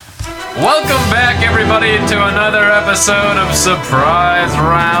Welcome back, everybody, to another episode of Surprise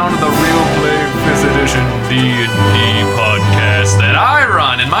Round, the Real Play 5th Edition D&D podcast that I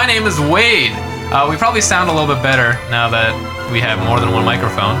run, and my name is Wade. We probably sound a little bit better now that we have more than one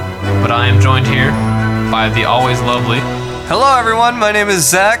microphone, but I am joined here by the always lovely... Hello, everyone. My name is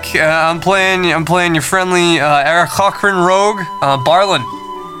Zach. I'm playing your friendly Eric Cochran rogue, Barlin.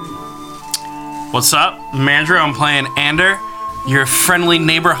 What's up, Mandrew? I'm playing Ander, your friendly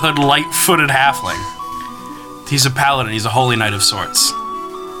neighborhood light-footed halfling. He's a paladin. He's a holy knight of sorts.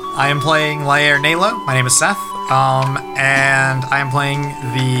 I am playing Laer Nalo. My name is Seth, and I am playing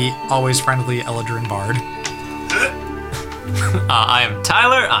the always friendly Eladrin Bard. I am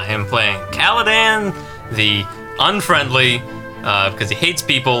Tyler. I am playing Caladan, the unfriendly, because he hates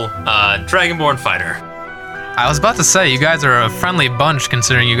people, Dragonborn fighter. I was about to say, you guys are a friendly bunch,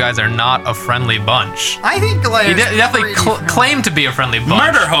 considering you guys are not a friendly bunch. I think Laer. You definitely claim to be a friendly bunch.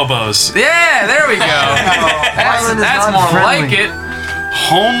 Murder hobos. Yeah, there we go. That's more friendly. like it.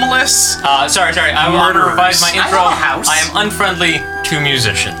 Homeless. Sorry. I want to Murderers. revise my intro. I have a house. I am unfriendly to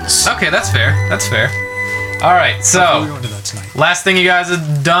musicians. Okay, that's fair. All right, We're so going to that tonight. last thing you guys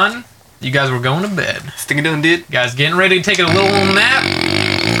have done, you guys were going to bed. Stinking doing did. You guys getting ready to take a little nap.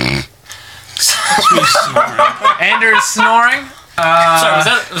 Ander is snoring. Sorry,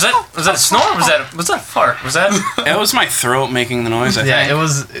 was that a snore? Or was that a fart? Was that? It was my throat making the noise, I Yeah, think. it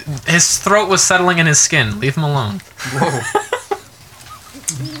was. His throat was settling in his skin. Leave him alone.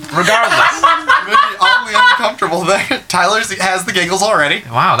 Regardless. Really oddly uncomfortable there. Tyler has the giggles already.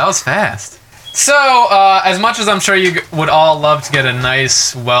 Wow, that was fast. So, as much as I'm sure you would all love to get a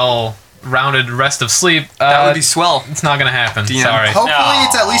nice, well-rounded rest of sleep, That would be swell. it's not gonna happen. DM. Sorry. Hopefully,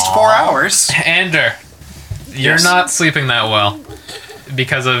 it's at least 4 hours. Ander, you're Yes. not sleeping that well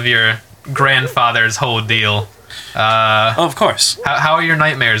because of your grandfather's whole deal. Oh, of course. How are your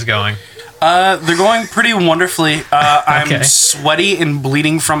nightmares going? They're going pretty wonderfully. I'm Okay. sweaty and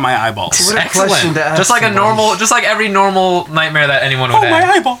bleeding from my eyeballs. What a Excellent. question to ask Just like somebody. just like every normal nightmare that anyone would Oh, my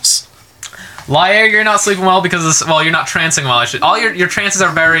have. eyeballs. Laer, you're not sleeping well because you're not trancing well. All your trances are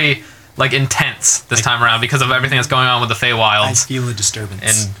very intense this time around because of everything that's going on with the I Feywilds. feel a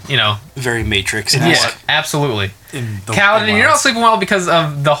disturbance. And Very Matrix. yeah, absolutely. in the Kaladin, you're not sleeping well because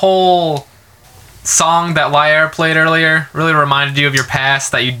of the whole song that Laer played earlier. Really reminded you of your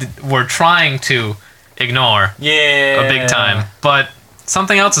past that you were trying to ignore Yeah. a big time. But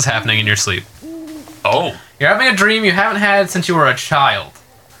something else is happening in your sleep. Oh. You're having a dream you haven't had since you were a child.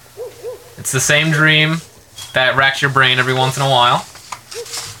 It's the same dream that racks your brain every once in a while.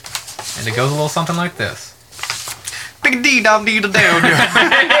 And it goes a little something like this. Big D dum dee da do. Is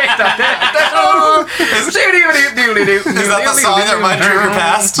Is that the song that reminds you of your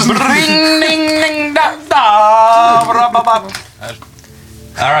past?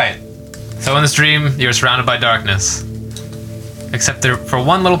 Alright. So in this dream, you're surrounded by darkness. Except for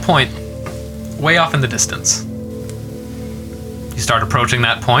one little point, way off in the distance. You start approaching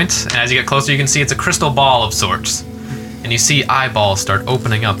that point, and as you get closer, you can see it's a crystal ball of sorts. And you see eyeballs start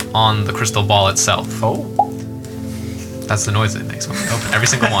opening up on the crystal ball itself. Oh. That's the noise it makes when you open every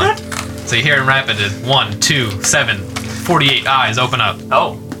single one. So you hear in rapid, 1, 2, 7, 48 eyes open up.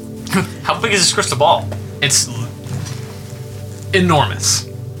 Oh. How big is this crystal ball? It's enormous.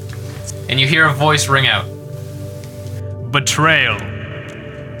 And you hear a voice ring out. Betrayal.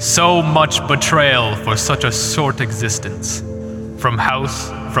 So much betrayal for such a short existence. From house,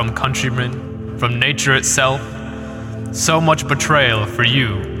 from countrymen, from nature itself. So much betrayal for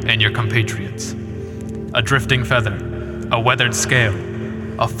you and your compatriots. A drifting feather, a weathered scale,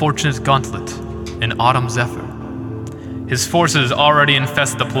 a fortunate gauntlet, an autumn zephyr. His forces already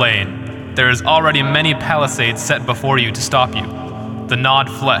infest the plain. There is already many palisades set before you to stop you. The gnawed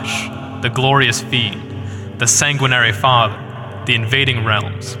flesh, the glorious fiend, the sanguinary father, the invading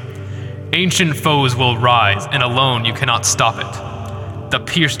realms. Ancient foes will rise, and alone you cannot stop it. The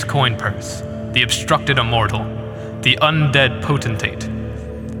pierced coin purse, the obstructed immortal, the undead potentate,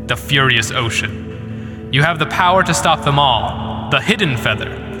 the furious ocean. You have the power to stop them all. The hidden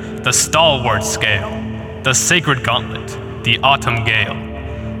feather, the stalwart scale, the sacred gauntlet, the autumn gale.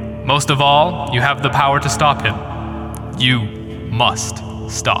 Most of all, you have the power to stop him. You must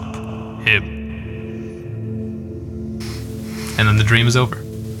stop him. And then the dream is over.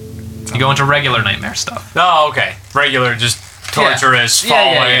 You go into regular nightmare stuff. Oh, okay. Regular, just torturous,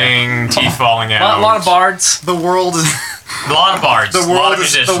 falling, teeth falling out. A lot of bards. The world is A lot of bards. the a lot world of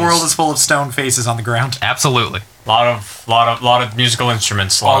is musicians. the world is full of stone faces on the ground. Absolutely. A lot of musical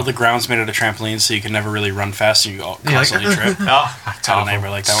instruments. All the ground's made out of trampolines, so you can never really run fast, and you constantly trip. Oh, Had a neighbor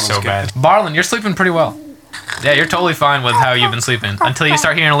like that one so was good. bad. Barlin, you're sleeping pretty well. Yeah, you're totally fine with how you've been sleeping until you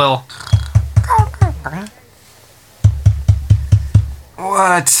start hearing a little.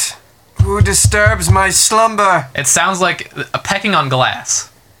 What? Who disturbs my slumber? It sounds like a pecking on glass.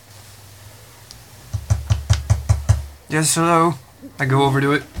 Yes, hello. I go over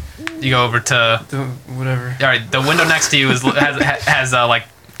to it. You go over to. Whatever. All right, the window next to you has like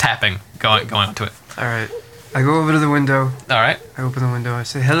tapping going onto it. All right. I go over to the window. All right, I open the window. I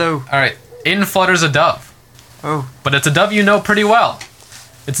say, hello. all right. In flutters a dove, Oh. but it's a dove you know pretty well.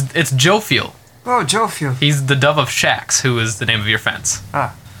 It's Jofiel. Oh, Jofiel. He's the dove of Shax, who is the name of your fence.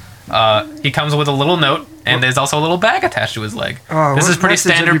 Ah. He comes with a little note, and there's also a little bag attached to his leg. Oh, This what is pretty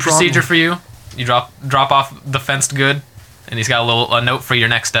message have standard you brought procedure me? for you. You drop off the fenced good, and he's got a note for your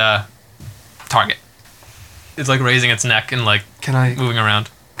next target. It's like raising its neck and like Can I moving around.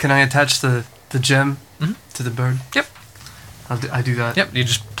 attach the gem Mhm. to the bird? Yep. I do that. Yep. You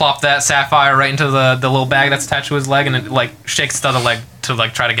just plop that sapphire right into the little bag that's attached to his leg, and it like shakes the other leg to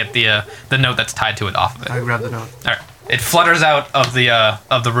like try to get the note that's tied to it off of it. I grab the note. All right. It flutters out of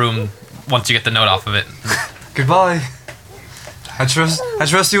the room once you get the note off of it. Goodbye. I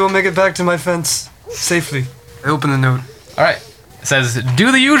trust you will make it back to my fence safely. I open the note. All right. It says,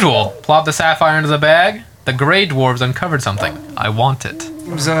 "Do the usual. Plop the sapphire into the bag. The gray dwarves uncovered something. I want it." It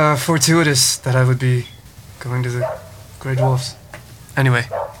was fortuitous that I would be going to the Grey Dwarfs. Anyway,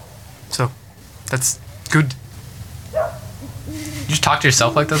 so that's good. You just talk to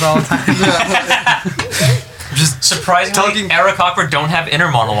yourself like this all the time. Just Surprisingly, Talking- Eric Hawker don't have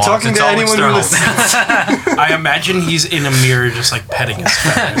inner monologues. talking it's to all anyone who external. listens. I imagine he's in a mirror just like petting his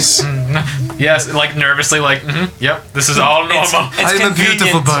face. Yes, like nervously, like, yep, this is all normal. It's I'm a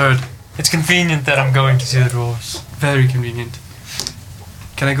beautiful convenient. bird. It's convenient that I'm going to see the dwarves. Very convenient.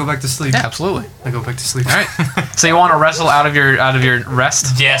 Can I go back to sleep? Yeah, absolutely. I go back to sleep. All right. So you want to wrestle out of your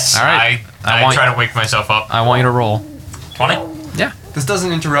rest? Yes, All right. I want- try to wake myself up. I want you to roll. 20? Yeah. This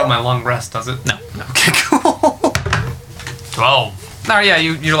doesn't interrupt my long rest, does it? No. Okay, cool. 12. No, yeah,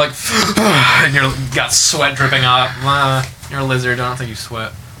 you're like, and you're got sweat dripping off. You're a lizard. I don't think you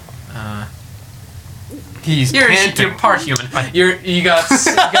sweat. He's You're panting. part human. You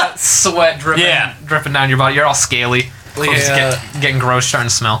got sweat dripping Yeah. dripping down your body. You're all scaly. Clothes getting gross, starting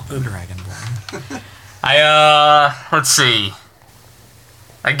to smell. Dragonborn. Let's see.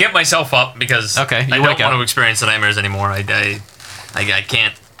 I get myself up because Okay, you I don't wake up. want to experience the nightmares anymore. I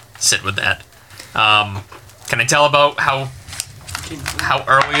can't sit with that. Can I tell about how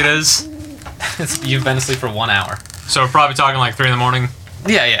early it is? You've been asleep for 1 hour. So we're probably talking like 3 in the morning.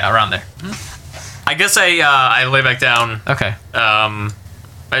 Yeah, around there. I guess I lay back down. Okay.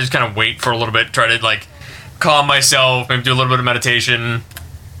 I just kind of wait for a little bit, try to like calm myself, maybe do a little bit of meditation,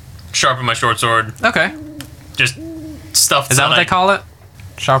 sharpen my short sword, Okay. just stuff. Is that what they call it?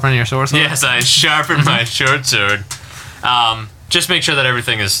 Sharpening your sword? Yes, I sharpen my short sword. Just make sure that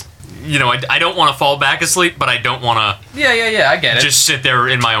everything is. I don't want to fall back asleep, but I don't want to Yeah, I get it. just sit there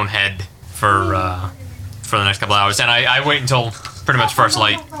in my own head for the next couple hours. And I wait until pretty much first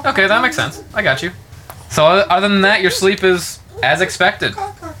light. Okay, that makes sense. I got you. So other than that, your sleep is as expected.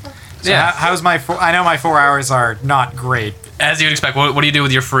 So how's my? I know my 4 hours are not great. As you'd expect. What do you do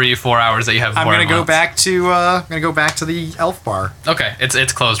with your free 4 hours that you have? I'm before gonna go everyone back to the elf bar. else? Okay,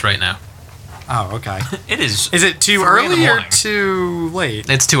 it's closed right now. Oh, okay. It is. Is it too 3 in the early or morning. too late?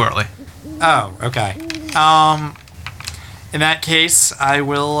 It's too early. Oh, okay. In that case, I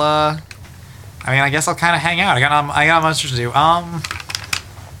will. I guess I'll kind of hang out. I got much to do. I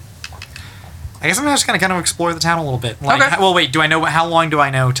guess I'm just gonna kind of explore the town a little bit. Like, Okay. Well, wait. Do I know how long do I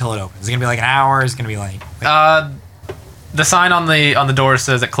know till it opens? Is it gonna be like an hour? Is it gonna be like? The sign on the door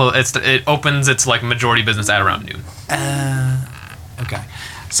says it opens its like majority business at around noon. Okay.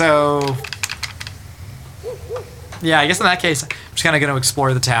 So. Yeah, I guess in that case, I'm just kind of gonna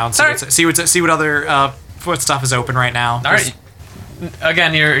explore the town, Alright. see what other what stuff is open right now. All right.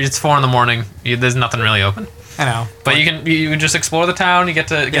 Again, it's 4 in the morning. There's nothing really open. I know. But you can just explore the town. You get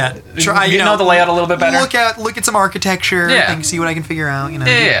to Try, you know the layout a little bit better. Look at some architecture. Yeah. And see what I can figure out.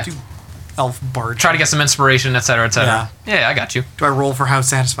 Yeah. Do elf bard. Try to get some inspiration, etc., etc. Yeah, I got you. Do I roll for how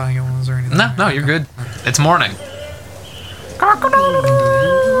satisfying it was or anything? No, you're good. It's morning.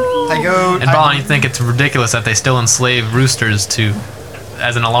 I go. And Balin, you think it's ridiculous that they still enslave roosters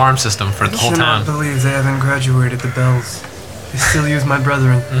as an alarm system for the whole cannot town. believe they haven't graduated the bells. They still use my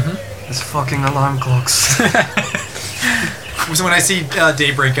brethren as fucking alarm clocks. So when I see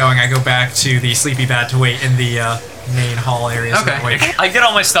daybreak going, I go back to the sleepy bat to wait in the main hall areas. Okay. That way. I get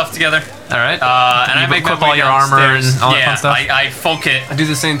all my stuff together. All right. And I make my up all way your armor and downstairs. all that Yeah, fun stuff. I full kit. I do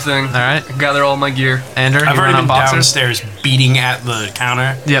the same thing. All right. I gather all my gear. Andrew, I've you already run been on boxers? downstairs beating at the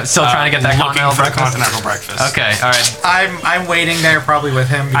counter. Yeah, still trying to get that looking continental for breakfast. continental breakfast. Okay, all right. I'm waiting there probably with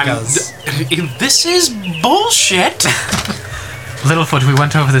him because This is bullshit. Littlefoot, we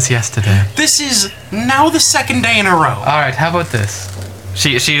went over this yesterday. This is now the second day in a row. All right, how about this?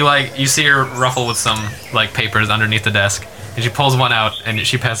 She like you see her ruffle with some like papers underneath the desk, and she pulls one out and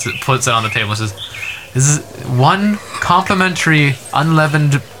she puts it on the table and says, "This is one complimentary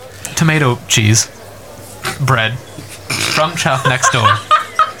unleavened tomato cheese bread from Chuff next door.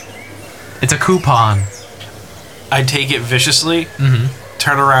 It's a coupon." I take it viciously,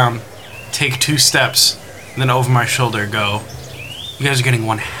 turn around, take 2 steps, and then over my shoulder go, "You guys are getting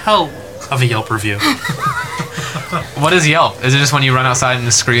one hell of a Yelp review." What is Yelp? Is it just when you run outside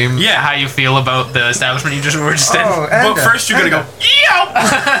and scream? Yeah. How you feel about the establishment you just were just in? But first you gotta go, Yelp!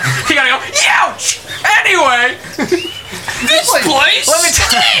 You gotta go, Youch! Anyway, this place!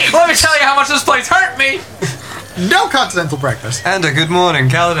 let me tell you how much this place hurt me. no continental breakfast. Anda, good morning.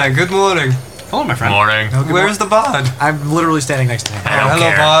 Caladan, good morning. Hello, my friend. Morning. No, good Where's the bard? I'm literally standing next to him. I don't Hello,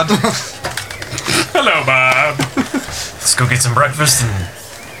 care. bard. Hello, Bob. Let's go get some breakfast and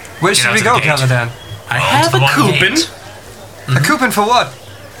Where Get should out we to go, the gate. Caladan? I have the a one coupon. gate. A coupon for what?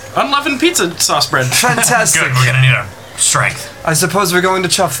 Unleavened pizza sauce bread. Fantastic. good. We're gonna need our strength. I suppose we're going to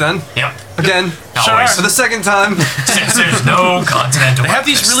Chuff then. Yep. Again. Always. For the second time. Since there's no continental. They have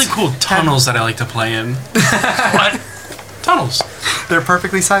these breakfast. really cool tunnels that I like to play in. What? Tunnels. They're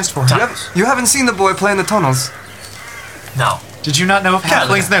perfectly sized for him. You haven't seen the boy play in the tunnels. No. Did you not know of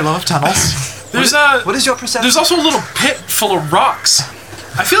halflings and their love of tunnels? There's What is your perception? There's also a little pit full of rocks.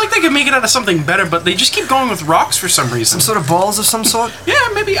 I feel like they could make it out of something better, but they just keep going with rocks for some reason. Some sort of balls of some sort? Yeah,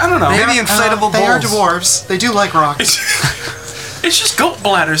 maybe, I don't know. Maybe inflatable They are balls. dwarves. They do like rocks. It's just goat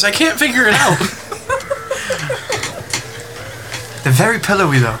bladders. I can't figure it out. They're very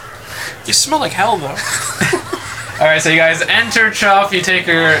pillowy though. You smell like hell, though. All right, so you guys enter Chuff. You take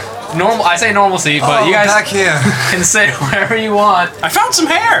your normal. I say normalcy, but you guys back here. can say wherever you want. I found some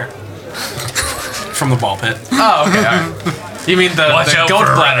hair from the ball pit. Oh, okay. All right. You mean the Watch out goat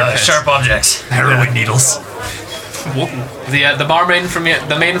for bladder pit. sharp objects. Heroin needles. The bar maiden from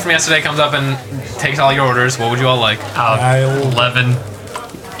the maiden from yesterday comes up and takes all your orders. What would you all like? 11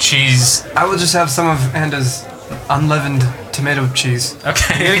 cheese. I will just have some of Anda's unleavened tomato cheese.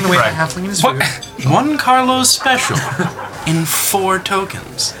 Okay. Getting the way Right. halfling is What? food. One Carlos special in 4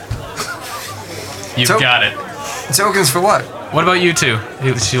 tokens. You've So- got it. Tokens for what? What about you two?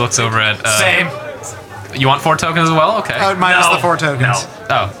 She looks over at. Same. You want 4 tokens as well? Okay. Minus No. the 4 tokens.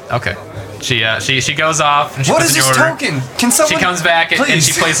 No. Oh, okay. She goes off and she What puts is in your this order. token? Can someone? She comes back and Please.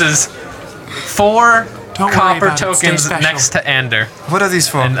 she places 4 Don't worry copper about it. Stay tokens special. next to Ander What are these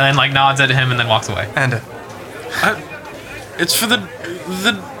for? and like nods at him and then walks away. Anda. It's for the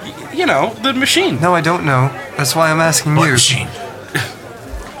machine. No, I don't know. That's why I'm asking What you. machine?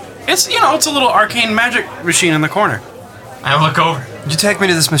 It's a little arcane magic machine in the corner. I look over. You take me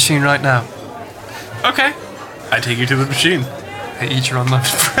to this machine right now. Okay. I take you to the machine. I eat your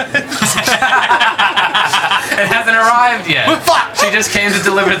unleavened bread. It hasn't arrived yet. She just came to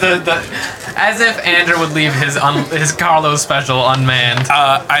deliver the as if Ander would leave his Carlos special unmanned.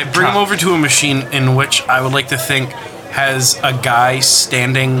 I bring him over to a machine in which I would like to think has a guy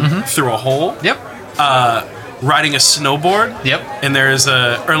standing through a hole, Yep. riding a snowboard. Yep. And there's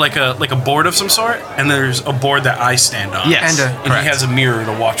a board of some sort, and there's a board that I stand on. Yes. And, And he has a mirror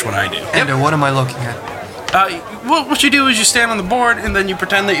to watch what I do. Anda, what am I looking at? What you do is you stand on the board, and then you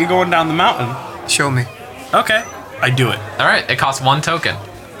pretend that you're going down the mountain. Show me. Okay. I do it. All right. It costs 1 token.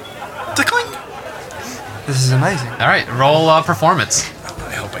 Clink. This is amazing. All right. Roll performance.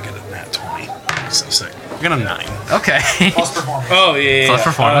 I hope I get a nat 20. So sick. I got a 9. Okay. Plus performance. Oh, yeah. Plus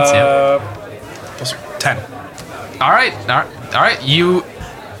performance, Plus 10. All right. All right. You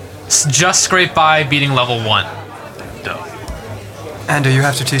just scrape by beating level 1. Dope. Anda, you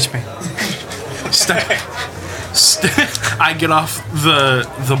have to teach me. I get off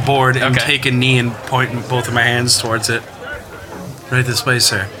the board and Okay. take a knee and point both of my hands towards it. Right this way,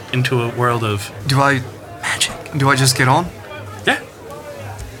 sir. Into a world of Do I just get on? yeah.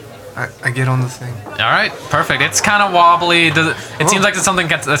 I get on the thing. All right, perfect. It's kind of wobbly. It seems like it's something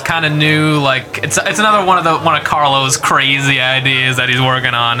that's kind of new. Like it's another one of Carlo's crazy ideas that he's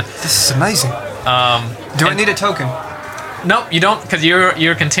working on. This is amazing. Do I need a token? Nope, you don't, because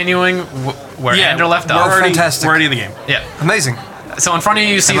you're continuing where Andrew left we're off. already, Fantastic. We're already in the game. Yeah. Amazing. So in front of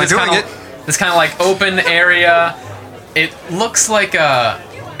you, you see Am I this doing kind of like open area. It looks like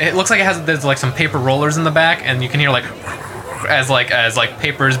it looks like there's like some paper rollers in the back, and you can hear like as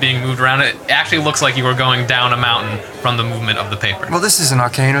papers being moved around. It actually looks like you were going down a mountain from the movement of the paper. Well, this isn't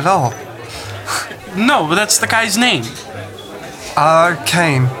arcane at all. No, but that's the guy's name.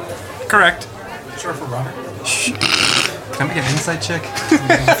 Arcane. Correct. Sure for Robert. Can I make an insight check?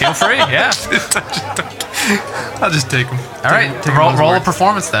 Feel free, yeah. I'll just take them. All right, Take roll, them roll a as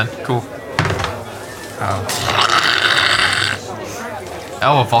performance then. Cool.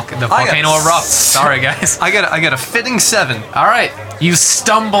 Oh, the volcano erupts. Sorry, guys. I got a fitting 7. All right, you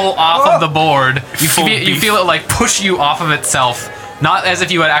stumble off of the board. You Full you beef. feel it like push you off of itself. Not as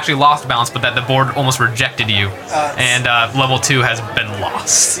if you had actually lost balance, but that the board almost rejected you. And level 2 has been lost.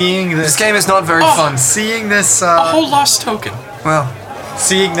 Seeing This this, game is not very fun. seeing this, A whole lost token. Well,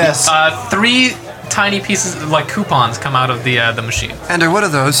 seeing this. 3 tiny pieces, like coupons, come out of the machine. Ender, what are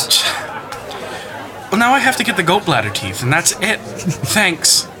those? Well, now I have to get the goat bladder teeth, and that's it.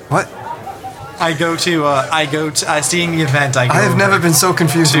 Thanks. What? Seeing the event, I go I have never been so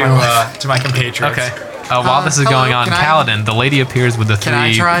confused in my life. to my compatriots. Okay. While this is hello, going on, can I- Kaladin, the lady appears with the Can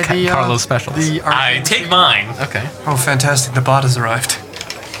I 3 try the Carlos specials. The I take mine. Okay. Oh, fantastic. The bot has arrived.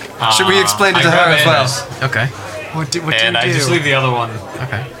 Should we explain it I to her grab as well? Anna's, Okay. What do And you I do? just leave the other one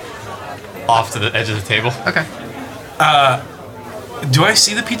Okay. off to the edge of the table. Okay. Do I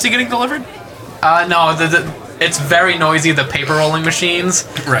see the pizza getting delivered? No, it's very noisy, the paper rolling machines.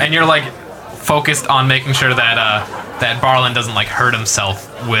 Right. And you're like focused on making sure that that Barlin doesn't like hurt himself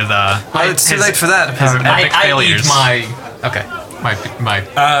with Well, it's too his- late for that, his apparently. epic I failures. eat my Okay. my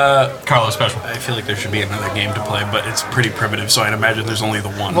Carlos special. I feel like there should be another game to play, but it's pretty primitive, so I'd imagine there's only the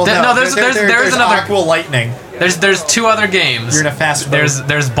one. Well, No, there's another- Aqua Lightning. There's 2 other games. You're in a fast boat.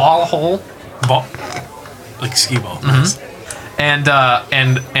 There's Ball Hole Ball, like skee ball. and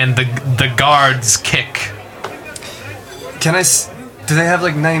the guards kick. Can I do they have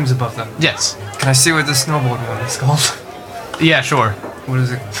like names above them? Yes. Can I see what the snowboard one is called? Yeah, sure. What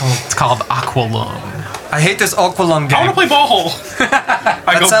is it called? It's called Aqualung. I hate this Aqualung I game. want to play ball hole.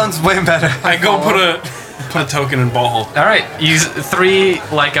 That sounds way better. I go put a token in ball hole. All right, use 3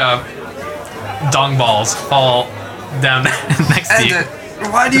 like dung balls fall down next to you. Ender,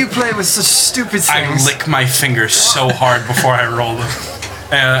 why do you play with such stupid I things? lick my fingers so hard before I roll them,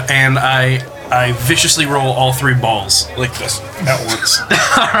 and I viciously roll all 3 balls like this at once.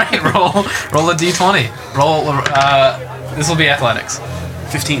 All right, roll a d20. Roll. This will be athletics.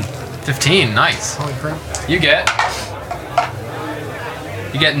 15. 15. Nice. Holy crap. You get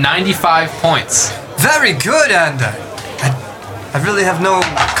 95 points. Very good, Ender. I really have no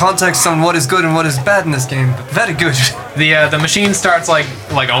context on what is good and what is bad in this game, but very good. The machine starts like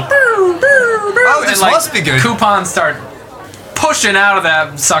oh. Oh, this and, like, must be good. Coupons start pushing out of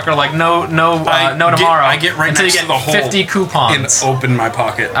that sucker like no tomorrow. I get right until next you to get the hole 50 coupons. and open my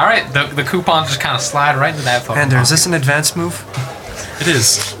pocket. All right, the coupons just kind of slide right into that fucking Ender, is pocket. this an advanced move? It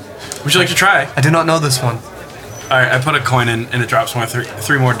is. Would you like to try? I do not know this one. All right, I put a coin in, and it drops my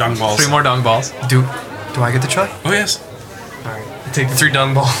 3 more dung balls. 3 more dung balls. Do I get to try? Oh yes. Alright. I take the 3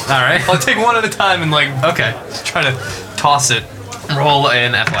 dung balls. All right. I'll take one at a time and like Okay. try to toss it. Roll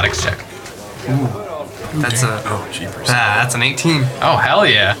an athletics check. That's a Oh jeepers. that's an 18. Oh hell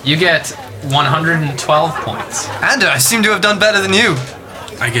yeah! You get 112 points. Ender, I seem to have done better than you.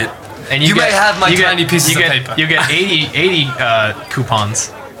 I get. And You may have my you tiny pieces you of get, paper. You get 80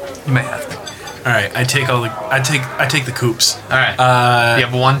 coupons. You may have. All right, I take I take the coops. All right. You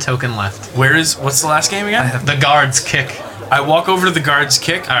have 1 token left. What's the last game again? The guards kick. I walk over to the guard's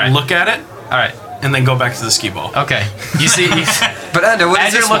kick, All right. look at it, All right. and then go back to the skee ball. Okay. You see, But Ender, what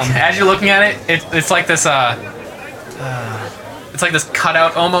is as this one? as you're looking at it, it's like this it's like this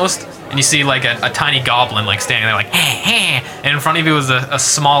cutout almost, and you see like a tiny goblin like standing there like, and in front of you is a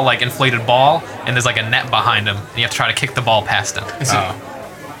small like inflated ball, and there's like a net behind him, and you have to try to kick the ball past him.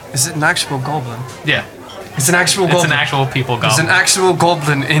 Is it an actual goblin? Yeah. It's an actual It's goblin. an actual people There's goblin. an actual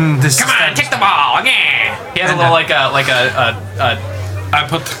goblin in this. Come on, kick the ball! Yeah. He has a little like a I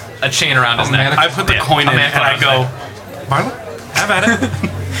put chain around his neck. I put the coin in, and I go, Marlon, have at it.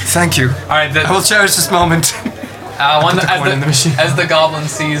 Thank you. All right. I will cherish this moment. When put the coin in the machine. as the goblin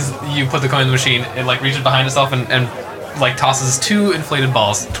sees you put the coin in the machine, it like reaches behind itself and like tosses 2 inflated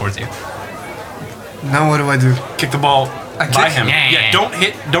balls towards you. Now what do I do? Kick the ball I by kick him. Yeah. Yeah, don't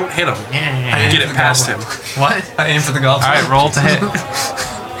hit him. Yeah. Get it past him. What? I aim for the goblin. All right, roll to hit.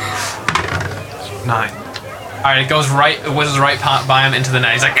 9. All right, it goes right. It whizzes right by him into the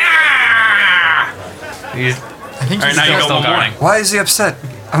net. He's like, ah! He's I think All right, now you go still one more. guarding. Why is he upset?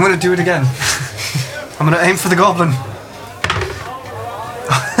 I'm gonna do it again. I'm gonna aim for the goblin.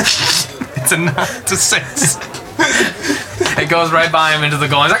 It's a 9 to 6. It goes right by him into the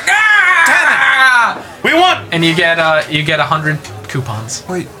goal. He's like, ah! We won! And you get 100 coupons.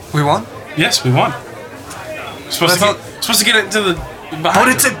 Wait, we won? Yes, we won. Supposed to get it to the. But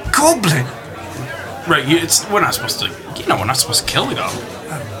it's a goblin. Right, we're not supposed to. We're not supposed to kill the goblin.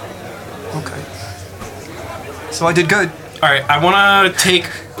 Okay. So I did good. Alright, I want to take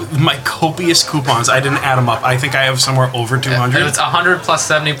my copious coupons. I didn't add them up. I think I have somewhere over 200. It's 100 plus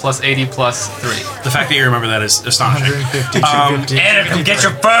 70 plus 80 plus 3. The fact that you remember that is astonishing. 150, 250. Anakin, get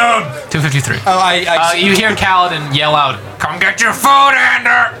your food! 253. Oh, You hear Kaladin yell out, "Come get your food,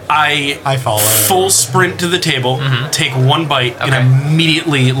 Ander!" I follow. full sprint to the table, take one bite, and Okay.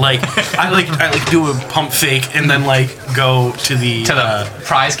 immediately I do a pump fake and then go to the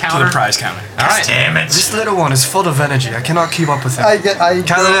prize to counter. the prize counter. All right. Damn it. This little one is full of energy. I cannot keep up with him. I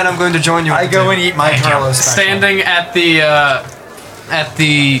Kaladin, I'm going to join you. I go and eat my Thank you. Carlos special. Standing at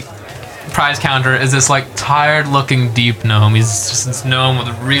the prize counter is this tired-looking deep gnome. He's just this gnome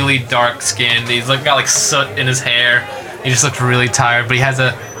with really dark skin. He's got soot in his hair. He just looks really tired, but he has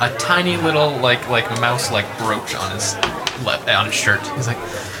a tiny little mouse brooch on his shirt. He's like,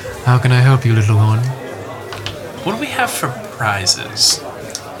 "How can I help you, little one?" What do we have for prizes?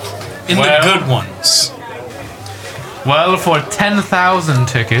 In Well- the good ones. Well, for 10,000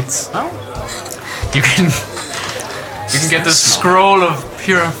 tickets, you can get the scroll of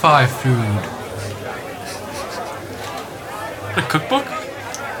purify food. A cookbook?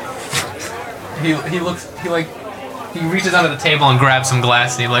 He reaches under the table and grabs some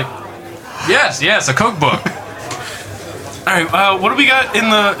glass and yes, a cookbook. All right. What do we got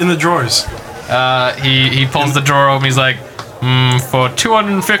in the drawers? He pulls the drawer open. He's like, for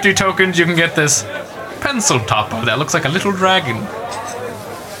 250 tokens, you can get this pencil topper that looks like a little dragon.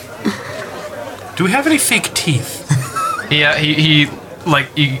 Do we have any fake teeth? Yeah, you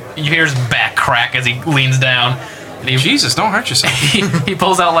hear his back crack as he leans down, and Jesus, don't hurt yourself. he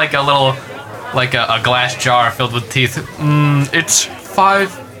pulls out a little, a glass jar filled with teeth. It's five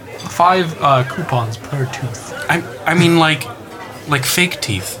coupons per tooth. I mean like fake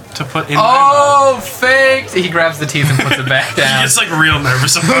teeth to put in. Oh, faked! He grabs the teeth and puts it back He down. gets real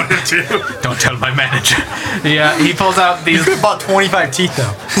nervous about it too. Don't tell my manager. Yeah, he pulls out these. could have bought 25 teeth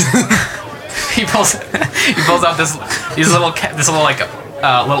though. He pulls out this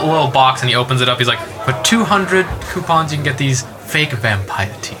little little box, and he opens it up. He's like, for 200 coupons, you can get these fake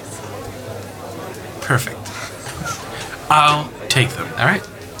vampire teeth. Perfect. I'll take them. All right.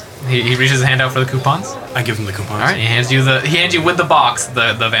 He reaches his hand out for the coupons. I give him the coupons. All right. He hands you with the box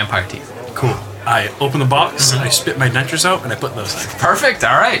the vampire teeth. Cool. I open the box, I spit my dentures out, and I put those in. Perfect.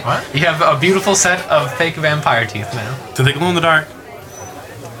 All right. What? You have a beautiful set of fake vampire teeth now. Do they glow in the dark?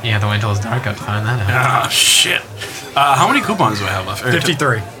 You have to wait until it's dark out to find that out. Ah, shit. How many coupons do I have left?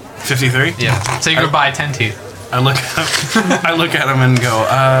 53. 53? Yeah. So you could buy 10 teeth. I look at them and go,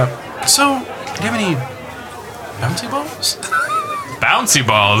 so, do you have any bouncy balls? Bouncy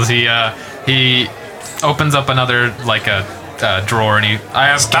balls. He opens up another drawer and I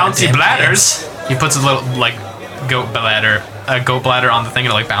have bouncy damn bladders. He puts a little goat bladder on the thing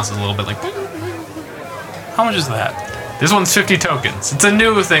and it bounces a little bit How much is that? This one's 50 tokens. It's a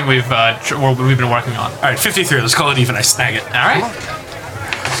new thing we've been working on. All right, 53. Let's call it even. I snag it. All right.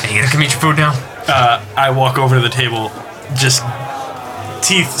 Hey, you gonna eat your food now? I walk over to the table, just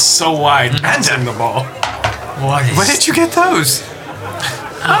teeth so wide, dancing the ball. Where did you get those?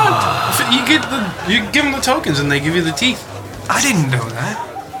 You give them the tokens and they give you the teeth. I didn't know that.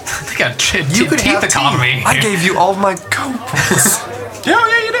 They got You could teeth have economy. I gave you all my coupons. Yeah,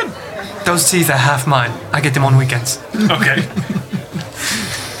 you did. Those teeth are half mine. I get them on weekends. Okay.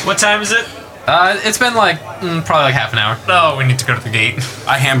 What time is it? It's been probably half an hour. Oh, we need to go to the gate.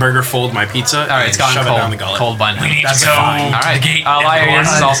 I hamburger fold my pizza All right, and it's gotten shove cold. it down the gullet. Cold by now. We need That's to go fine. All to right. the gate. Liar,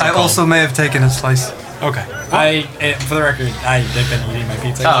 yours is also I cold. also may have taken a slice. Okay. For the record, I've been eating my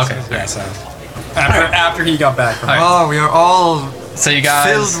pizza. Oh, okay. Yeah, so after he got back from Oh, we are all So you guys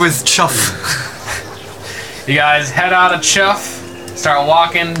filled with chuff. You guys head out of Chuff, start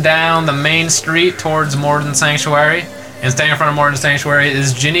walking down the main street towards Morden Sanctuary, and standing in front of Morden Sanctuary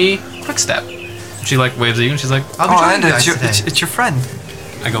is Ginny Quickstep. She waves at you, and she's like, "I'll be Oh, joining and you guys it's today." your friend.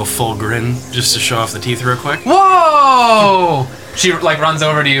 I go full grin just to show off the teeth real quick. Whoa! She runs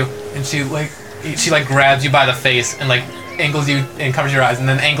over to you, and she grabs you by the face and angles you and covers your eyes, and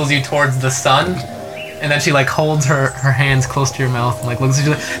then angles you towards the sun, and then she holds her hands close to your mouth and looks at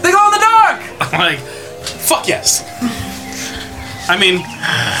you they glow in the dark. I'm like, fuck yes. I mean,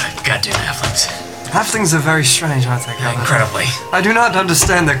 Goddamn halflings. Halflings are very strange, aren't they? Calvin? Incredibly. I do not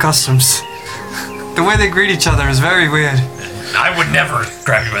understand their customs. The way they greet each other is very weird. I would never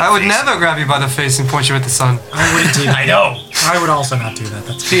grab you by the I would face. never grab you by the face and point you at the sun. I know. I would also not do that.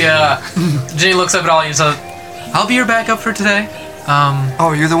 That's Ginny looks up at all you and says, "I'll be your backup for today."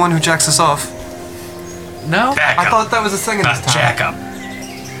 Oh, you're the one who jacks us off. No, Back I up. thought that was a thing in this Not town. jack up.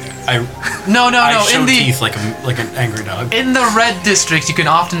 no. I show In the teeth like an angry dog. in the red district, you can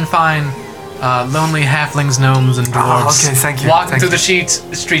often find lonely halflings, gnomes, and dwarves. okay, thank you, Walking thank through you.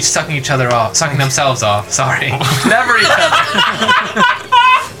 the streets, sucking each other off, sucking themselves off. Sorry, never each other.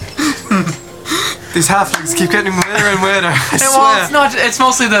 These halflings keep getting weirder and weirder. I Well, it's swear. not. It's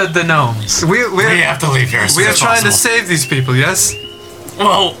mostly the gnomes. We're have to leave here as we are trying to save these people. Yes.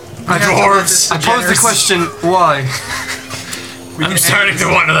 Well, dwarves. I posed the question, why? I'm starting to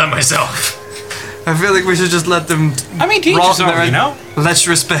wonder that myself. I feel like we should just let them I mean, teach rot us in their over, you know?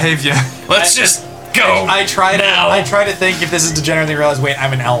 lecherous behavior. Let's just go. I try to now. I try to think if this is degenerate, they realize, wait,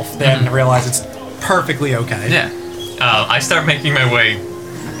 I'm an elf. Then realize it's perfectly okay. Yeah. I start making my way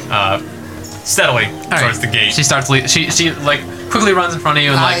steadily towards the gate. She starts. She like quickly runs in front of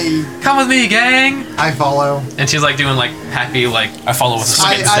you and like, "Come with me, gang!" I follow. And she's like doing like happy like. I follow with a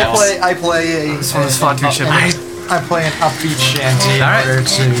I, spin I steps. play. I play a. This one is far too chippy. I play an upbeat shanty in All right. order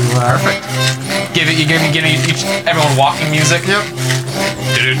to. Perfect. Give each everyone walking music. Yep.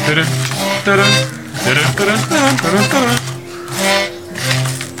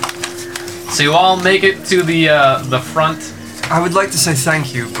 So you all make it to the front. I would like to say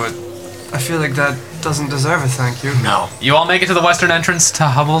thank you, but I feel like that doesn't deserve a thank you. No. You all make it to the western entrance to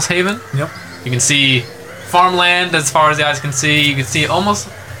Hubble's Haven. Yep. You can see farmland as far as the eyes can see. You can see almost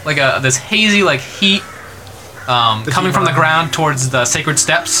like this hazy like heat coming from the ground towards the sacred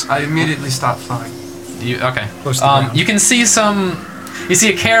steps. I immediately stopped flying. Okay. Close to the ground. You can see some. You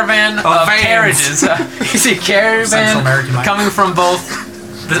see a caravan of vans. carriages. You see a Central caravan American might- coming from both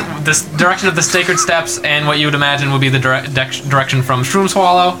this direction of the sacred steps and what you would imagine would be the direction from Shroom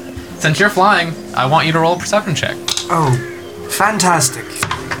Swallow. Since you're flying, I want you to roll a perception check. Oh, fantastic.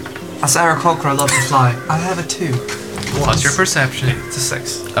 As Aarakocra, I love to fly. I have a 2. Plus your perception. It's a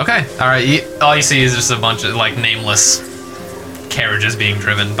 6. Okay. All right. All you see is just a bunch of like nameless carriages being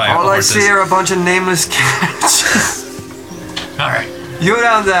driven by All horses. I see are a bunch of nameless carriages. All right. You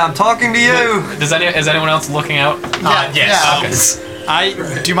down there, I'm talking to you. Is anyone else looking out? Yes. I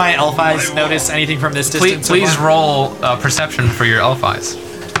do my elf eyes notice anything from this distance? Please roll perception for your elf eyes.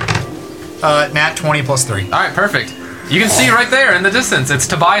 Nat 20 plus 3. All right, perfect. You can see right there in the distance. It's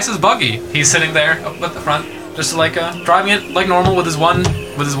Tobias's buggy. He's sitting there up at the front, just like driving it like normal with his one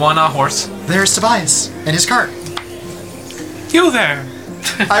horse. There's Tobias and his cart. You there.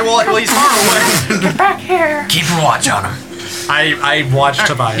 I will. Well, he's far away. Keep a watch on him. I watch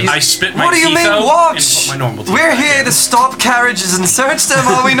Tobias. I spit my What do you teeth mean, out watch? and put my normal teeth We're back here in. to stop carriages and search them,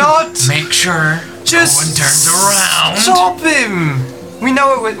 are we not? Make sure Just no one turns around. Stop him. We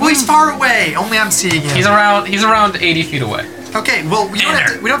know it. Well, he's far away. Only I'm seeing him. He's around 80 feet away. Okay. Well, we don't,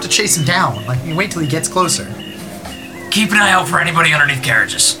 Enter. we don't have to chase him down. Like, you wait till he gets closer. Keep an eye out for anybody underneath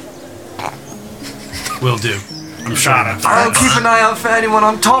carriages. Will do. I'm sure enough. I'll keep an eye out for anyone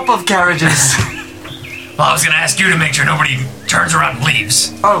on top of carriages. Well, I was gonna ask you to make sure nobody turns around and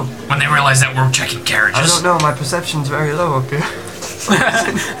leaves Oh, when they realize that we're checking carriages. I don't know. My perception's very low up here.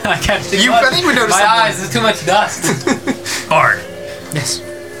 I can't see I think we noticed my something. eyes. There's too much dust. Bard, Yes.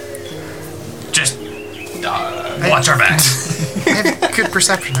 just watch our backs. I have good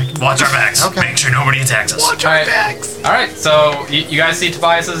perception. I can. Watch our backs. Okay. Make sure nobody attacks us. All right. So you guys see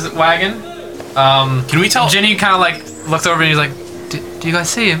Tobias's wagon. Can we tell? Ginny kind of like looks over and he's like, "Do you guys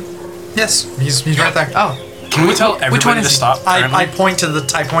see him?" Yes. He's right there. Oh, Can we tell Which one everybody is to he? stop? I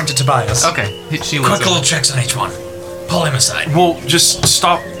currently? point to Tobias. okay. She looks Quick over. little checks on each one. Pull him aside. Well, just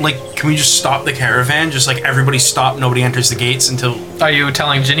stop. Like, can we just stop the caravan? Just like everybody stop. Nobody enters the gates until. Are you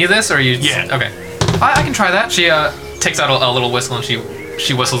telling Ginny this, or are you? Yeah. Okay. I can try that. She takes out a little whistle and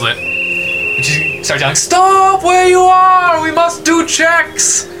she whistles it. And she starts yelling, "Stop where you are! We must do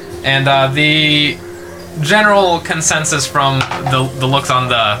checks!" And the general consensus from the looks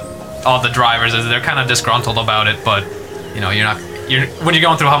on all the drivers is they're kind of disgruntled about it. But you know, when you're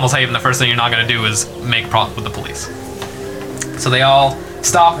going through Hummel's Haven, the first thing you're not going to do is make problems with the police. So they all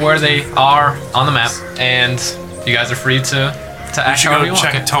stop where they are on the map, and you guys are free to We act should however go you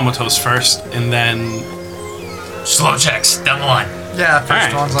want. check Tomatos first, and then. Slow checks down the line. Yeah. First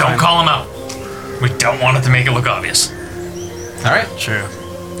Alright, one's Don't on. call him out. We don't want it to make it look obvious. All right. True.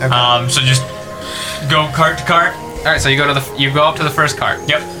 So just go cart to cart. All right, so you go up to the first cart.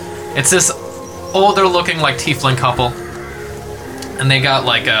 Yep. It's this older-looking like tiefling couple, and they got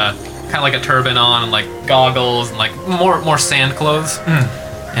like a kind of like a turban on and like goggles and like more sand clothes.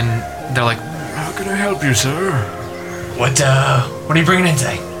 And they're like, How can I help you, sir? What are you bringing in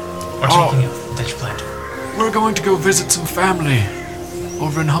today? Or taking intention plan to? We're going to go visit some family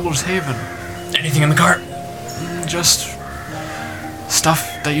over in Hummel's Haven. Anything in the cart? Just stuff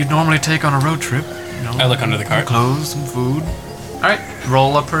that you'd normally take on a road trip. You know, I look under the cart. clothes, some food. All right,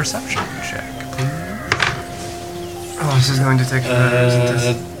 roll a perception check. Oh, this is going to take forever,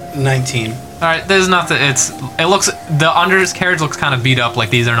 isn't this? 19. All right, there's nothing. It looks the undercarriage looks kind of beat up. Like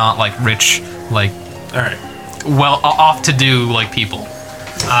these are not like rich, like All right. well off-to-do like people.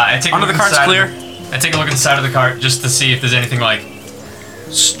 I take a Under look the cart's inside clear? I take a look inside of the cart just to see if there's anything like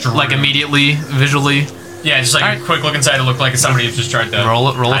strewn. Like immediately, visually. Yeah, just like Alright. a quick look inside to look like somebody who's just tried to Roll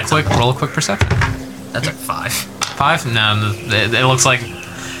a hide something. quick perception. That's a 5. 5? No, it looks like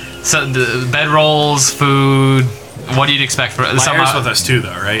the bedrolls, food. What do you expect for some? Myers with us too,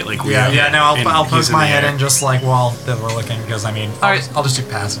 though, right? Like we Yeah, have- yeah, no, and I'll he's poke my the head air. in just like while that we're looking because I mean, Alright. I'll just do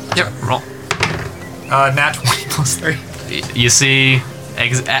passive. Yep. Roll. Nat 20 plus 3. You see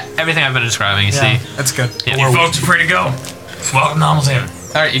everything I've been describing. You see. That's good. Yeah. You folks are free to go. Welcome to Hummel's Haven.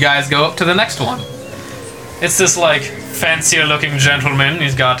 All right, you guys go up to the next one. It's this like fancier-looking gentleman.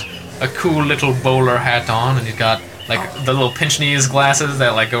 He's got a cool little bowler hat on, and he's got like the little pinch knees glasses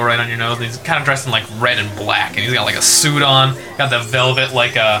that like go right on your nose. And he's kind of dressed in like red and black, and he's got like a suit on. Got the velvet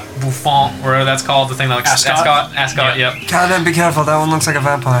like a bouffant, whatever that's called, the thing that like Ascot? ascot. Yep. Calvin, be careful. That one looks like a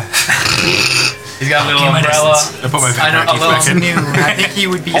vampire. He's got a little Keep my umbrella. distance. I put my I know, vampire a teeth little back in. New. I think he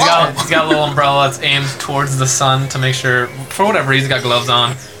would be. He's got a little umbrella that's aimed towards the sun to make sure, for whatever reason, he's got gloves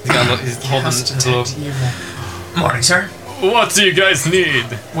on. He's holding his little. Morning, sir. What do you guys need?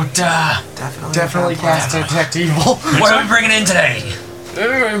 What Definitely cast detect evil. what are we bringing in today?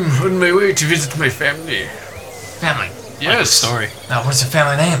 I'm on my way to visit my family. Family. Yes. Story. Now, what's the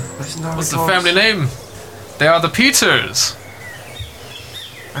family name? What's the family name? They are the Peters.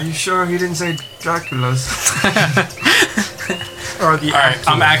 Are you sure he didn't say Dracula's? Or the All right,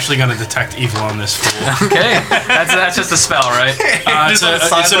 I'm actually gonna detect evil on this fool. Okay, that's just a spell, right? It's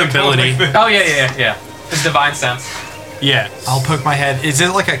an ability. Oh yeah. It's divine sense. Yeah. I'll poke my head. Is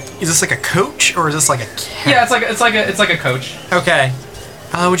this like a coach or is this like a cat? Yeah, it's like a coach. Okay.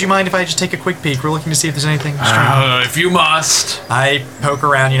 Would you mind if I just take a quick peek? We're looking to see if there's anything strange. If you must. I poke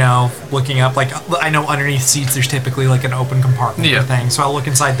around, looking up. Like I know underneath seats, there's typically like an open compartment Yeah. or thing. So I'll look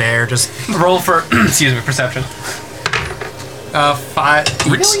inside there. Just Roll for excuse me, perception. 5.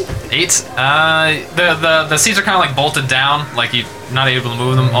 Really? 8. The seats are kind of like bolted down, like you're not able to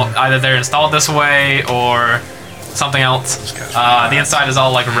move them. Either they're installed this way or something else. The inside is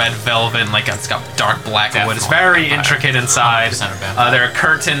all like red velvet and like it's got dark black wood. It's very intricate inside. There are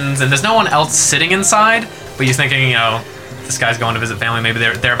curtains and there's no one else sitting inside. But he's thinking, this guy's going to visit family. Maybe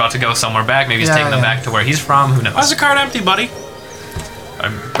they're about to go somewhere back. Maybe he's Yeah, taking them yeah. back to where he's from. Who knows? Why's the cart empty, buddy?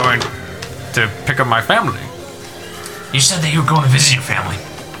 I'm going to pick up my family. You said that you were going to visit your family.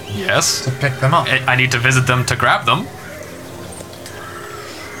 Yes. To pick them up. I need to visit them to grab them.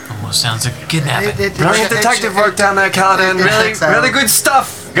 Almost sounds like a kidnapping. Brilliant detective work down there, Kaladin. Really good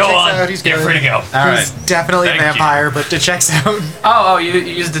stuff. Go checks on. out, he's You're good. free to go. All right. He's definitely Thank a you. vampire, but it checks out. Oh, you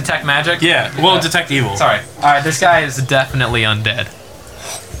use detect magic? Yeah. Well, detect evil. Sorry. All right, this guy is definitely undead.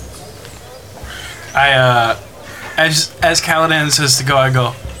 As Caladan says to go, I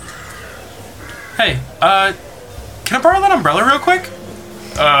go. Hey, can I borrow that umbrella real quick?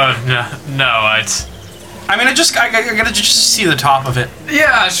 No, it's. I mean, I gotta just see the top of it.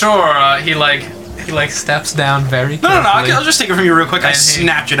 Yeah, sure. He steps down very No, carefully. I'll just take it from you real quick. I And he-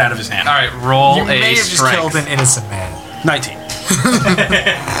 snatch it out of his hand. All right, roll You a may have just strength. killed an innocent man. 19.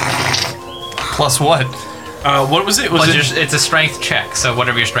 Plus what? What was it? Was Plus it? it's a strength check, so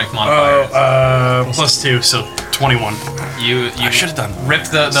whatever your strength modifier is. Plus 2, so 21. You I should have done. rip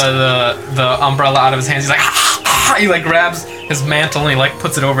the umbrella out of his hands. He's like he like grabs his mantle and he like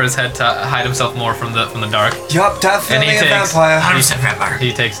puts it over his head to hide himself more from the dark. Yup, And definitely he a takes vampire. 100% vampire.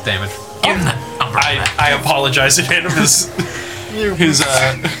 he takes damage. Give him that umbrella. I apologize to hand him his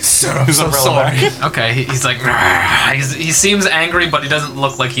umbrella back. Okay, he's like he seems angry, but he doesn't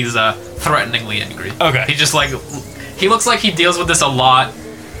look like he's threateningly angry. Okay. He just like he looks like he deals with this a lot,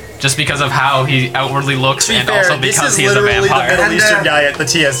 just because of how he outwardly looks, and also because he is a vampire. Middle Eastern guy at the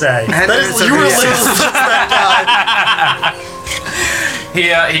TSA. You were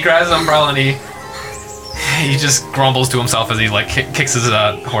He grabs the umbrella and he just grumbles to himself as he like kicks his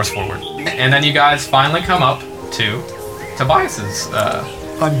horse forward. And then you guys finally come up to Tobias's.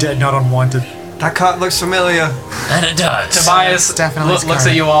 Undead, not unwanted. That cart looks familiar. And it does. Tobias definitely looks Skyrim.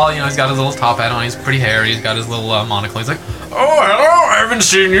 at you all. He's got his little top hat on. He's pretty hairy. He's got his little monocle. He's like, "Oh, hello! I haven't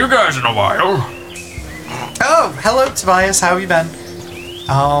seen you guys in a while." Oh, hello, Tobias. How have you been?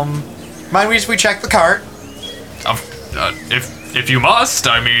 Mind we check the cart? If if you must,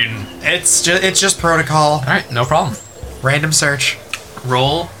 I mean. It's just protocol. All right, no problem. Random search.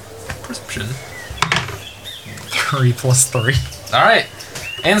 Roll perception. 3 plus 3. All right.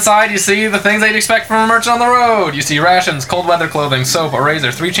 Inside, you see the things that you'd expect from a merchant on the road. You see rations, cold weather clothing, soap, a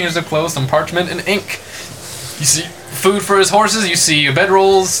razor, 3 changes of clothes, some parchment, and ink. You see food for his horses. You see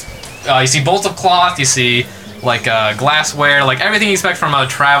bedrolls. You see bolts of cloth. You see like glassware, like everything you expect from a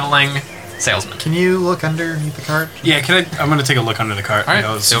traveling salesman. Can you look underneath the cart? Yeah, can I? I'm gonna take a look under the cart. All right.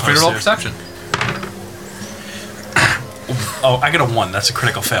 I was Feel free to roll supposed perception. Oh, I got a 1. That's a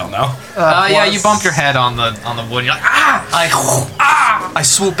critical fail now. Yeah, you bump your head on the wood. You're like, ah! I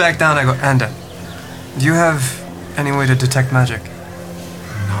swoop back down. I go, Anda, do you have any way to detect magic?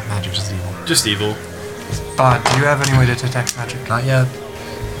 Not magic, just evil. Just evil. Bod, do you have any way to detect magic? Not yet.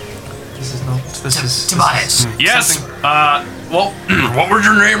 This is not. This is. Tobias. Yes. Well, what was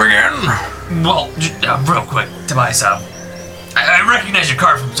your name again? Well, real quick, Tobias. I recognize your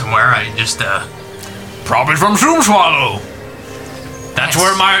car from somewhere. I just Probably from Swallow. That's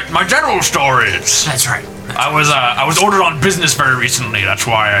where my general store is. That's right. I was ordered on business very recently. That's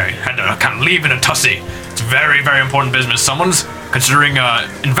why I had to kind of leave in a tussy. It's very, very important business. Someone's considering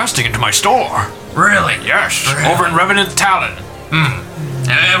investing into my store. Really? Yes, Really? over in Revenant Talon.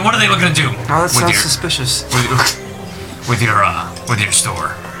 And what are they looking to do? Oh, that sounds suspicious. with your store?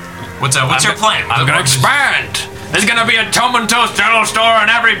 What's your plan? I'm gonna expand. There's gonna be a Tome and Toast general store in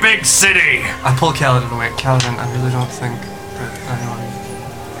every big city. I pull Kaladin away. Kaladin, I really don't think that anyone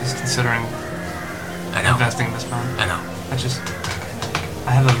is considering I know. investing in this firm. I know.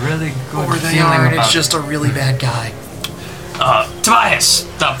 I have a really good Or they feeling are, and about it's just a really bad guy. Tobias,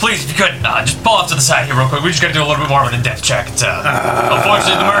 please, if you could, just pull off to the side here real quick. We just gotta do a little bit more of an in-depth check. It's,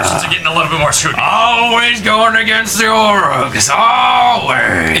 unfortunately, the merchants are getting a little bit more scrutiny. Always going against the Orogs.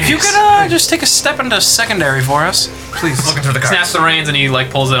 Always. If you could just take a step into secondary for us. Please. Looking through the cards. Snaps the reins and he like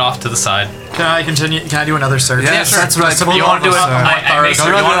pulls it off to the side. Can I continue? Can I do another search? Yeah, sure. that's what I told You want to do it? I I make Go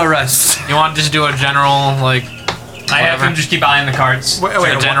sure run you want, the arrest. you want to just do a general like. I Whatever. can just keep eyeing the cards. Wait, a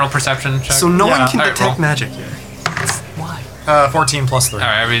wait, general perception check. So no Yeah. one can Alright, detect roll. magic here. 14 plus 3. All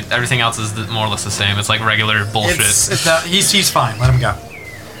right, everything else is more or less the same. It's like regular bullshit. He's fine. Let him go.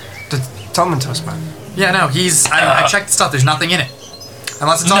 The Tome and Toast man. Yeah, no, I checked the stuff. There's nothing in it,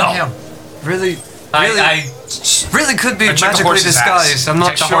 unless it's on No. him. Really, I really could be I checked the magically horse's disguised. I'm check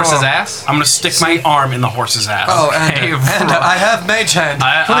not the sure. horse's ass. I'm gonna stick my arm in the horse's ass. Oh, and Hey, I have mage hand.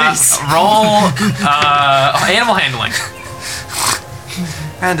 Please. Roll animal handling.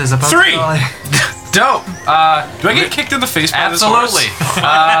 And is about 3. to die. Dope. Do I get kicked in the face by this horse?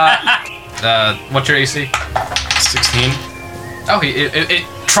 Absolutely. What's your AC? 16. Oh, it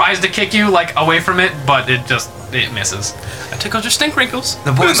tries to kick you like away from it, but it misses. I tickle your stink wrinkles.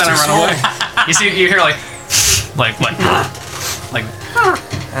 The boy's then I too run away. You hear like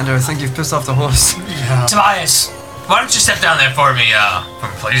And I think you've pissed off the horse. Tobias, why don't you step down there for me,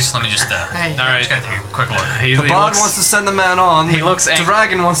 please? Let me just, Hey. all right. just gotta take a quick look. He The bard looks, wants to send the man on. He looks The ang-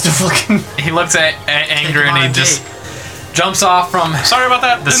 dragon wants to fucking. he looks angry him and on he a just jumps off from. Sorry about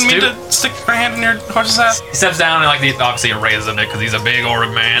that. The Didn't mean stoop? to stick my hand in your horse's ass. He steps down and like obviously it raises a bit because he's a big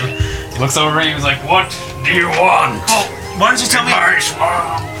Org man. He looks over and he's like, "What do you want?" Well, why don't you tell me Nice.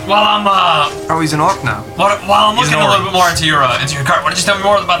 while I'm Oh, he's an orc now. while I'm He's looking an a little orc. bit more into your cart? Why don't you tell me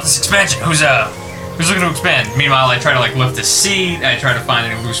more about this expansion? Who's looking to expand? Meanwhile, I try to like lift the seat. I try to find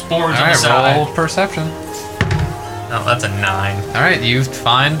any loose boards All on the right, side. roll perception. Oh, that's a 9. All right, you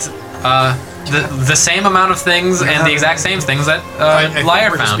find the same amount of things and the exact same things that I think Lyre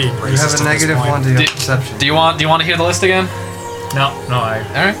we're just found. being You racist have at a this negative point. 1 to your Do- perception. Do you want to hear the list again? No, I.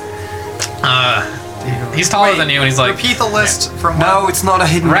 All right. He's taller than you, and he's like. Repeat the list from No, it's not a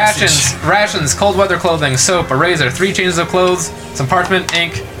hidden Rations, message. rations, cold weather clothing, soap, a razor, 3 changes of clothes, some parchment,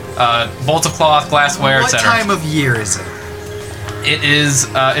 ink, bolts of cloth, glassware, What etc. time of year is it? It is.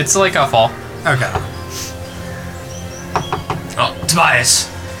 It's like a fall. Okay. Oh, Tobias.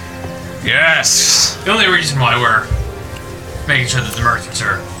 Yes. The only reason why we're making sure that the merchants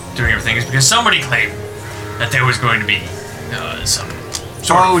are doing everything is because somebody claimed that there was going to be some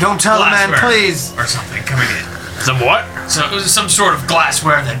sort Oh, of don't tell the man, glassware please. or something coming in. Some what? So it was some sort of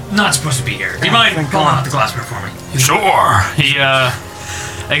glassware that's not supposed to be here. Do you mind thank pulling God. out the glassware for me? Sure. He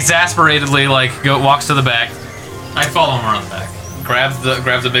exasperatedly walks to the back, I follow him around the back.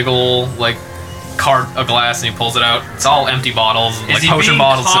 grabs a big ol' cart of glass and he pulls it out. It's all empty bottles, Is like he potion being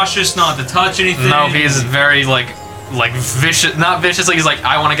bottles. cautious not to touch anything? No, he's very like vicious, not viciously. He's like,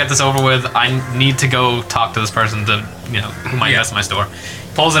 I want to get this over with. I need to go talk to this person to, who might invest in my store.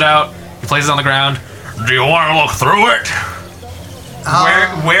 He pulls it out. He places it on the ground. Do you want to look through it?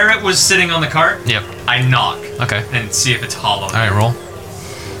 Where it was sitting on the cart, Yep. I knock Okay. and see if it's hollow. All right, roll.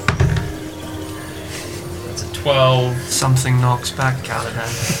 It's a 12, Something knocks back Caladan.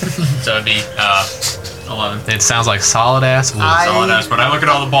 so it'd be 11. It sounds like solid ass wood. Solid ass, but I look at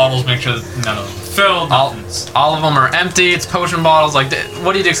all the bottles, make sure that none of them are filled. All of them are empty. It's potion bottles. Like,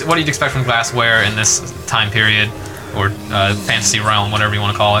 what do you expect from glassware in this time period, or fantasy realm, whatever you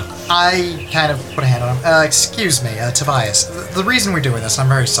want to call it? I kind of put a hand on him. Excuse me, Tobias. The reason we're doing this, I'm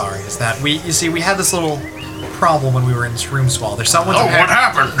very sorry, is that we had this little problem when we were in this room swell. There's someone. Oh, what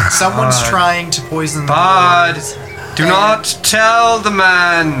happened? Someone's trying to poison the Bud, doors. do not tell the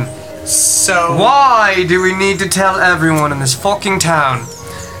man. So Why do we need to tell everyone in this fucking town?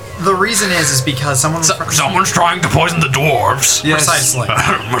 the reason is because someone. Someone's trying to poison the dwarves. Yes. Precisely.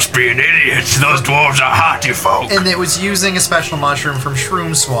 Must be an idiot. Those dwarves are hearty folk. And it was using a special mushroom from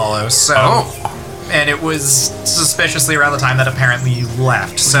Shroom Swallow, so. Oh. And it was suspiciously around the time that apparently you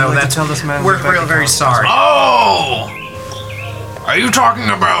left. So like to that's tell this man we're he's back real in very town? sorry. Oh! Are you talking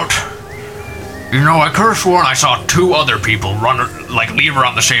about? You know, I could have sworn I saw 2 other people leave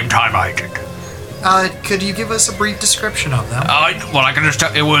around the same time I did. Could you give us a brief description of them? I can just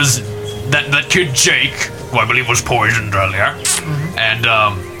tell it was that kid Jake, who I believe was poisoned earlier, and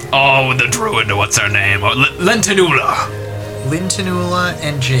the druid, what's their name? Lentinula. Lintanula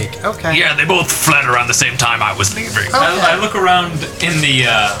and Jake. Okay. Yeah, they both fled around the same time I was leaving. Oh. I look around in the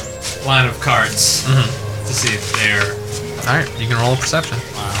line of carts to see if they're. All right, you can roll a perception.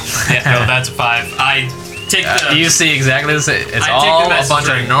 Yeah, no, that's a 5. I take the. You see exactly the same. It's I take the all a message bunch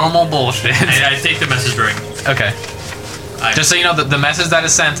ring. of normal bullshit. I take the message ring. Okay. Just so you know, the message that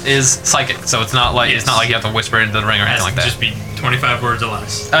is sent is psychic, so it's not like Yes. you have to whisper into the ring or It anything has like to that. just be 25 words or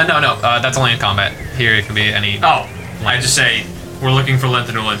less. No, that's only in combat. Here it can be any. Oh, I just say we're looking for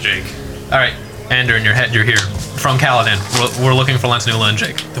Lentinula and Jake. All right, Ander, in your head, you're here from Kaladin. We're looking for Lentinula and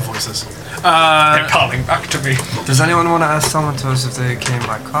Jake. The voices. They're calling back to me. Does anyone want to ask someone to us if they came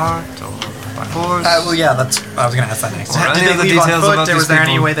by cart or by horse? Well, yeah, I was gonna ask that next. Or Did any they other leave on details foot? about Was these there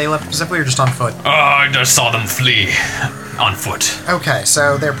any people? way they left specifically, or just on foot? I just saw them flee on foot. Okay,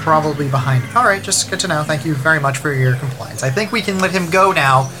 so they're probably behind. All right, just good to know. Thank you very much for your compliance. I think we can let him go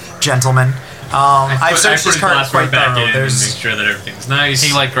now, gentlemen. I've searched his cart quite back thorough. in and There's make sure that everything's nice. He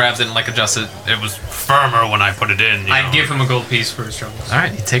grabs it and adjusts it. It was firmer when I put it in. I give him a gold piece for his troubles. All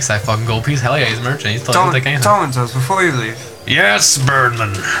right, he takes that fucking gold piece. Hell yeah, he's a merchant. He's totally take anything. Tell us before you leave. Yes,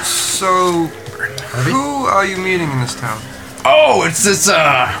 Birdman. So, who are you meeting in this town? Oh, it's this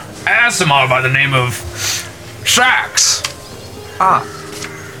Asimar by the name of Shax. Ah.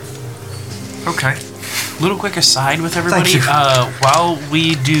 Okay. Little quick aside with everybody. Thank you. While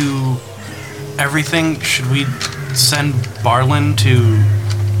we do everything, should we send Barlin to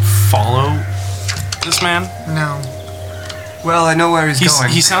follow this man? no. Well, I know where he's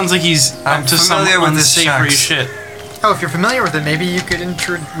going. He sounds like he's I'm up to some familiar with this unsavory Shax. shit. Oh, if you're familiar with it, maybe you could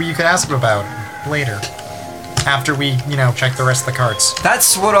ask him about it later, after we check the rest of the carts.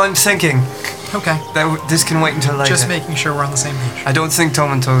 That's what I'm thinking. Okay. This can wait until later. Just making sure we're on the same page. I don't think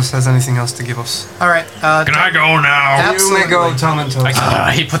Tom and Toast has anything else to give us. All right. Can I go now? You may go, Absolutely. Tom and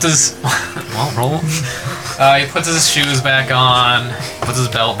Toast. He puts his roll. He puts his shoes back on, puts his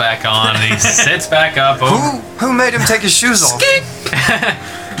belt back on, and he sits back up. Who made him take his shoes off?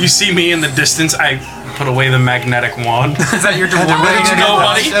 You see me in the distance. I put away the magnetic wand. Is that your ready to go,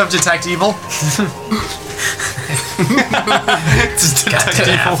 buddy? of detect evil? Just detect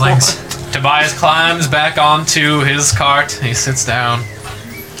evil. Tobias climbs back onto his cart. He sits down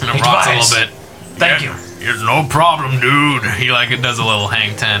and it rocks a little bit. Thank you. You're no problem, dude. He does a little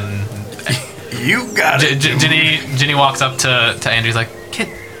hang ten. You got it. Ginny walks up to Andrew. He's like,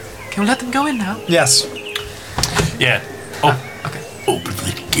 Can we let them go in now? Yes. Yeah. Okay. Open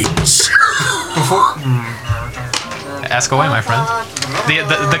the gates. Ask away, my friend.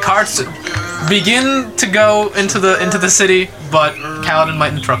 The carts begin to go into the city, but Kaladin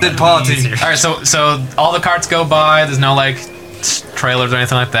might interrupt. Good party. All right, so all the carts go by. There's no trailers or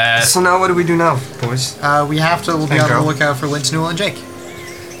anything like that. So now what do we do now, boys? We have to be on the girl. lookout for Lintanula and Jake.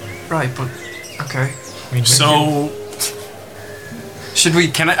 Right, but okay. So Should we?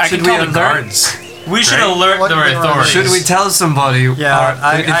 can I should can tell we the alert? guards? We should Right? alert What the are our authorities. Should we tell somebody? Yeah,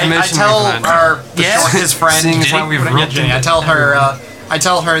 our information I tell we've had? our his friend. Seeing as how we've Yeah, roped Jenny, him. I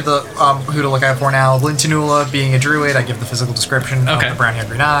tell her the who to look out for now. Lintanula being a druid, I give the physical description Okay. of the brown-haired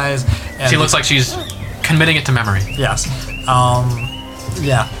green eyes. And She looks like she's committing it to memory. yes.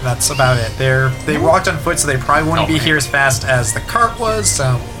 Yeah, that's about it. They walked on foot, so they probably wouldn't be here as fast as the cart was.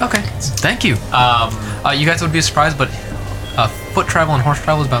 So Okay, thank you. You guys would be surprised, but foot travel and horse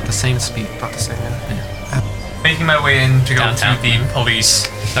travel is about the same speed. About the same. Yeah. Make making my way in to go Downtown. to the police.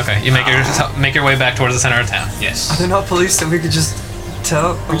 Okay, you make your way back towards the center of town. Yes. Are there not police that we could just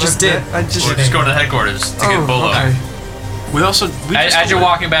tell? We just did. I just. We'll just go to the headquarters to get Bolo. okay. We also. As you're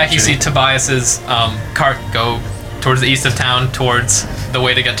walking back, you see Tobias's cart go towards the east of town, towards the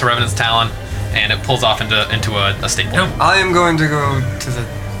way to get to Revenant's Talon, and it pulls off into a stable. Nope. I am going to go to the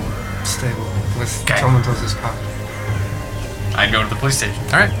stable with Okay. Tomatos's car. I'd go to the police station.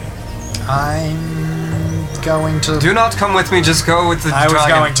 All right. I'm going to. Do not come with me. Just go with the I was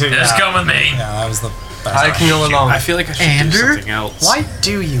dragon. going to. Just Yeah. come with me. Yeah, that was the best. I can go along. I feel like I should do Ander? something else. Why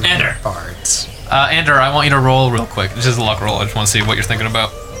do you Ander. hate bards? Ander, I want you to roll real quick. This is a luck roll. I just want to see what you're thinking about.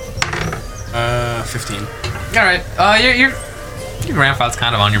 15. All right. Your grandfather's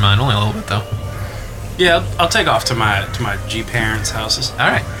kind of on your mind, only a little bit though. Yeah, I'll take off to my G parents' houses. All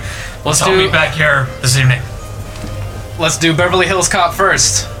right. Let's all meet back here this evening. Let's do Beverly Hills Cop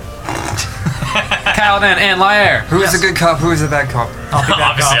first. Kaladin and Lair. Who is a good cop? Who is a bad cop? I'll be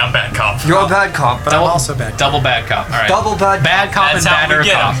back Obviously, up. I'm bad cop. You're a bad cop. But I'm also bad. Double bad cop. All right. Double bad. Bad cop That's and how badder we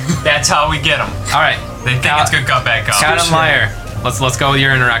get cop. them. That's how we get them. All right. They think it's good cop, bad cop. Kaladin and Lair. Let's go with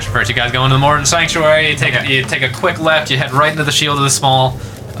your interaction first. You guys go into the Morton Sanctuary. You take a quick left. You head right into the shield of the small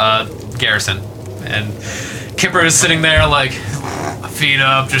garrison, and Kipper is sitting there like feet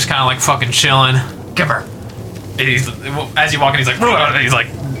up, just kind of like fucking chilling. Kipper. And as you walk in, he's like,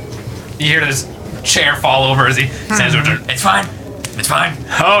 you hear this chair fall over as he stands over. It's fine. It's fine.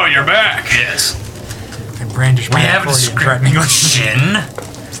 Oh, you're back. Yes. I brandish We my have a accordion threateningly. description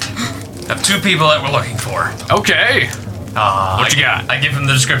of 2 people that we're looking for. Okay. What you got? I give him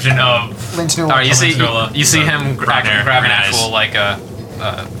the description of Lynch Newell. All right, you see Nola, him brown hair, grab an green eyes. actual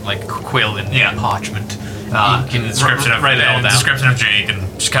like quill and Yeah. parchment. You can description of write it all down. description of Jake and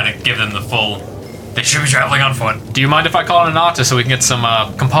just kind of give them the full. They should be traveling on foot. Do you mind if I call in an artist so we can get some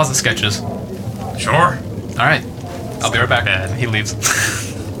composite sketches? Sure. All right, I'll be right back. He leaves.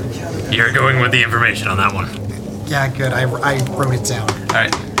 You're going with the information on that one. Yeah, good. I wrote it down. All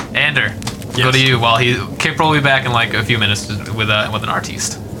right, Ander, go to you. While Kipper will be back in like a few minutes with an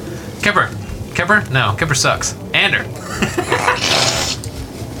artiste. Kipper, no, Kipper sucks. Ander,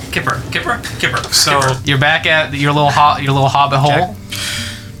 Kipper. So you're back at your little hobbit hole.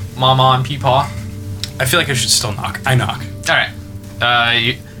 Mama and Peepaw. I feel like I should still knock. I knock. All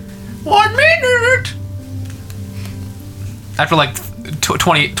right. 1 minute. After like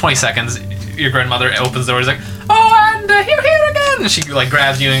 20 seconds, your grandmother opens the door. She's like, "Oh, and you're here again!" And she like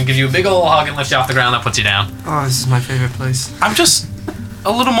grabs you and gives you a big old hug and lifts you off the ground. That puts you down. Oh, this is my favorite place. I'm just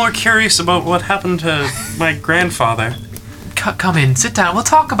a little more curious about what happened to my grandfather. Come in, sit down. We'll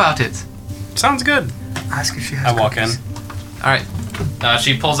talk about it. Sounds good. Ask if she has. I walk in. cookies. All right.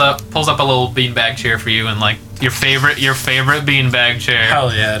 She pulls up a little beanbag chair for you, and like your favorite beanbag chair.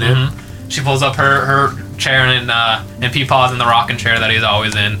 Hell yeah, dude. Mhm. She pulls up her chair and Peepaw's in the rocking chair that he's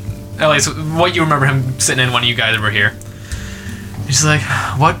always in. At least what you remember him sitting in when you guys were here. She's like,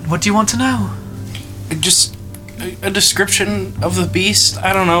 what do you want to know? Just a description of the beast.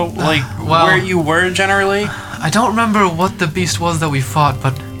 I don't know, like well- where you were generally. I don't remember what the beast was that we fought,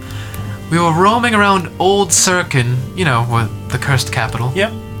 but we were roaming around Old Sirkin, you know, with the cursed capital.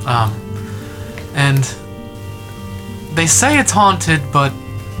 Yep. And they say it's haunted, but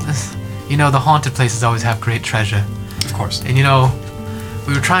you know, the haunted places always have great treasure. Of course. And you know,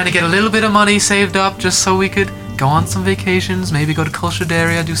 we were trying to get a little bit of money saved up just so we could go on some vacations, maybe go to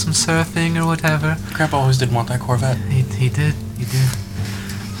Kulshadaria, do some surfing or whatever. Grandpa always did want that Corvette. He did.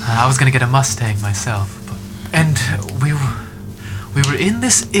 I was gonna get a Mustang myself, and we were in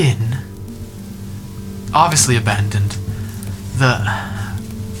this inn, obviously abandoned.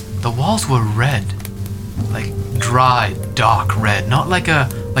 The walls were red, like dry, dark red, not like a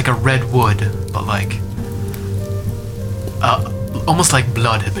red wood, but like almost like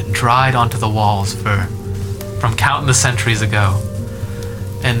blood had been dried onto the walls from counting the centuries ago.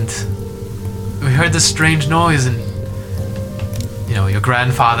 And we heard this strange noise, and you know, your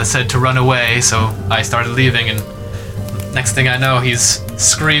grandfather said to run away, so I started leaving, and next thing I know, he's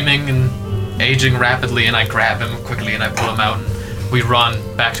screaming and aging rapidly, and I grab him quickly and I pull him out, and we run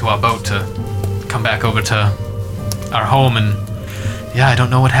back to our boat to come back over to our home, and yeah, I don't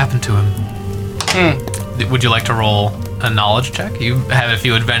know what happened to him. Would you like to roll a knowledge check? You have a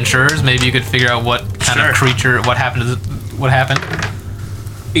few adventurers, maybe you could figure out what kind of creature, what happened.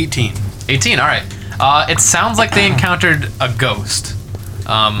 18. 18, alright. It sounds like they encountered a ghost.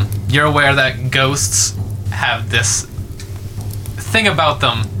 You're aware that ghosts have this thing about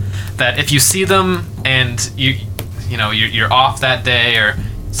them that if you see them and you're off that day, or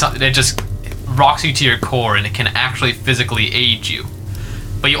it just rocks you to your core and it can actually physically age you.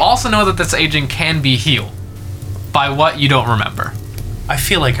 But you also know that this aging can be healed. By what you don't remember. I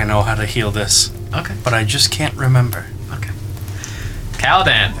feel like I know how to heal this, Okay. but I just can't remember. Okay.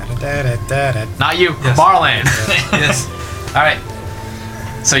 Caladan. Not you. Yes. Marlan. Yes. All right.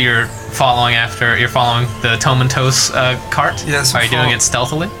 So you're following the Tomentos cart? Yes, Are you doing follow- it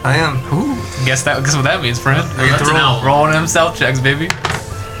stealthily? I am. Ooh. Guess what that means, friend. I get to roll. Rolling them stealth checks, baby.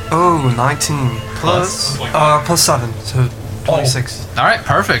 Oh, 19 plus 7, so 26. All right,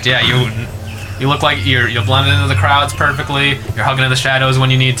 perfect. Yeah, you look like you're blended into the crowds perfectly. You're hugging in the shadows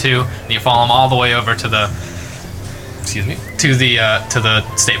when you need to, and you follow them all the way over to the to the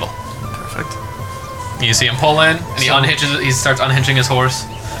stable. Perfect. And you see him pull in, and he starts unhinging his horse,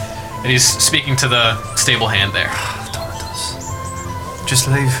 and he's speaking to the stable hand there. Just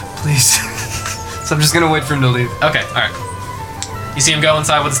leave, please. So I'm just gonna wait for him to leave. Okay, all right. You see him go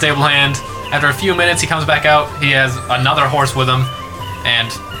inside with the stable hand. After a few minutes, he comes back out. He has another horse with him, and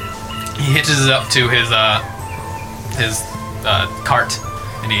he hitches it up to his cart,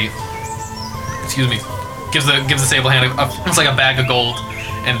 and he gives the stable hand it's like a bag of gold,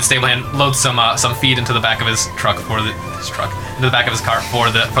 and the stable hand loads some feed into the back of his truck into the back of his cart for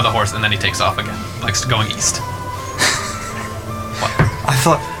the horse, and then he takes off again, like going east.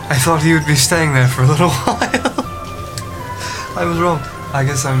 I thought he would be staying there for a little while. I was wrong. I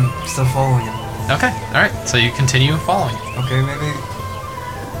guess I'm still following him. Okay, all right. So you continue following. Okay,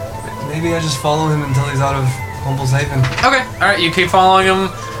 maybe I just follow him until he's out of Humble's Haven. Okay, all right. You keep following him.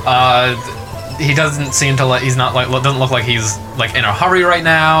 He doesn't seem to doesn't look like he's like in a hurry right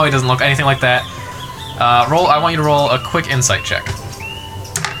now. He doesn't look anything like that. I want you to roll a quick insight check.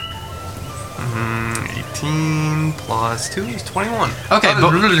 18 plus 2 is 21. Okay,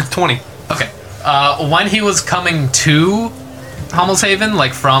 but 20. Okay. When he was coming to Hummel's Haven,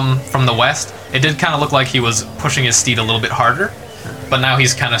 like from the west, it did kind of look like he was pushing his steed a little bit harder. But now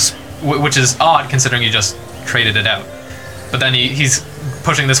he's kind of, which is odd considering you just traded it out. But then he's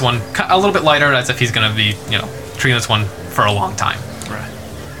pushing this one a little bit lighter, as if he's going to be, treating this one for a long time. Right.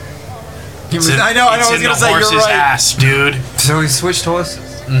 I know. I was gonna say horse's you're right. ass, dude. So he switched horses?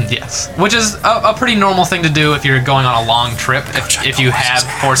 Yes, which is a pretty normal thing to do if you're going on a long trip. If you have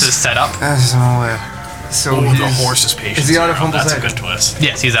horses set up. That's no way. So Ooh, the he's- horse's patience. Is he out of bro. Humble's That's a Haven? good twist.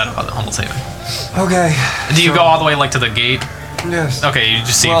 Yes, he's out of Hummel's Haven. Okay. Do you so- go all the way like to the gate? Yes. Okay, you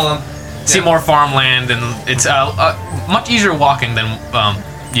just see Well, see yeah. more farmland, and it's much easier walking than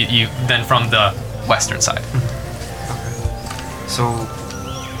than from the western side. So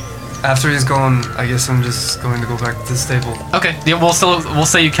after he's gone, I guess I'm just going to go back to the stable. Okay, yeah, we'll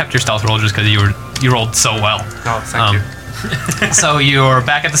say you kept your stealth roll just because you rolled so well. Oh, thank you. So you're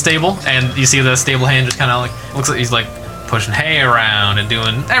back at the stable, and you see the stable hand just kind of like looks like he's like pushing hay around and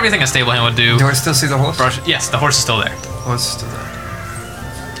doing everything a stable hand would do. Do I still see the horse? Yes, the horse is still there. Horse is still there.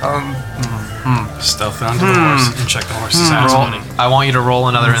 Stealth onto the horse and check the horse's ass Roll, money. I want you to roll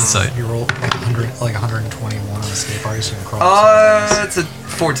another insight. You rolled like 121 on escape artist. You can crawl. It's a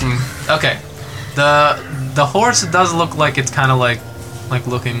 14. Okay, the horse does look like it's kind of like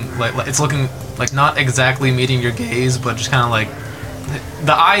looking like it's looking like not exactly meeting your gaze, but just kind of like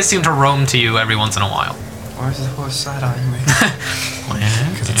the eyes seem to roam to you every once in a while. Why is the horse side-eyeing me?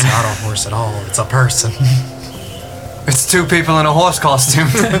 Because it's not a horse at all. It's a person. It's two people in a horse costume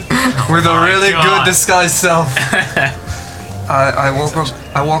with a really good disguised self. I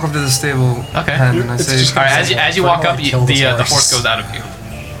walk up to the stable Okay. hand and I It's say, just- All right, as you walk up, Kill this the horse. horse goes out of view.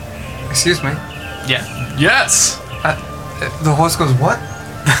 "Excuse me." Yeah. Yes. The horse goes, "What?"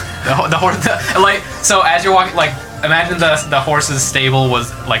 The horse, like, so as you're walking, like, imagine the horse's stable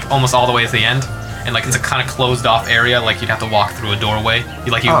was like almost all the way to the end, and like it's a kind of closed off area. Like you'd have to walk through a doorway.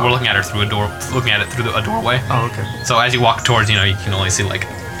 You Oh. were looking at it through a doorway. Oh, okay. So as you walk towards, you can only see like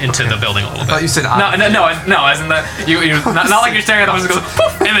into the building a little I bit. thought you said No, as in the you're not like you're staring at the horse and it goes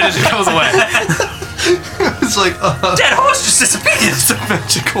poof, and then it just goes away. It's like Dead horse just disappeared. it's a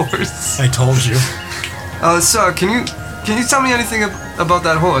magic horse. I told you. Sir, can you tell me anything about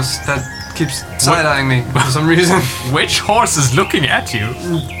that horse that keeps side-eyeing me for some reason? Which horse is looking at you?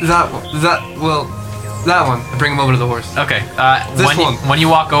 That one. I bring him over to the horse. Okay. This one. When you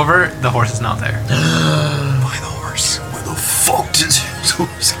walk over, the horse is not there. By the horse. Where the fuck did his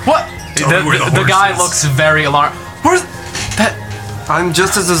horse? What? Tell me where the The horse guy is. looks very alarmed. Where's that? I'm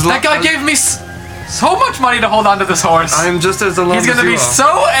just as That guy gave me so much money to hold on to this horse. I'm just as alarmed He's gonna as you be are.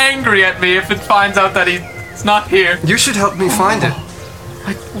 so angry at me if it finds out that he's not here. You should help me find it.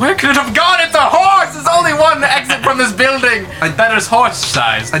 Like, where could it have gone? It's a horse! There's only one exit from this building that is horse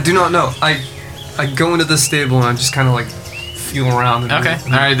sized. I do not know. I go into the stable and I just kind of like feel around. And Okay,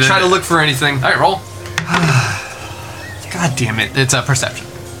 all right, Try to look for anything. Alright, roll. God damn it. It's a perception.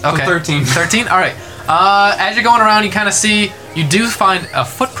 Okay. 13. 13? Alright. As you're going around, you kind of see you do find a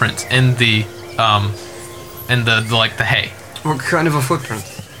footprint in the like the hay. What kind of a footprint?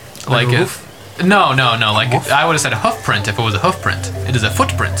 Like a a- hoof? No. Like I would have said a hoof print if it was a hoof print. It is a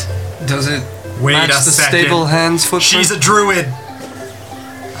footprint. Does it Wait match a the second. stable hand's footprint? She's a druid.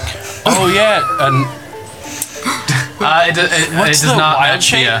 Oh yeah. It does the not wild match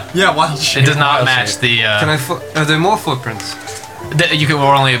shape? the. Yeah, wild It does not match the. Can are there more footprints? You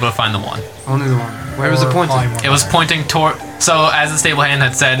were only able to find the one. Only the one. Where was it pointing? It was pointing toward. So as the stable hand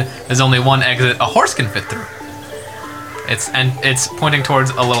had said, there's only one exit a horse can fit through. It's pointing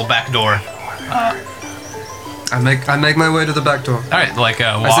towards a little back door. I make my way to the back door. All right, like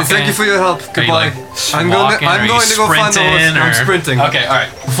I walking. say thank you for your help. Are you, Goodbye. like, I'm walking, or are you going to go find the horse. sprinting, I'm or- sprinting. Okay, all right.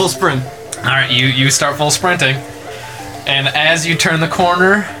 Full sprint. All right, you start full sprinting, and as you turn the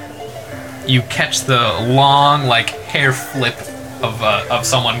corner, you catch the long like hair flip of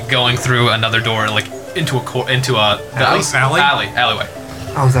someone going through another door, like into alleyway.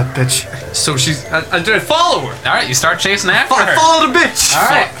 Oh, that bitch. So she's. I did follow her. All right, you start chasing after I her. followed the bitch. All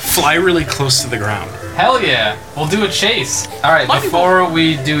right, Fly really close to the ground. hell yeah, we'll do a chase. All right, before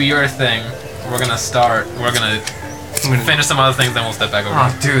we do your thing, we're gonna start. We're gonna finish some other things, then we'll step back over.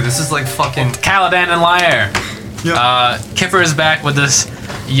 Oh, dude, this is like fucking. Caladan and Lyre. Yep. Kipper is back with this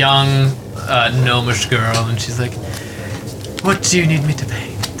young gnomish girl, and she's like, "What do you need me to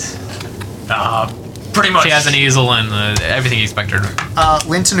paint?" Pretty much. She has an easel and everything you expect her to.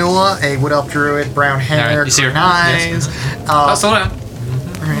 Lintanula, a wood elf druid, brown hair, Alright, you see her? green eyes. Oh, slow down.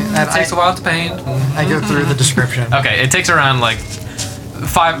 And It takes a while to paint. I go through the description. Okay, it takes around like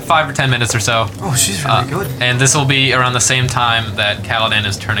five or 10 minutes or so. Oh, she's really good. And this will be around the same time that Caladan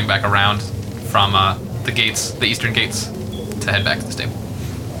is turning back around from the gates, the eastern gates, to head back to the stable.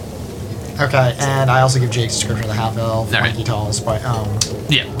 Okay, and I also give Jake's description of the half elf, Alright. lanky talls, but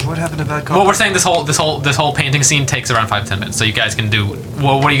Yeah. What happened to that? Well, we're saying this whole painting scene takes around 5-10 minutes, so you guys can do.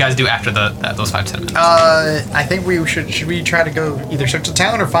 Well, what do you guys do after those 5-10 minutes? I think we should we try to go either search the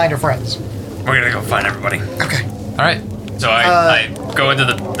town or find our friends? We're gonna go find everybody. Okay. All right. So I go into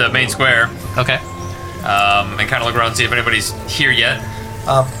the main square Okay. and kind of look around and see if anybody's here yet.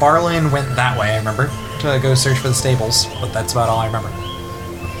 Barlin went that way, I remember, to go search for the stables, but that's about all I remember.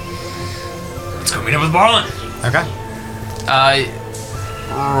 Let's go meet up with Barlin. Okay.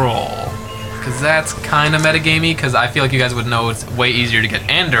 Roll. Because that's kind of metagamey, because I feel like you guys would know it's way easier to get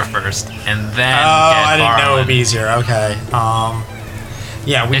Ander first, and then get I didn't know it would Barlin. be easier. Okay.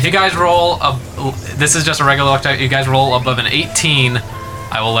 Yeah, we If you guys roll, this is just a regular luck check. You guys roll above an 18,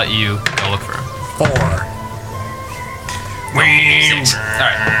 I will let you go look for him. 4. All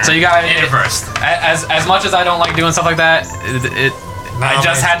right. So you guys Ander first. As much as I don't like doing stuff like that, I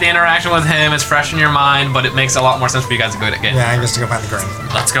just had the interaction with him. It's fresh in your mind, but it makes a lot more sense for you guys to go get. Yeah, I guess to go find the girl.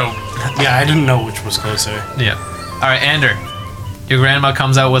 Let's go. Yeah, I didn't know which was closer. Yeah. All right, Ander. Your grandma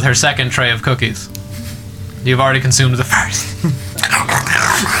comes out with her second tray of cookies. You've already consumed the first.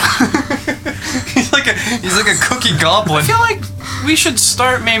 He's like a cookie goblin. I feel like we should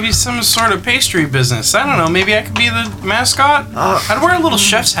start maybe some sort of pastry business. I don't know. Maybe I could be the mascot. I'd wear a little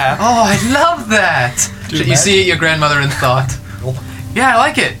chef's hat. Oh, I love that. You see your grandmother in thought. Yeah, I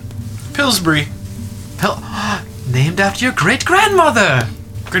like it. Pillsbury. Named after your great grandmother.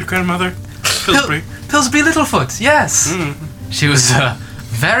 Great grandmother. Pillsbury. Pillsbury Littlefoot. Yes. She was a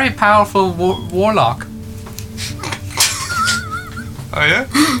very powerful warlock. Oh yeah.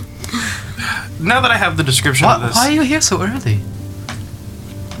 Now that I have the description of this, Why are you here so early?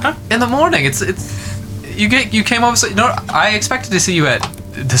 Huh? In the morning. It's you came over. So, I expected to see you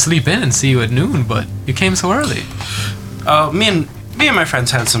to sleep in and see you at noon, but you came so early. me and my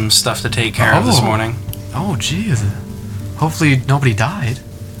friends had some stuff to take care of this Oh. morning. Oh, jeez. Hopefully nobody died.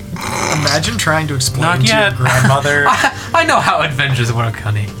 Imagine trying to explain Not to yet. your grandmother. I know how adventures work,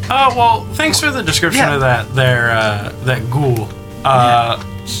 honey. Oh well, thanks for the description Yeah. of that ghoul.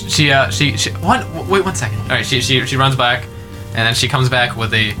 Wait 1 second. All right, she runs back, and then she comes back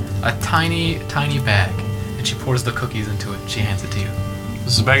with a tiny bag, and she pours the cookies into it. She hands it to you.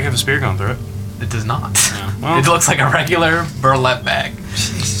 Does the bag have a spear going through it? It does not. Well- It looks like a regular burlap bag.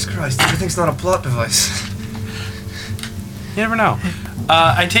 Jesus Christ, everything's not a plot device. You never know.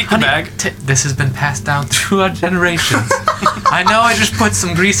 I take the bag. This has been passed down through our generations. I know I just put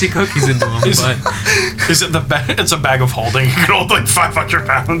some greasy cookies into them, but Is it the bag? It's a bag of holding. It can hold like 500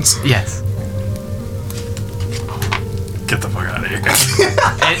 pounds. yes. Get the fuck out of here.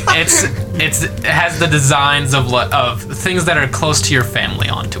 It has the designs of things that are close to your family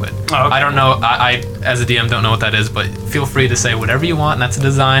onto it. Oh, okay. I don't know. I as a DM don't know what that is, but feel free to say whatever you want. And that's a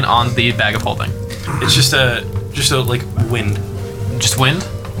design on the bag of holding. It's just a like wind. Just wind.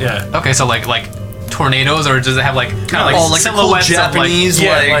 Yeah. Okay, so like tornadoes, or does it have like kind of like like silhouettes cool Japanese, of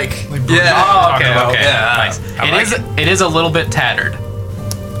like? yeah. Oh, okay, about. okay, Yeah, nice. I It like is. It is a little bit tattered.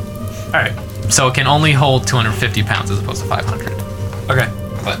 All right. So it can only hold 250 pounds as opposed to 500. Okay.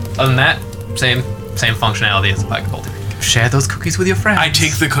 But other than that, same functionality as a bag of holding. Share those cookies with your friends. I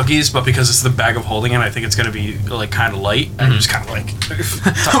take the cookies, but because it's the bag of holding it, I think it's gonna be like kind of light. I'm just kind of like,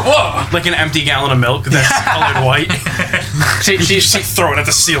 whoa, like an empty gallon of milk that's colored white. She Just like throw it at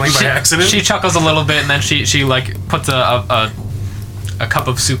the ceiling by accident. She chuckles a little bit, and then she like puts a cup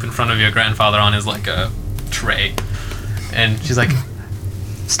of soup in front of your grandfather on his like a tray, and she's like,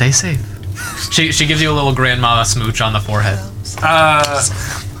 "Stay safe." She gives you a little grandma smooch on the forehead.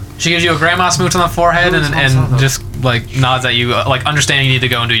 She gives you a grandma smooch on the forehead and just like nods at you, like understanding you need to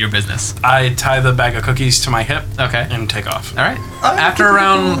go and do your business. I tie the bag of cookies to my hip Okay. and take off. All right. After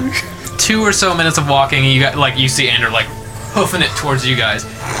around 2 or so minutes of walking, you see Andrew like hoofing it towards you guys.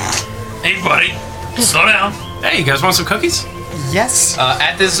 Hey, buddy, slow down. Hey, you guys want some cookies? Yes.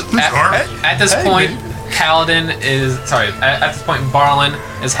 At this point, Kaladin is At this point, Barlin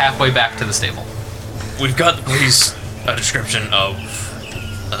is halfway back to the stable. We've got the police a description of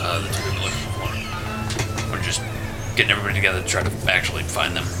the two people looking for. We're just getting everybody together to try to actually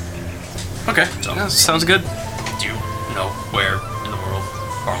find them. Okay. So- Yeah, sounds good. Do you know where in the world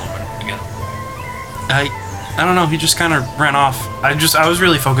Barlin went again? I don't know. He just kind of ran off. I was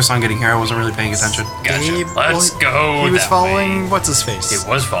really focused on getting here. I wasn't really paying attention. Gotcha. Gabe, Let's go. He was that following way. what's his face? He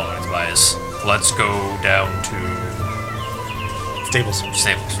was following Tobias. Let's go down to Stables.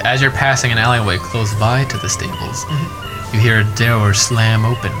 Stables. As you're passing an alleyway close by to the stables, you hear a door slam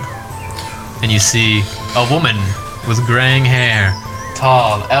open, and you see a woman with graying hair,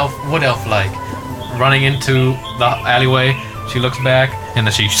 tall, wood elf-like, running into the alleyway. She looks back, and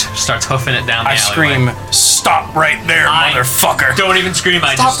then she starts hoofing it down the I alleyway. scream, "Stop right there, motherfucker!" Don't even scream.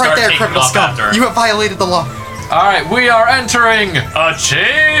 I Stop just right start there, taking criminal off scum! after her. You have violated the law. All right, we are entering a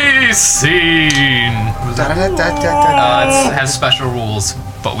chase scene. It has special rules,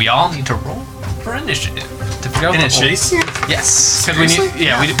 but we all need to roll for initiative to figure out In a the chase? Yes, because we need.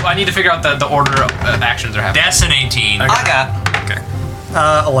 Yeah, I need to figure out the order of actions are happening. That's an 18. I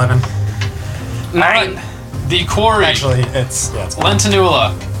got 11. All right, the quarry. Actually, it's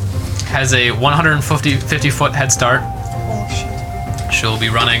Lentanula has a 150 foot head start. She'll be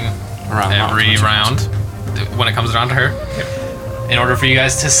running every round when it comes around to her. In order for you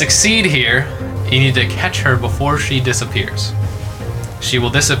guys to succeed here, you need to catch her before she disappears. She will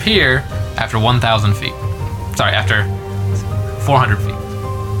disappear after 1,000 feet. Sorry, after 400 feet.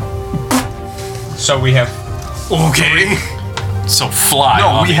 So we have Okay. So fly.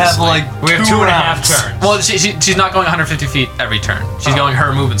 no. We have obviously. like we have 2.5 turns. Well, she's not going 150 feet every turn. She's going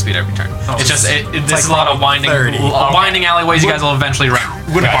her movement speed every turn. It's just this is a lot of winding, 30. winding alleyways. You guys will eventually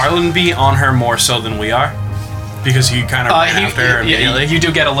run. Would Barlin be on her more so than we are? Because he kind of ran after her immediately. You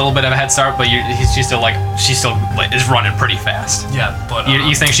do get a little bit of a head start, but she's still is running pretty fast. Yeah, but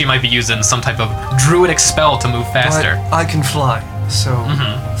You think she might be using some type of druidic spell to move faster? But I can fly, so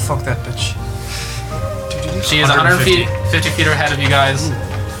fuck that bitch. She is 150 feet ahead of you guys,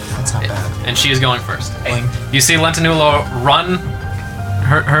 That's not bad. and she is going first. You see Lentanula run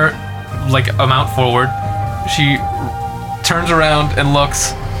her like amount forward. She turns around and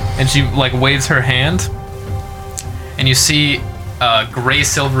looks, and she like waves her hand, and you see a gray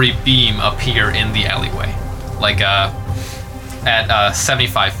silvery beam appear in the alleyway, like at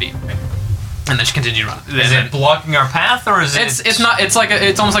 75 feet, and then she continues running. is it blocking our path or is it? It's not. It's like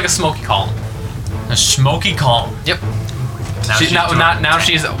it's almost like a smoky column. a smoky column. Yep. she's Now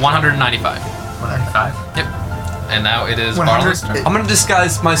she's 195. 195. Yep. And now it is 100. Barlin's turn. I'm gonna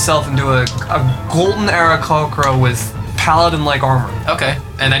disguise myself into a golden era Kokra with paladin-like armor, Okay.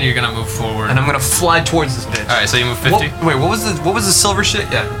 And then you're gonna move forward. and I'm gonna fly towards this bitch. All right. So you move 50. Wait, what was the silver shit?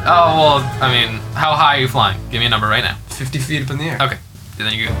 Yeah, Oh well. I mean, how high are you flying? Give me a number right now. 50 feet up in the air. Okay. And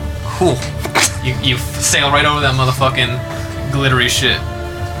then you Cool. you sail right over that motherfucking glittery shit.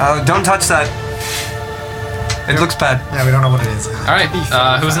 Don't touch that. It looks bad. Yeah, we don't know what it is. All right.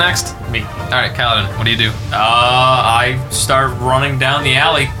 Who's next? Me. All right, Kaladin. What do you do? I start running down the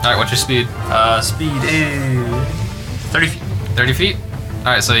alley. All right. What's your speed? Speed is 30 feet. 30 feet. All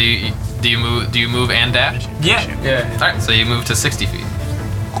right. So do you move and dash? Yeah. All right. So you move to 60 feet.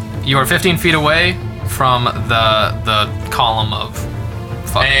 You are 15 feet away from the column of.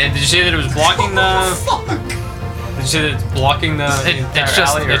 Fuck. And did you say that it was blocking the? Did you say that it's blocking the? entire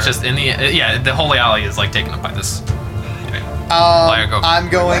alley, or- It's just in the the whole alley is like taken up by this. Go.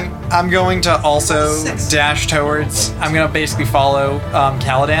 I'm going to also dash towards. I'm gonna basically follow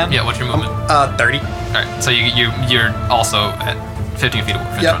Caladan. Yeah. What's your movement? 30. All right. So you're also at 15 feet away.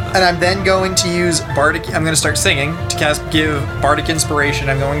 in Yep. front of And them. I'm then going to use Bardic. I'm going to start singing to give Bardic Inspiration.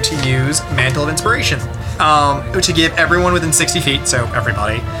 I'm going to use Mantle of Inspiration to give everyone within 60 feet, so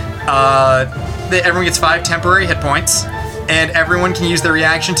everybody. Everyone gets 5 temporary hit points, and everyone can use their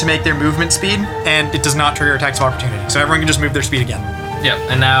reaction to make their movement speed, and it does not trigger attacks of opportunity. So everyone can just move their speed again. Yep.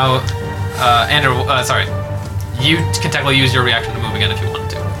 And now, Andrew, sorry, you can technically use your reaction to move again if you wanted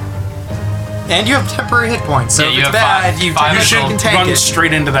to. And you have temporary hit points, so Yeah, if you it's have bad, five- you five technically additional- can take Run it.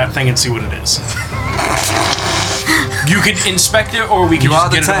 straight into that thing and see what it is. You could inspect it, or we could You are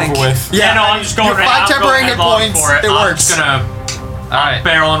just the get it tank. over with. Yeah, no, I'm just going you have right 5 I'm temporary going hit headlong points. for It I'm works. just gonna Alright.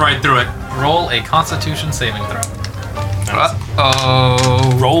 barreling right through it. Roll a Constitution saving throw.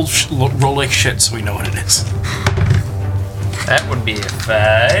 Oh. Roll like shit, so we know what it is. That would be a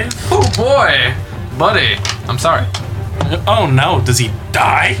 5. Oh boy! Buddy, I'm sorry. Oh no! Does he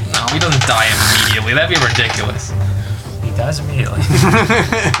die? No, he doesn't die immediately. That'd be ridiculous. He dies immediately.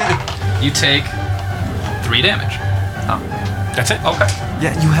 You take 3 damage. That's it. Okay.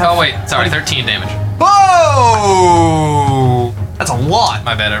 Yeah, you have. Oh wait, sorry, 13 damage. Whoa! That's a lot.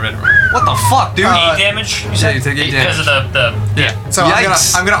 My bad, I read it wrong. What the fuck, dude? 8 damage? You said? you take 8 Because of the Yeah. So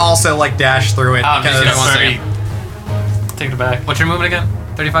Yikes. I'm gonna also like dash through it Just because give me one 30. second. Take it back. What's your movement again?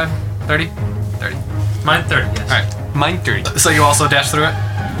 35? 30? 30. Mine 30. Yes. Alright. Mine 30. So you also dash through it?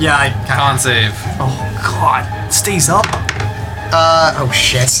 yeah, I kind Con save. Oh god. It stays up. oh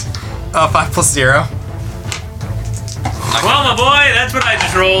shit. 5 plus 0. Well, my boy, that's what I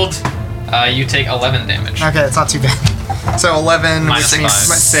just rolled. You take 11 damage. Okay, it's not too bad. So 11 Minus which means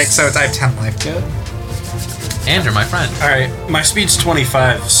 5. 6, so I have 10 life. Good. Andrew, my friend. All right. My speed's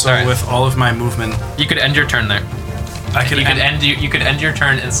 25, so All right. with all of my movement, You could end your turn there. I could. You could end your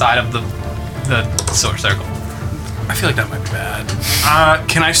turn inside of the sword circle. I feel like that might be bad.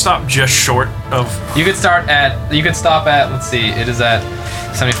 Can I stop just short of? You could stop at, let's see, it is at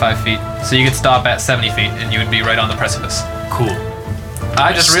 75 feet. So you could stop at 70 feet and you would be right on the precipice. Cool.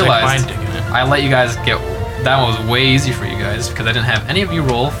 I just Stick realized my dick in it. I let you guys get, that one was way easy for you guys because I didn't have any of you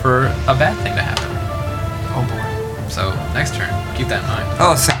roll for a bad thing to happen. Oh boy. So next turn, keep that in mind.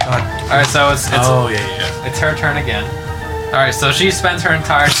 Oh, thank god. Alright, so it's yeah. it's her turn again. Alright, so she spends her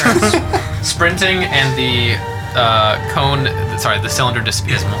entire turn sprinting and the the cylinder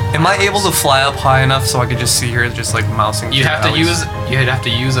disappears. Am I able to fly up high enough so I could just see her just like mousing? You'd through have to alleys? you'd have to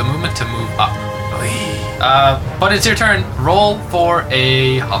use a movement to move up. But it's your turn. Roll for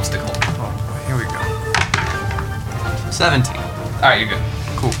a obstacle. Oh, here we go. 17. Alright, you're good.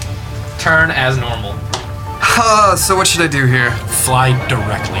 Cool. Turn as normal. So what should I do here? Fly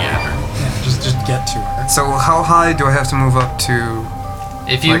directly at her. Yeah, just get to her. So how high do I have to move up to?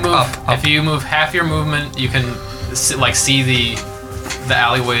 If you Like move, up. if you move half your movement, you can see the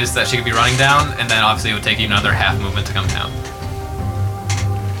alleyways that she could be running down, and then obviously it would take you another half movement to come down.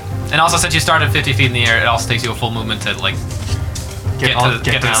 And also, since you started 50 feet in the air, it also takes you a full movement to like get to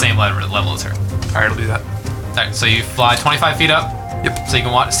the down. same level as her. Alright, I'll do that. Alright, so you fly 25 feet up. Yep. So you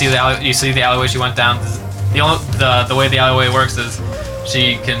can see the alleyway she went down. The way the alleyway works is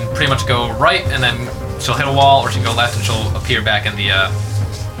she can pretty much go right and then she'll hit a wall, or she can go left and she'll appear back in the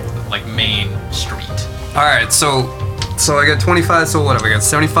like main street. Alright, so I got 25, so what have I got?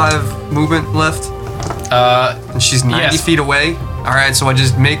 75 movement left? And she's 90 yes. feet away? Alright, so I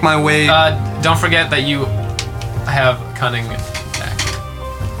just make my way. Don't forget that you have cunning attack.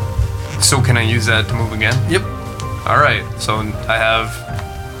 So can I use that to move again? Yep. Alright, so I have.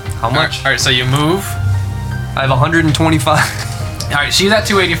 How much? All right, so you move. I have 125. All right, she's at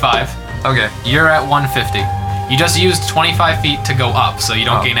 285. Okay. You're at 150. You just used 25 feet to go up, so you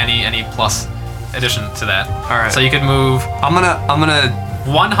don't Oh. gain any plus addition to that. All right. So you could move I'm gonna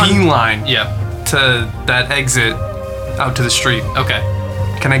 100. beeline Yep. to that exit out to the street. Okay.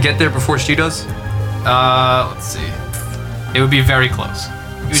 Can I get there before she does? Let's see. It would be very close.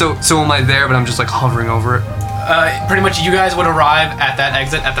 So am I there, but I'm just like hovering over it? Pretty much, you guys would arrive at that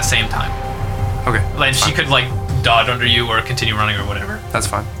exit at the same time. Okay. Like she could like dodge under you or continue running or whatever. That's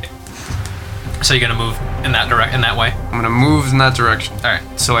fine. So you're gonna move in that way. I'm gonna move in that direction. All right.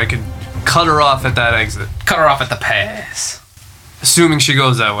 So I could cut her off at that exit. Cut her off at the pass. Assuming she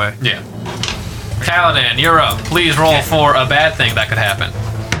goes that way. Yeah. Kaladin, you're up. Please roll for a bad thing that could happen.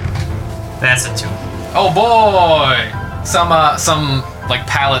 That's a 2. Oh boy! Some like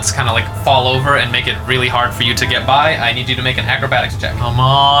pallets kind of like fall over and make it really hard for you to get by. I need you to make an acrobatics check. Come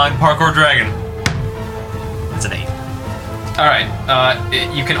on, parkour dragon. That's an 8. All right.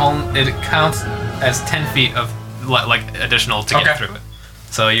 It counts as 10 feet of like additional to get Okay. through it.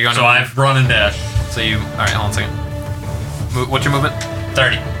 So you're gonna. So I've run and dashed. So you. All right. Hold on a second. What's your movement?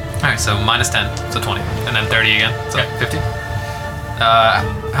 30. All right. So minus 10. So 20, and then 30 again. So Okay. 50.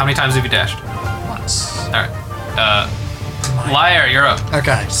 How many times have you dashed? Once. All right. Liar, you're up.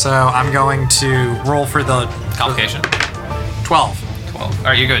 Okay, so I'm going to roll for the Complication. 12. 12. All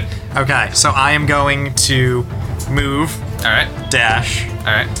right, you're good. Okay, so I am going to move, All right. dash, All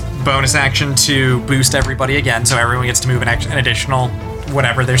right. bonus action to boost everybody again, so everyone gets to move an additional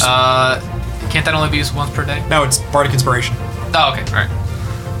whatever. There's Can't that only be used once per day? no, it's Bardic Inspiration. Oh, okay. All right.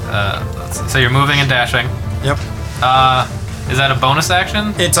 Let's see. So you're moving and dashing. Yep. Is that a bonus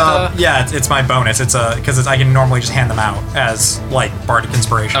action? It's yeah, it's my bonus. It's because I can normally just hand them out as like Bardic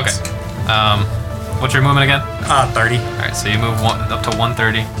Inspirations. Okay. What's your movement again? 30. All right. So you move up to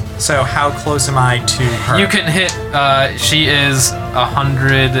 130. So how close am I to her? You can hit. She is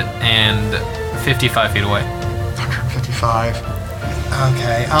 155 feet away. 155.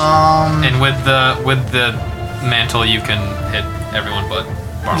 Okay. And with the mantle, you can hit everyone but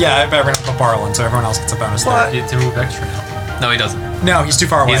Barlin. Yeah, everyone but Barlin, so everyone else gets a bonus there. You have to move extra now. No, he doesn't. No, he's too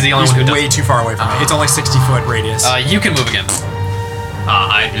far away. He's the only one who way too far away from me. It's only 60-foot radius. You can move again.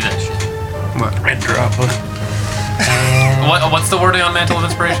 I do that shit. What? Red drop. What's the wording on Mantle of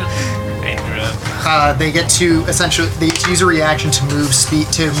Inspiration? They get to essentially use a reaction to move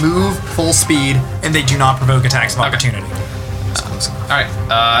full speed, and they do not provoke attacks of opportunity. All right,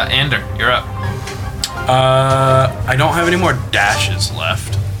 Ander, you're up. I don't have any more dashes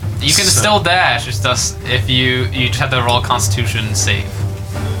left. You can still dash. It's just if you just have to roll a Constitution save.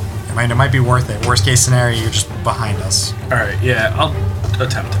 I mean, it might be worth it. Worst case scenario, you're just behind us. All right, yeah, I'll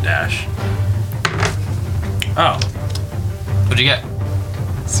attempt to dash. Oh, What'd you get?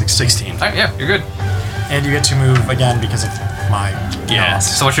 16. All right, yeah, you're good. And you get to move again because of my Yeah.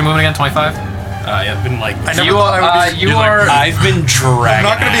 So what's your movement again? 25. Yeah, I've been like. You are. I've been dragging. I'm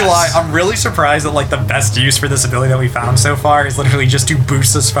not gonna be lying. I'm really surprised that like the best use for this ability that we found so far is literally just to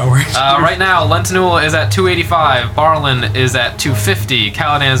boost us forward. Right now, Lentinul is at 285, Barlin is at 250,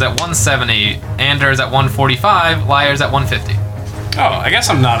 Caladan is at 170, Ander is at 145, Liar is at 150. Oh, I guess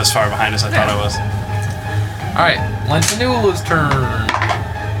I'm not as far behind as I thought I was. All right, Lentinul's turn.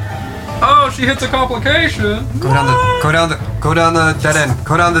 Oh, she hits a complication. Go down the dead end.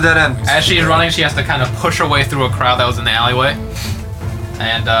 Go down the dead end. As she's running, she has to kind of push her way through a crowd that was in the alleyway,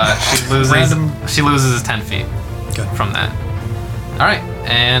 and she loses 10 feet Good. from that. All right,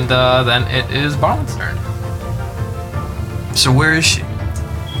 and then it is Barlin's turn. So where is she?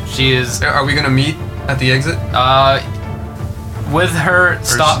 She is Are we gonna meet at the exit? with her Or is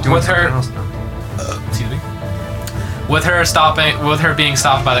she stop doing with her. something else now? Excuse me. With her being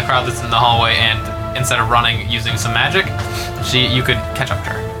stopped by the crowd that's in the hallway, and instead of running using some magic, you could catch up to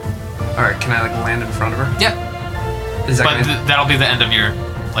her. All right, can I like land in front of her? Yeah, Is that but gonna, that'll be the end of your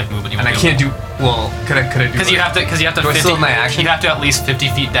like movement. and I can't do. Well, could I do? Because you have to. Do I 50, still have my action? You have to at least 50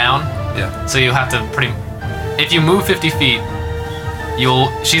 feet down. Yeah. So you have to If you move 50 feet,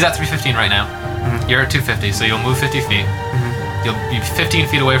 She's at 315 right now. Mm-hmm. You're at 250, so you'll move 50 feet. You'll be 15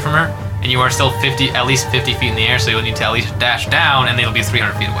 feet away from her, and you are still at least 50 feet in the air. So you'll need to at least dash down, and then you'll be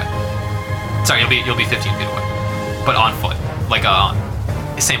 300 feet away. Sorry, you'll be 15 feet away, but on foot, like on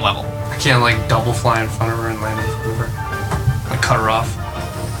same level. I can't like double fly in front of her and land in front of her. Like cut her off.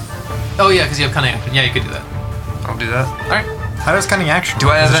 Oh yeah, because you have cunning action. Yeah, you could do that. I'll do that. All right. How does cunning action? Do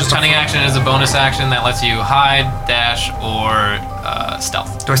I have that? Cunning action is a bonus action that lets you hide, dash, or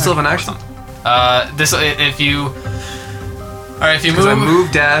stealth. Do I still have an action? If you Because I move,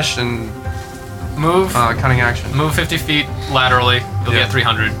 dash, and move cunning action. move 50 feet laterally, you'll be Yeah. at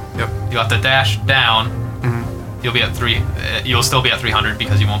 300. Yep. You have to dash down. You'll be at you'll still be at 300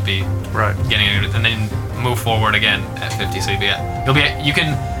 because you won't be Right. getting it, and then move forward again at 50. So you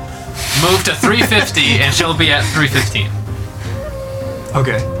can move to 350, and she'll be at 315.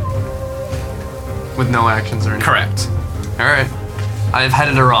 Okay. With no actions or anything. Correct. All right. I've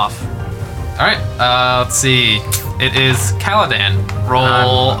headed her off. All right. Let's see. It is Caladan.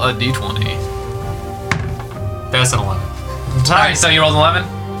 Roll a d20. That's an 11. All right. So you rolled 11.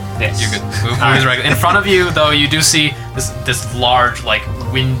 Yes. You're good. Move as regular. In front of you, though, you do see this large, like,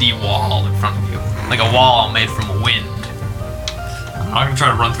 windy wall in front of you, like a wall made from wind. I'm not gonna try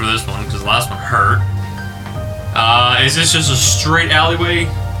to run through this one because the last one hurt. Is this just a straight alleyway?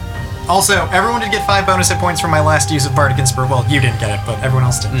 Also, everyone did get 5 bonus hit points from my last use of Bardic Inspiration. Well, you didn't get it, but everyone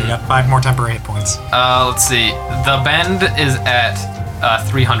else did. You got 5 more temporary hit points. Let's see. The bend is at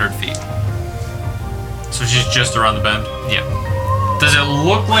 300 feet. So she's just around the bend. Yeah. Does it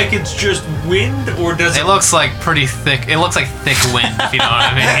look like it's just wind, or does It looks like pretty thick. It looks like thick wind, if you know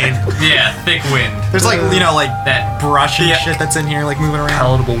what I mean. Yeah, thick wind. There's like, like That. brush and Yeah. shit that's in here, like moving around.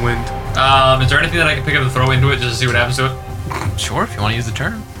 Palatable wind. Is there anything that I can pick up and throw into it just to see what happens to it? Sure, if you want to use the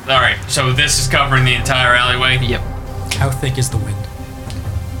term. All right. So this is covering the entire alleyway. Yep. How thick is the wind?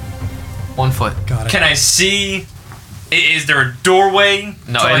 1 foot. Got it. Can I see? Is there a doorway?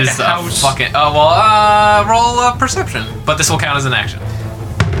 No, to, it like, is a a house? fucking. Roll perception, but this will count as an action.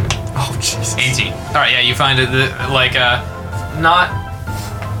 Oh Jesus. 18. All right, yeah, you find it not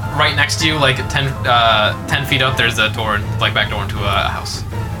right next to you, like 10 feet up. There's a door, like back door into a house.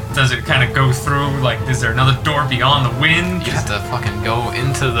 Does it kind of go through? Like, is there another door beyond the wind? You have to fucking go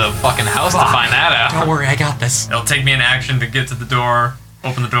into the fucking house to find that out. Don't worry, I got this. It'll take me an action to get to the door,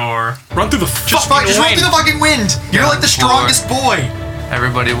 open the door. Run through the Just run through the fucking wind. You're like the strongest boy.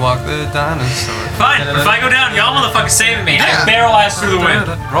 Everybody walk the dinosaur. Fine. If I go down, y'all motherfuckers saving me. Yeah. I barrel ass through the wind.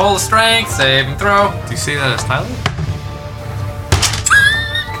 Roll strength, saving throw. Do you see that as Tyler?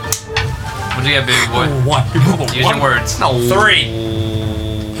 What'd you get, baby boy? One. Use your words. No. 3.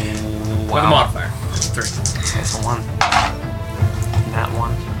 With a modifier. It's 3. That's a 1. Not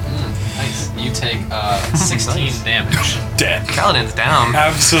 1. Nice. You take 16 damage. Dead. Kaladin's down.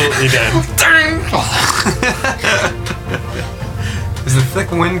 Absolutely dead. Is the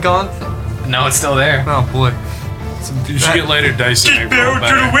thick wind gone? No, it's still there. Oh boy. You should get lighter dice to make roll Barrel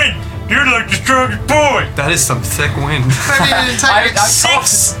through the better. wind. You're like the strongest boy. That is some thick wind.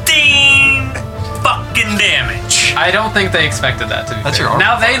 16 fucking damage. I don't think they expected that to be That's fair. your arm.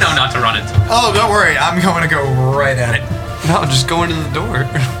 Now they know not to run into it. Oh, don't worry. I'm going to go right at it. No, just go into the door.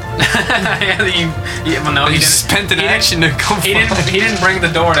 Well, no, he You didn't. spent an he didn't- action to come He didn't bring the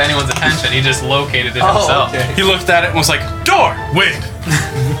door to anyone's attention. He just located it himself. He looked at it and was like, door! Wind!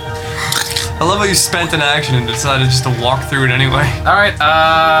 I love how you spent an action and decided just to walk through it anyway. All right.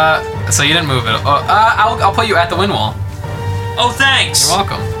 So you didn't move it. I'll put you at the wind wall. Oh, thanks. You're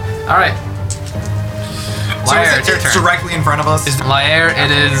welcome. All right. So Lyre, it's it's your turn. directly in front of us. Lyre, it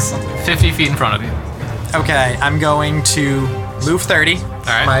is 50 feet in front of you. Okay, I'm going to move 30.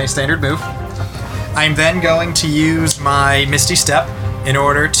 right. My standard move. I'm then going to use my Misty Step in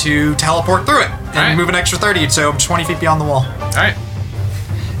order to teleport through it and Alright. move an extra 30, so I'm 20 feet beyond the wall. All right.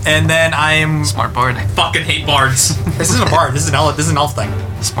 And then I'm. Smart bard. Fucking hate bards. This isn't a bard. This is an elf thing.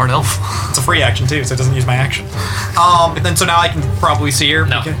 Smart elf. It's a free action too, so it doesn't use my action. Then so now I can probably see her.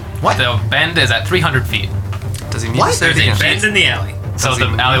 No. Okay. What? The bend is at 300 feet. Does he need What? to say it There's a again? bend in the alley. So Does the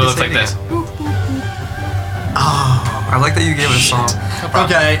he alley need will to look like say it this. again? I like that you gave it a song.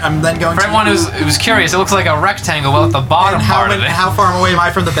 Okay, I'm then going For to. everyone who's curious, it looks like a rectangle well at the bottom And part of it. how far away am I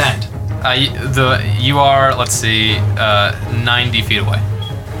from the bend? You are, let's see, 90 feet away.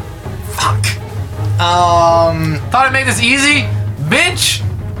 Fuck. Thought I'd make this easy? Bitch!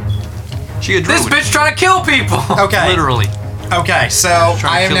 She a This druid. bitch trying to kill people! Okay. Literally. Okay, so Trying to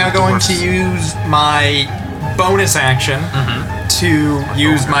I am kill now the going dwarfs. to use my bonus action to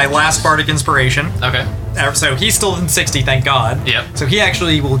use my last bardic inspiration. Okay. So he's still in 60, thank God. Yep. So he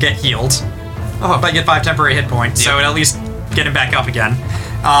actually will get healed. Oh. If I get 5 temporary hit points, so Yep. it at least get him back up again.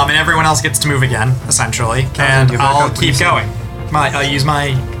 And everyone else gets to move again, essentially. And get back I'll up, keep please. going. I'll use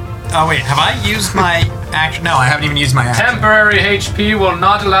my. Oh wait, have I used my action? No, I haven't even used my action. Temporary HP will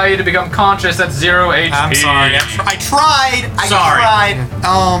not allow you to become conscious at 0 HP. I'm sorry. I tried. I tried.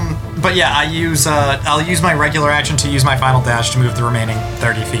 But yeah, I'll use my regular action to use my final dash to move the remaining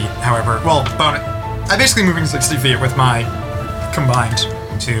 30 feet. However, well, I'm basically moving 60 feet with my combined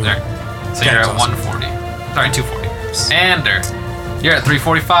two. There. So Okay, you're at awesome. 140. Sorry, 240. Ander, you're at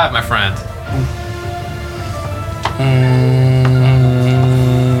 345, my friend.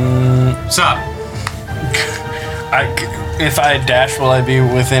 Sup? If I dash, will I be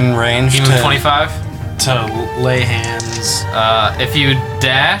within range You move 25. to lay hands? If you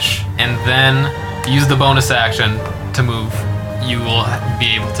dash and then use the bonus action to move, you will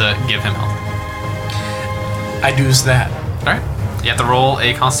be able to give him help. I do's that. All right. You have to roll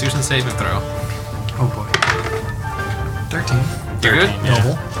a Constitution saving throw. Oh boy. 13. You're good.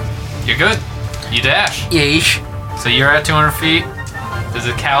 Noble. You're good. You dash. Yeesh. So you're at 200 feet. There's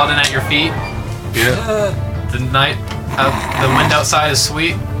a Kaladin at your feet. Yeah. The the wind outside is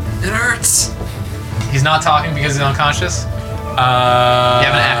sweet. It hurts. He's not talking because he's unconscious. You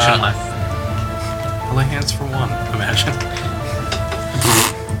have an action left. Lay hands for one. Imagine.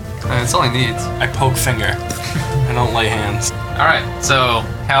 That's all he needs. I poke finger. I don't lay hands. All right. So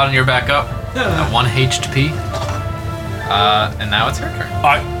Kaladin, you're back up at 1 HP. And now it's her turn,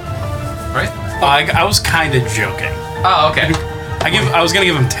 right? I was kind of joking. Oh, okay. I was gonna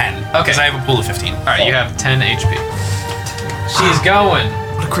give him 10. Okay. Because I have a pool of 15. All right, you have 10 HP. She's going,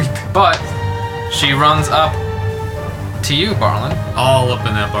 What a creep. but she runs up to you, Barlin, All up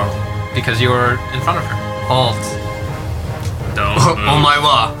in that barrel. because you're in front of her. Halt. Don't Oh my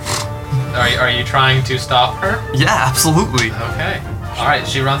law. Are you trying to stop her? Yeah, absolutely. Okay. All right,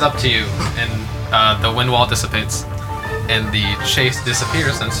 she runs up to you, and the wind wall dissipates, and the chase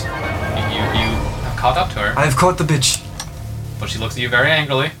disappears since You have caught up to her, I have caught the bitch. but she looks at you very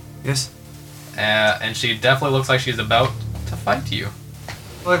angrily, Yes. and she definitely looks like she's about to fight you.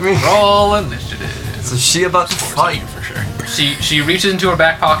 Like me. Roll initiative. So she about to fight. For sure. She reaches into her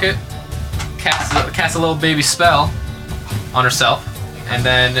back pocket, casts a little baby spell on herself, and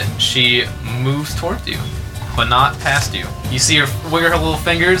then she moves towards you, but not past you. You see her wiggle her little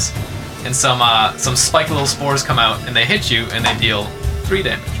fingers, and some spiky little spores come out, and they hit you, and they deal 3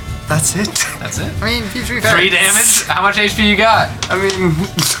 damage. That's it. That's it. I mean, future 3 damage? How much HP you got? I mean,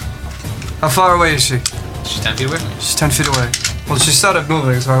 how far away is she? She's 10 feet away from you. She's 10 feet away. Well, she started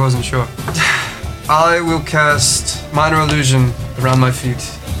moving, so I wasn't sure. I will cast Minor Illusion around my feet.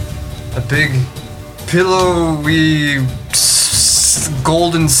 A big, pillowy,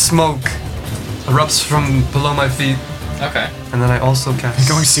 golden smoke erupts from below my feet, Okay. and then I also cast.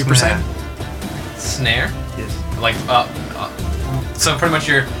 Going Super Snare. Snare? Yes. Like, so pretty much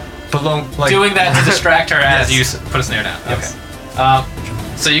you're Below, like doing that to distract her as Yes. you put a snare down. Yes.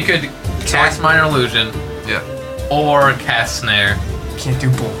 Okay. So you could cast Minor Illusion Yeah. or cast Snare. Can't do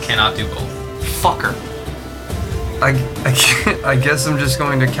both. Cannot do both. Fucker. I guess I'm just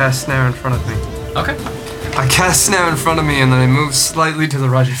going to cast Snare in front of me. Okay. I cast Snare in front of me and then I move slightly to the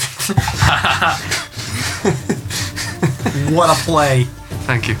right. What a play.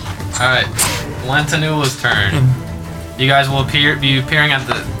 Thank you. Alright. Lentanula's turn. You guys will be appearing at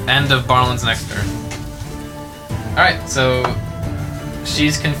the end of Barlin's next turn. Alright, so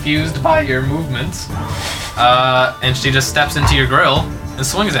she's confused by your movements. And she just steps into your grill and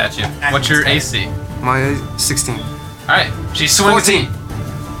swings at you. What's your AC? My 16. Alright, she swings 14.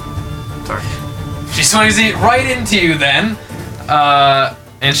 Sorry. She swings it right into you then.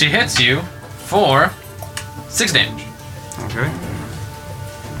 And she hits you for 6 damage. Okay.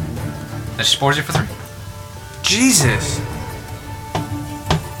 And she spores you for 3. Jesus.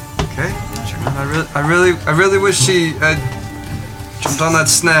 Okay. I really wish she had jumped on that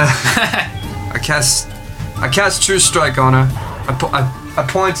snare. I cast True Strike on her. I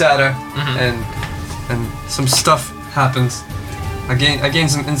point at her, and some stuff happens. I gain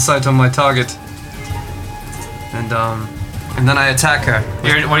some insight on my target, and then I attack her.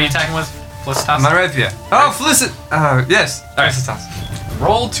 What are you attacking with? Felicitas? My rapier. Oh, Felicit. Yes. Felicitas.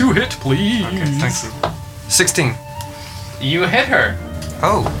 Roll to hit, please. Okay. Thanks. 16. You hit her.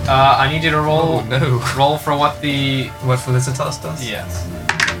 Oh. I need you to roll. Oh, no. Roll for what the. What Felicitas does? Yes.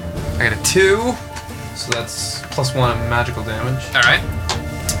 I got a 2, so that's +1 magical damage. All right.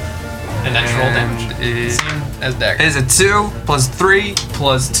 And that's roll damage. Is Same as dagger. a 2 + 3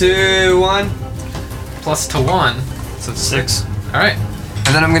 + 2 1, Plus to 1. so 6. All right.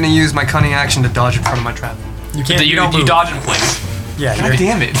 And then I'm gonna use my cunning action to dodge in front of my trap. You can't. You don't move. dodge in place. Yeah. God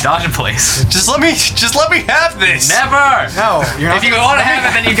damn it! Dodge in place. Just let me have this. Never. No, you're not. If you want to have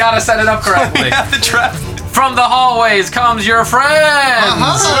it, then you gotta set it up correctly. Have the trap. From the hallways comes your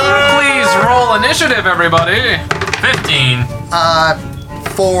friends. Please roll initiative, everybody. 15.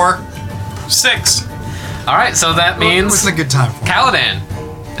 4. 6. All right, so that It means was a good time for me. Caladan,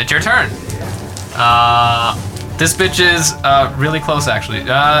 it's your turn. This bitch is really close, actually.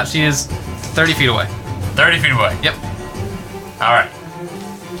 She is 30 feet away. 30 feet away. Yep. Alright.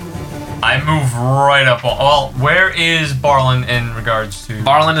 I move right up on. Well, where is Barlin in regards to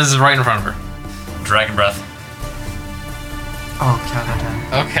Barlin is right in front of her. Dragon Breath? Oh,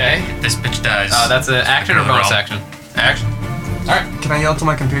 Caladan. Okay. This bitch dies. That's an action or bonus action? Action. All right. Can I yell to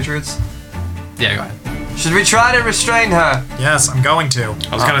my compatriots? Yeah, go ahead. Should we try to restrain her? Yes, I'm going to.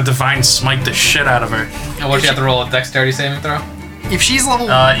 I was gonna divine smite the shit out of her. And what do you have to roll? A dexterity saving throw? If she's level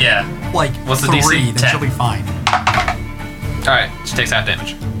Yeah. like What's the 3, DC? then 10. she'll be fine. All right. She takes half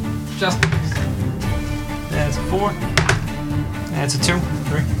damage. Just. That's a 4. That's a 2.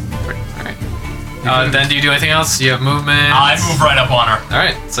 3. All right. Then do you do anything else? You have movement. I move right up on her. All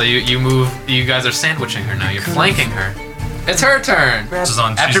right. So you move. You guys are sandwiching her now. You're flanking her. It's her turn. This is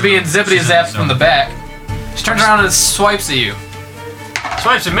on. After she's being in- zippity she's in zapped the from the zone. back, she turns around and swipes at you.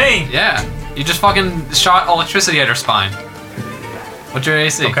 Swipes at me. Yeah. You just fucking shot electricity at her spine. What's your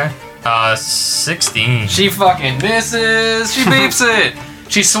AC? Okay. 16. She fucking misses. She beeps it.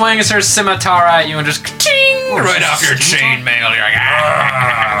 She swings her scimitar at you and just ka-ching, right off your chainmail. You're like,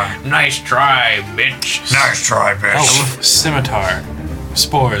 ah, nice try, bitch. Nice try, bitch. Oh, scimitar.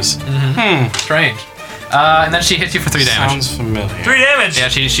 Spores. Strange. And then she hits you for 3 damage. Sounds familiar. 3 damage. Yeah,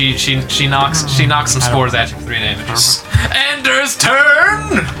 she knocks some spores at you for 3 damage. Ender's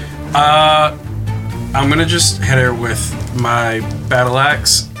turn. I'm gonna just hit her with my battle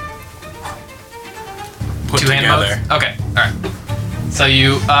axe. Put Two-hand together. moves? Okay, alright. So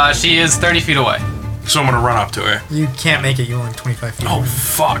you, she is 30 feet away. So I'm gonna run up to her. You can't make it. You only have 25 feet. Oh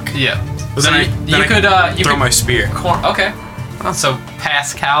fuck! Yeah. But So then you could throw my spear. Okay. So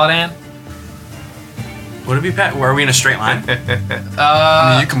past Caladan. Would it be Pat? Were we in a straight line?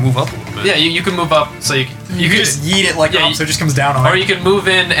 I mean, you can move up a little bit. Yeah, you can move up. So you You could just yeet it like Yeah, up, so it just comes down on or it. you can move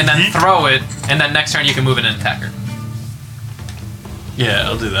in and then throw it, and then next turn you can move in and attack her. Yeah,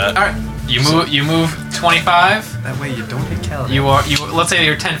 I'll do that. All right. You move 25. That way you don't hit Caladan. You let's say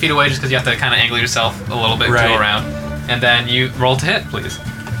you're 10 feet away just because you have to kind of angle yourself a little bit to Right. go around, and then you roll to hit, please.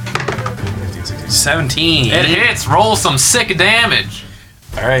 17. It hits. Roll some sick damage.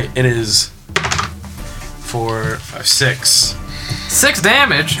 All right, it is 4, 5, 6. 6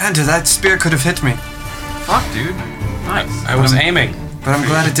 damage. Andrew, that spear could have hit me, Fuck, dude. Nice. I was aiming. but I'm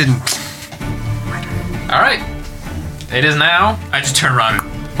glad it didn't. All right. It is now I just turn around.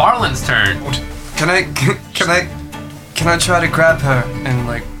 Barlin's turn. Can I try to grab her and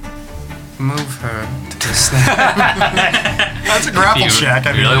like move her to the snare? That's a grapple If you check.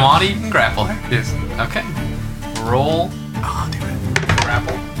 I mean, really want it, you can grapple her. Yes. Okay. Roll. Oh, do it.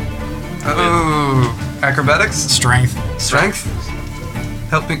 Grapple. Oh, acrobatics, strength. strength.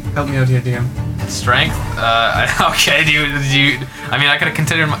 Help me out here, DM. Strength. Okay. Do you? I mean, I could have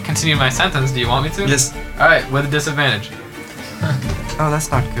continued my sentence. Do you want me to? Yes. All right. With a disadvantage. Oh, that's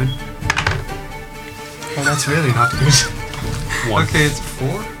not good. Oh, that's really not good. Okay, it's 4.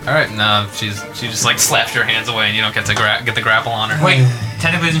 All right. No, she just like slaps your hands away, and you don't get to get the grapple on her. Wait,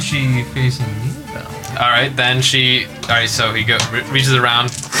 technically isn't she facing me? All right. Then she. All right. So he reaches around.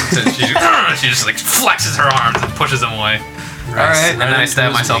 She just like flexes her arms and pushes them away. All right. And then I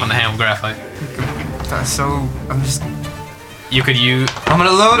stab myself in the hand with graphite. So You could use. I'm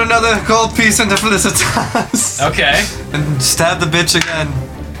gonna load another gold piece into Felicitas. Okay. And stab the bitch again.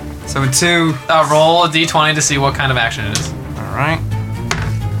 So 2. Roll a d20 to see what kind of action it is. All right.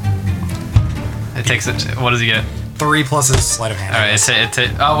 It takes it. What does he get? 3 plus his sleight of hand. All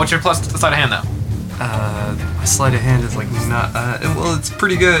right. What's your plus sleight of hand though? My sleight of hand is like not. Well, it's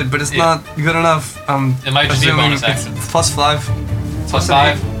pretty good, but it's not good enough. It might just be a assuming bonus it's action. +5. Plus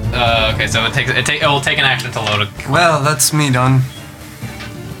 5. Okay, so it will take an action to load a. Well, that's me done.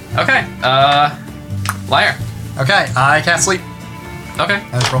 Okay. Liar. Okay, I cast sleep. Okay.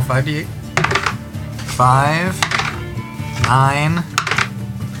 Let's roll 5d8. 5, 9,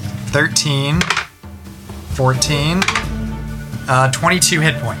 13, 14, 22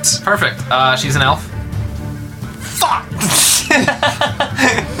 hit points. Perfect. She's an elf.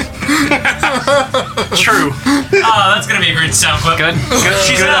 True. Oh, that's gonna be a great sound clip. Good.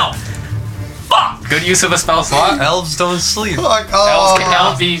 She's an elf. Fuck. Good use of a spell slot. Elves don't sleep. Fuck, Elves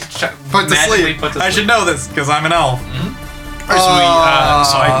can be put to magically sleep. put to I sleep. should know this because I'm an elf. So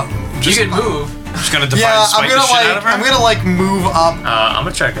I You can move. just gonna divine Yeah, spike the shit out of her. I'm gonna like move up. I'm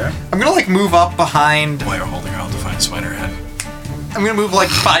gonna check her. I'm gonna like move up behind. While you're holding her, I'll divine smite her head. I'm gonna move like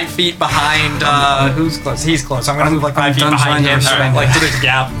 5 feet behind. Who's close? He's close. I'm gonna move like 5 feet done behind trying him, to so restrain like her. to this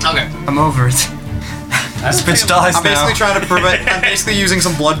gap. Okay. I'm over it. This bitch dies I'm now. basically trying to prevent. I'm basically using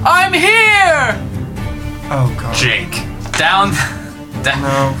some blood. I'm here. Oh god. Jake. Down.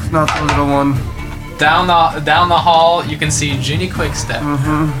 No, not the little one. Down the hall, you can see Ginny Quickstep,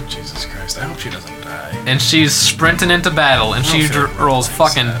 Jesus Christ! I hope she doesn't die. and she's sprinting into battle, and she rolls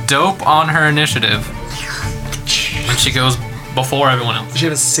fucking dope on her initiative, and she goes before everyone else. She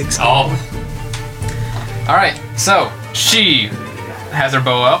has a 6. Oh. All right, so she has her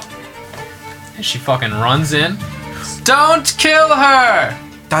bow up, and she fucking runs in. Don't kill her!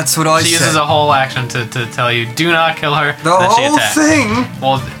 That's what I She said. uses a whole action to tell you, do not kill her. the then she whole attacks. thing.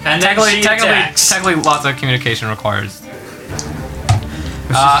 Well, And then she attacks. technically, lots of communication requires.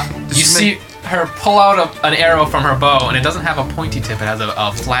 Does You she see her pull out an arrow from her bow, and it doesn't have a pointy tip; it has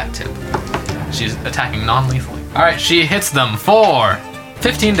a flat tip. She's attacking non-lethally. All right, she hits them for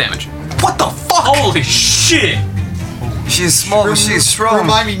 15 damage. What the fuck? Holy shit! She's small, but she's strong.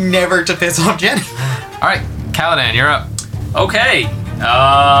 Remind me never to piss off Jenny. All right, Caladan, you're up. Okay.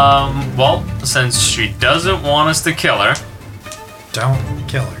 Well, since she doesn't want us to kill her, Don't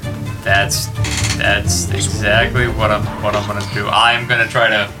kill her. that's exactly what I'm gonna do. I'm gonna try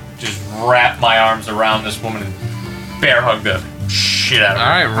to just wrap my arms around this woman and bear hug the shit out of All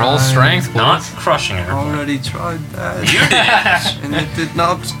her. right, roll strength, please. Not crushing her. Already tried that. You did. And it did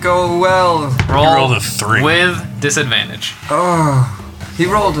not go well. Roll rolled a 3. with disadvantage. Oh. He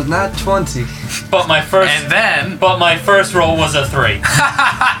rolled a nat 20. But my first roll was a 3.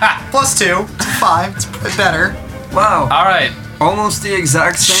 Plus 2. It's 5. It's better. Wow. All right, Almost the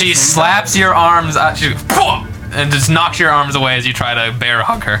exact same she thing. slaps your arms out, and just knocks your arms away as you try to bear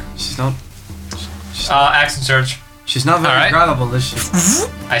hug her. She's not. Action surge. She's not very Alright. grabbable, is she?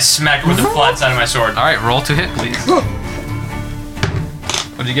 I smack her with the flat side of my sword. All right, roll to hit, please.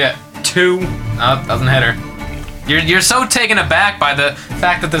 What'd you get? 2. Oh, doesn't hit her. You're so taken aback by the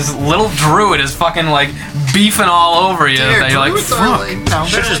fact that this little druid is fucking like beefing all over you that you're like, fuck.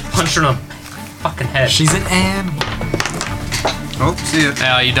 Should've just punched her in the fucking head. She's an animal. Oh, see ya.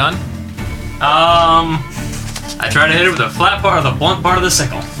 Yeah, you done? I try to hit it with the flat part or the blunt part of the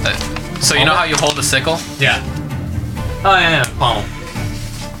sickle. So you know how you hold the sickle? Yeah. Oh yeah, pommel.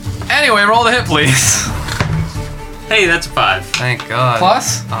 Anyway, roll the hit, please. Hey, that's a 5. Thank God.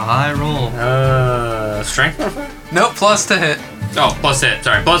 Plus? A high roll. Strength modifier? Nope, plus to hit. Oh, plus hit.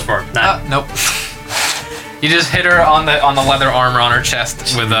 Sorry, plus 4. 9. Nope. You just hit her on the leather armor on her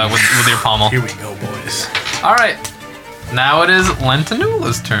chest with your pommel. Here we go, boys. All right. Now it is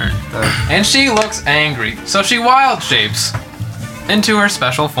Lentanula's turn, and she looks angry. So she wild shapes into her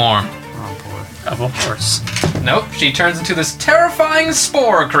special form. Of a horse. Nope, she turns into this terrifying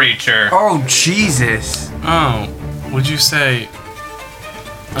spore creature. Oh, Jesus. Oh, would you say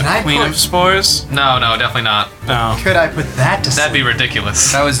Can I queen put- of spores? No, definitely not. No. Could I put that to That'd be sleep?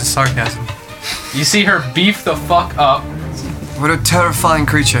 ridiculous. That was a sarcasm. You see her beef the fuck up. What a terrifying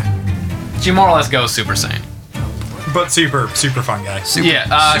creature. She more or less goes Super Saiyan. But super fun guy. Super,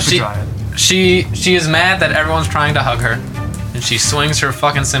 Yeah, super giant. she is mad that everyone's trying to hug her, and she swings her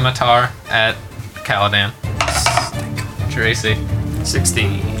fucking scimitar at Caladan. What's your AC?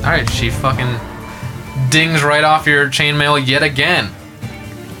 16. All right, she fucking dings right off your chainmail yet again.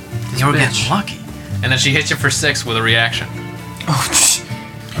 You're Bitch. lucky. And then she hits you for 6 with a reaction. Oh,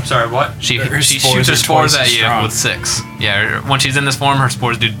 I'm sorry, what? She Her shoots spores her are spores twice at as you strong. with 6. Yeah, when she's in this form, her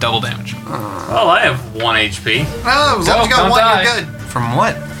spores do double damage. Well, I have 1 HP. Oh, as long as you got Don't one, die. you're good. from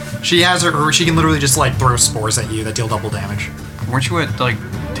what? She has her. She can literally just like throw spores at you that deal double damage. Weren't you at, like,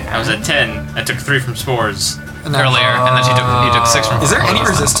 I was at 10. I took 3 from spores. And then- Earlier, and then you took 6 from. Is there any spores.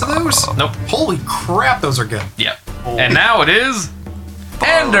 resist to those? Nope. Holy crap, those are good. Yep. And now it is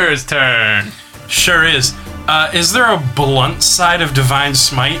Ender's turn. Sure is. Is there a blunt side of Divine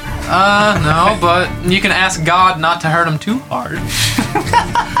Smite? No, but you can ask God not to hurt him too hard.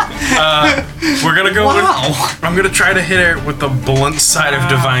 We're gonna go with. I'm gonna try to hit her with the blunt side of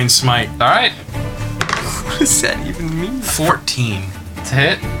Divine Smite. All right, what does that even mean? 14. to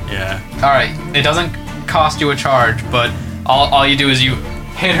hit. Yeah. All right, it doesn't cost you a charge, but all you do is you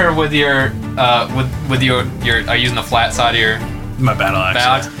hit her with your with your using the flat side of your My battle axe.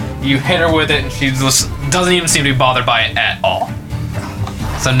 Alex. You hit her with it, and she just doesn't even seem to be bothered by it at all.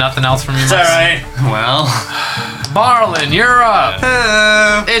 So nothing else from you. It's Max? alright. Well, Barlin, you're up.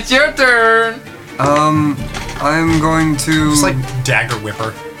 hello. It's your turn. I'm going to. Just like dagger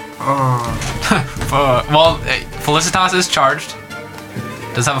whipper. Well, Felicitas is charged.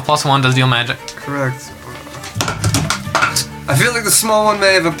 Does have a +1. Does deal magic. Correct. I feel like the small one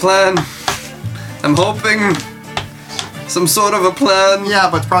may have a plan. I'm hoping some sort of a plan. Yeah,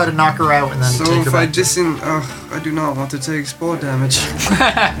 but it's probably to knock her out and then So take her if I back. I do not want to take spore damage.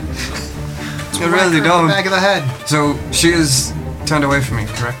 I Whack really her in the don't. back of the head. So she is turned away from me,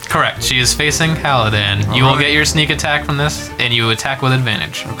 correct? Correct. She is facing Caladan. You will get your sneak attack from this, and you attack with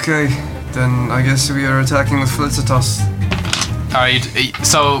advantage. Okay, then I guess we are attacking with Felicitas. All right.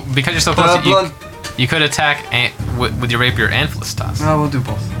 So because you're so close, Blunt. you could attack with your rapier and Felicitas. No, we'll do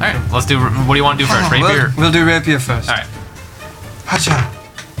both. All right. Let's do. What do you want to do first? Rapier. We'll do rapier first. All right. Hacha.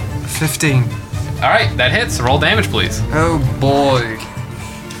 15. All right. That hits. Roll damage, please. Oh boy.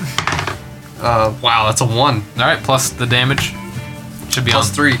 Wow, that's a 1. All right. Plus the damage should be Plus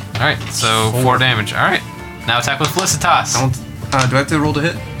on 3. All right. So 4 damage. All right. Now attack with Felicitas. Do I have to roll to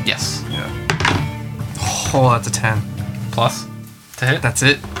hit? Yes. Oh, that's a 10. Plus to hit. That's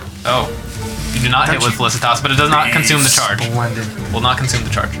it. Oh. You do not hit with Felicitas, but it does not consume the charge. Splendid. Will not consume the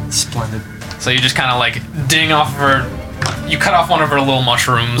charge. Splendid. So you just kind of like ding off of her. You cut off one of her little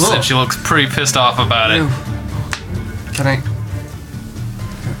mushrooms, Whoa. and she looks pretty pissed off about it. Ew.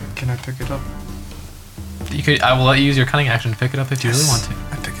 Can I pick it up? You could. I will let you use your cunning action to pick it up if you really want to.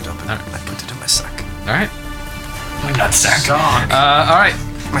 I pick it up and Alright. I put it in my sack. All right. Not sack. All right.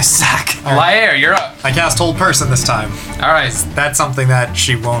 My sack. Laer, you're up. I cast Hold Person this time. All right. That's something that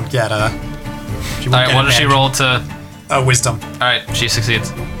she won't get. She All won't right. get What does she advantage. roll to? Wisdom. All right. She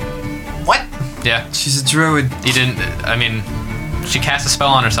succeeds. What? Yeah. She's a druid. You didn't. I mean, she cast a spell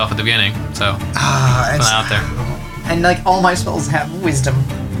on herself at the beginning, so put And, that out there. and like all my spells have wisdom.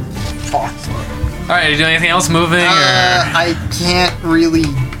 Fuck. All right. Are you doing anything else? Moving or? I can't really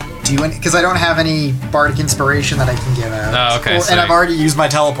do any because I don't have any bardic inspiration that I can give out. Oh, okay, Well, so and I've already used my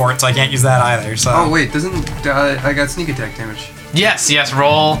teleport, so I can't use that either. So. Oh wait, doesn't I got sneak attack damage? Yes. Yes.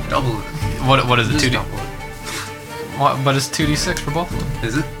 Roll. Double it. What is it? Just 2D. double it. But it's 2d6 for both of them.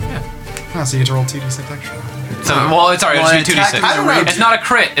 Is it? Oh, so you get to roll 2d6 extra. So, well, it's alright. Well, It's do attack 2d6. is a range. It's not a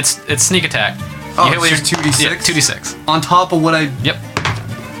crit. It's sneak attack. Oh, You hit with it's just 2d6? Yeah, 2d6. On top of what I... Yep.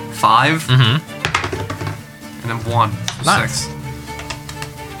 5? Mm-hmm. And then 1. Nice. 6.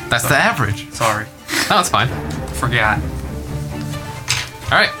 That's the average. Sorry. No, it's fine. Forgot.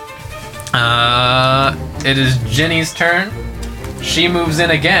 Alright. It is Ginny's turn. She moves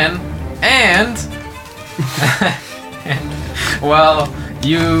in again, and well,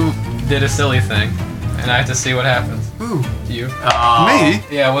 you did a silly thing, and I have to see what happens. Ooh. to you. Me?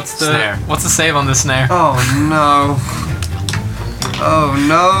 Yeah. What's the save on the snare? Oh no. Oh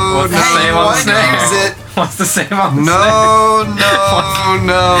no. What's the save on the snare? What's the save on the snare?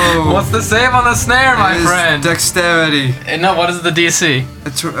 No. What's the save on the snare, my It is friend? Dexterity. No, what is the DC?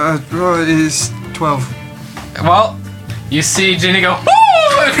 It's it is 12. Well, you see Ginny go,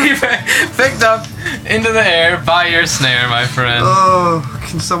 woo! And be picked up into the air by your snare, my friend. Oh,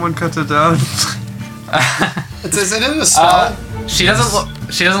 can someone cut it down? Is it a spell? She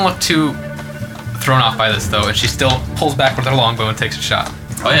doesn't look too thrown off by this though, and she still pulls back with her longbow and takes a shot.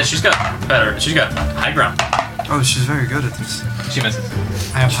 Oh yeah, she's got high ground. Oh, she's very good at this. She misses.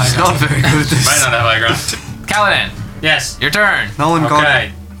 I have high She's ground. not very good at this. Might not have high ground. Kaladin, Yes. your turn. No one got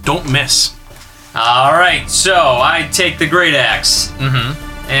Okay. Don't miss. All right. So I take the great axe,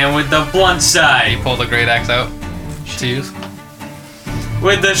 Mm-hmm. and with the blunt You side, pull the great axe out to use.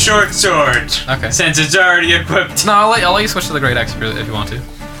 with the short sword. Okay. Since it's already equipped, No, I'll let you switch to the great axe if you want to.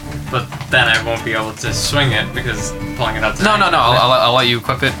 but then I won't be able to swing it because pulling it up. To No. I'll let you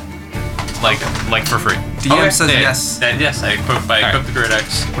equip it, like for free. DM Okay. says Yeah. yes. Then yes, I equip the great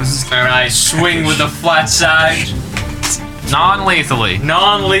axe, What is this? and I swing with the flat side, Non-lethally.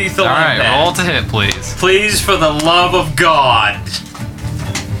 non-lethal. All right, impact. roll to hit, please. Please, for the love of God.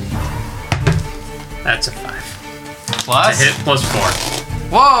 That's a 5. Plus. To hit plus 4.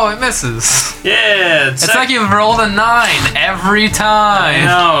 Whoa, it misses. Yeah, It's like you've rolled a 9 every time.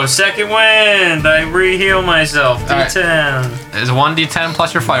 No, second wind. I re-heal myself. All right. D10. It's 1d10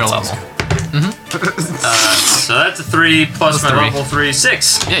 plus your fire level. So that's a 3 plus Plus my 3. level 3,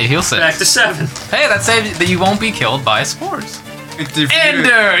 6. Yeah, you heal 6. Back to 7. Hey, that saves that you won't be killed by spores. Ender!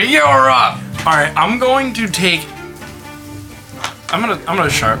 Ender, you're up. All right, I'm going to take. I'm gonna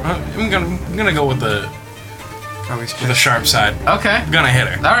sharp. I'm gonna go with the sharp side. Okay. I'm gonna hit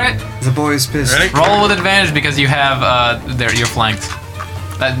her. All right. The boy's pissed. Ready? Roll with advantage because you have you're flanked.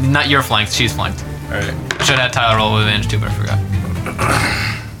 Not your flanked. She's flanked. All right. I should have had Tyler roll with advantage too, but I forgot.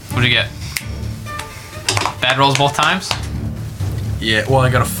 What'd you get? Bad rolls both times. Yeah. Well, I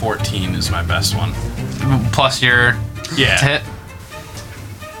got a 14 is my best one. Plus your Yeah. hit.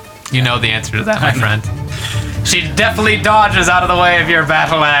 You know the answer to that, my friend. She definitely dodges out of the way of your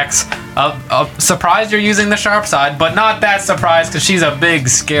battle axe. Surprised you're using the sharp side, but not that surprised because she's a big,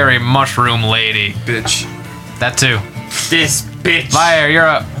 scary mushroom lady. Bitch. That too. This bitch. Fire, you're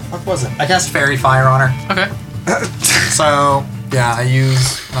up. What was it? I cast Fairy Fire on her. Okay. So, yeah, I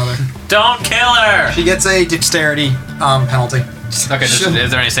use another. Don't kill her. She gets a dexterity penalty. Okay,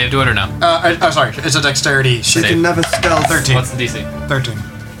 is there any save to it or no? Sorry, it's a dexterity. She Save. can never spell 13. What's the DC? 13.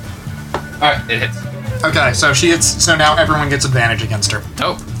 Alright, it hits. Okay, so so now everyone gets advantage against her.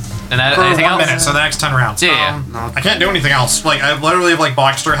 Oh. And that, For anything 1 else? minute, so the next 10 rounds. Yeah, I can't do anything else. Like, I literally have,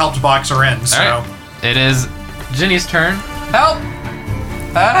 boxed her, helped box her in, so. Alright. It is Ginny's turn. Help!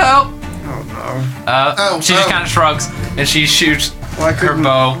 Help! Oh She just kind of shrugs and she shoots no. Why her couldn't?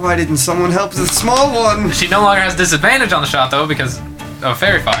 bow. Why didn't someone help the small one? She no longer has disadvantage on the shot though because of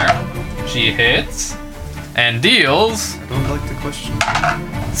fairy fire. She hits and deals I don't like the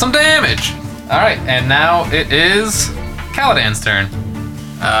question. some damage. All right, and now it is Kaladin's turn.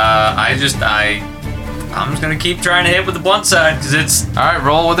 I'm just gonna keep trying to hit with the blunt side because it's All right,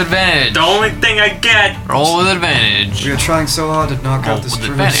 roll with advantage. the only thing I get. Roll with advantage. We are trying so hard to knock Roll out this with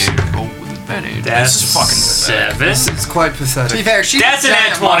truth. advantage. Roll with advantage. That's fucking pathetic. 7. It's quite To be pathetic. fair, she's That's a an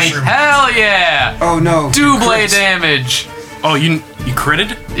giant at 20. mushroom. Hell yeah! Oh no. Double Crits. damage. Oh, you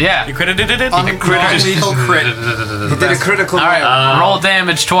critted? Yeah. You critted it? Non-lethal crit. He did a critical All right, roll. roll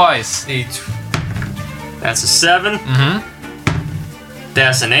damage twice. 8. That's a 7. Mm-hmm.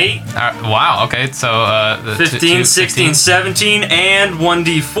 That's an 8. All right, wow. Okay, so the 15, 16, 17, and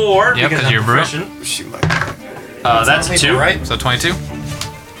 1d4. Yep, because I'm you're brute. proficient. She might. That's a 2. Right? So 22. You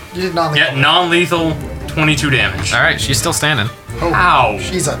did non-lethal. Yeah, non-lethal, 22 damage. All right, she's still standing. Oh, Ow.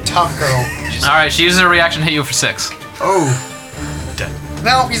 she's a tough girl. All right, she uses her reaction, hit you for 6. Oh.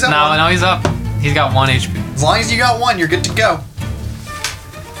 No, he's at No, 1. no, he's up. He's got 1 HP. As long as you got 1, you're good to go.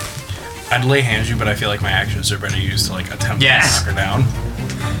 I'd lay hands you, but I feel like my actions are better used to attempt Yes. to knock her down.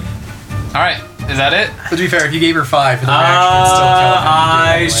 All right, Is that it? But to be fair, if you gave her 5, the reaction would still kill him.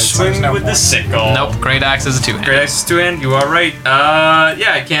 I So there's swing no with the point. sickle. Nope. Great axe is a 2-hand. Great axe is 2-hand. You are right.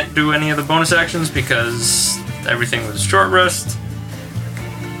 Yeah, I can't do any of the bonus actions because everything was short rest.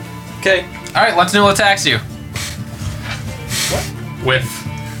 Okay. All right. Let's know what attacks you.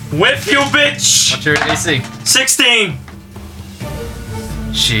 Whiff, you bitch! What's your AC? 16.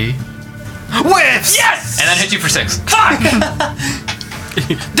 She whiffs. Yes! And then hits you for 6. Fuck!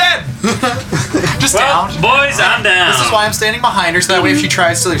 Dead! Just Well, down. boys, I'm down. This is why I'm standing behind her, so that way if she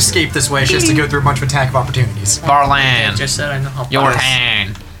tries to escape this way, she has to go through a bunch of attack of opportunities. Barlan, Just said I know how. your far.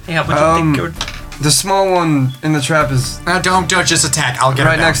 hand. Hey, how about you think you're... The small one in the trap is Don't just attack. I'll get her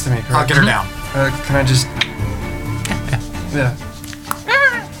right down. next to me. I'll Correct? get her down. Can I just? Yeah.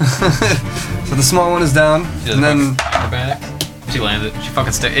 So the small one is down, She and then She lands it. She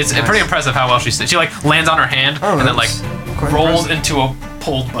fucking sticks. It's pretty impressive how well she sticks. She like lands on her hand Oh, and then like that's quite rolls impressive. into a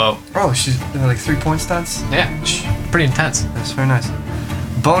pulled bow. Oh, she's like 3-point stance. Yeah, pretty intense. That's very nice.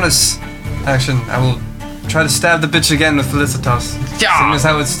 Bonus action. I will try to stab the bitch again with Felicitas. Yeah. Seeing as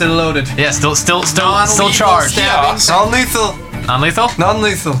how it's still loaded. Yeah, still Non-lethal charged. stabbing. Non-lethal. Non-lethal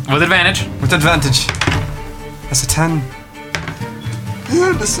Non-lethal. with advantage. With advantage. That's a 10.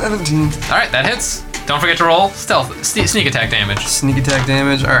 The 17. All right, that hits. Don't forget to roll stealth, sneak attack damage. Sneak attack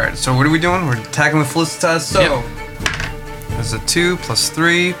damage. Alright, so what are we doing? We're attacking with Felicitas. So, Yep. there's a 2 plus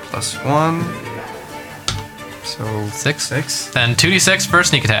 3 plus 1. So, 6. 6. Then 2d6 for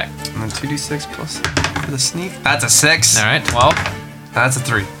sneak attack. And then 2d6 plus for the sneak. That's a 6. All right, 12. That's a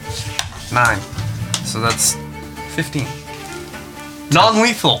 3. 9. So that's 15.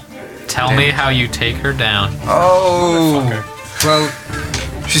 Non-lethal. Tell me how you take her down. Oh. Well,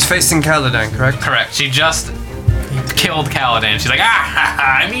 she's facing Caladan, correct? Correct. She just killed Caladan. She's like,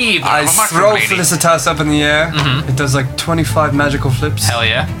 I'm evil. I I'm a mushroom throw lady." Felicitas up in the air. It does like 25 magical flips. Hell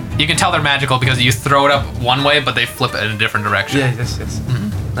yeah. You can tell they're magical because you throw it up one way, but they flip it in a different direction. Yeah, yes.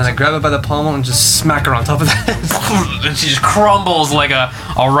 Then I grab her by the pommel and just smack her on top of the head. And she just crumbles like a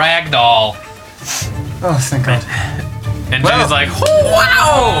rag doll. Oh, thank God. And Well- Jenny's like, oh,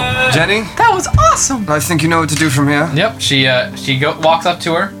 wow! Jenny, That was awesome! I think you know what to do from here. Yep, she walks up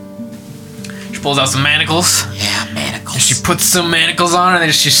to her. She pulls out some manacles. Yeah, manacles. And she puts some manacles on and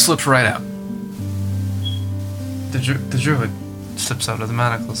then she slips right out. The druid slips out of the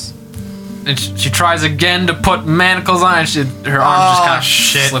manacles. And she tries again to put manacles on and her arms just kind of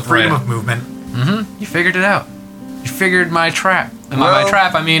shit. slip Freedom right of movement. You figured it out. You figured my trap. And by Well- my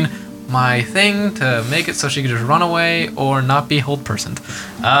trap, I mean my thing to make it so she could just run away or not be hold personed.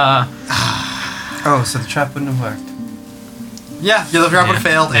 Oh, so the trap wouldn't have worked. Yeah, the trap would have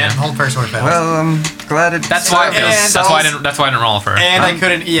Yeah. failed, and Yeah. the whole person would have failed. Well, I'm glad it. That's why. And That's why I didn't. That's why I didn't roll for her. and I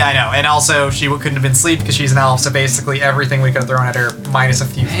couldn't. Yeah, I know. And also, she couldn't have been asleep because she's an elf. So basically, everything we could have thrown at her, minus a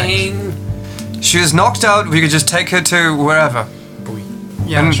few things. She was knocked out. We could just take her to wherever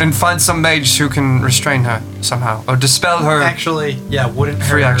Yeah. and find some mage who can restrain her somehow or dispel her. Actually, yeah. Wouldn't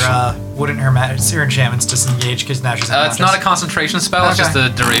Free action. her enchantments disengage because now she's It's not a concentration spell. It's just Okay. a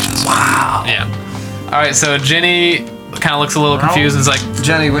duration spell. Wow. Yeah. All right. So Ginny kind of looks a little confused and is like,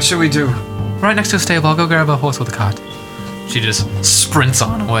 Jenny, what should we do? right next to a stable. I'll go grab a horse with a cart. She just sprints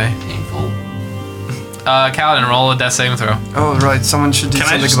on away. Painful. Kaladin, roll a death saving throw. Oh, right. Someone should do Can I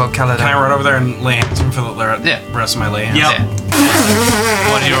something just, about Caladan. Can I run over there and lay hands on him for the Yeah. rest of my lay hands? Yep.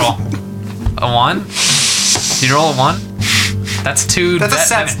 Yeah. What did you roll? A 1? Did you roll a 1? That's 2. That's a that's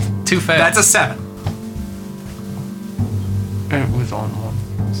 7. 2 fails. That's a 7. It was on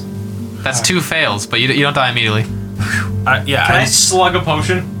one. That's 2 fails, but you don't die immediately. Yeah. Can I slug a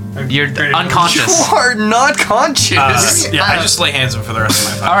potion? You're unconscious. You are not conscious. yeah, I just lay hands on him for the rest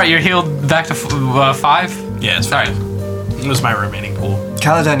of my All right, you're healed back to 5. Yeah, it's All fine. right. It was my remaining pool.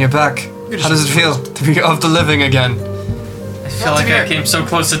 Caladan, you're back. How does it feel to be of the living again? I feel like I came so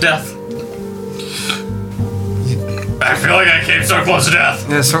close to death. I feel like I came so close to death.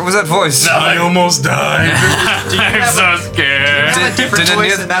 Yes, what was that voice? I almost died. I'm so scared. You had a different did a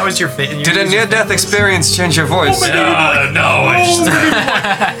choice, near- and that was your fate. Did a near-death experience change your voice? No, I just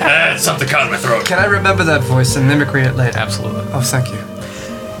had something caught in my throat. Can I remember that voice and mimicry it later? Absolutely. Oh, thank you.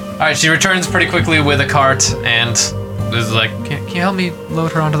 All right, she returns pretty quickly with a cart and is like, can you help me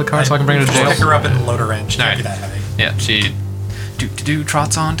load her onto the cart so I can bring her to jail? Pick her up and load her in. She can't Alright. be that heavy. Yeah, she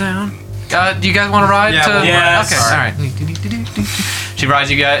trots on down. Do you guys want to ride? Yeah, to, we'll ride. Okay, Yes. all right. She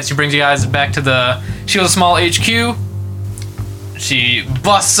rides you guys. She brings you guys back to the Shield Small HQ. She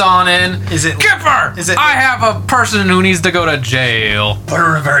busts on in. Is it? Kipper! Is it- I have a person who needs to go to jail. Put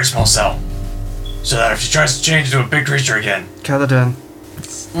her in a very small cell. So that if she tries to change into a big creature again, Caladan.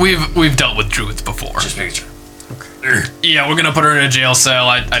 We've dealt with druids before. just making sure. Okay. Yeah, we're gonna put her in a jail cell.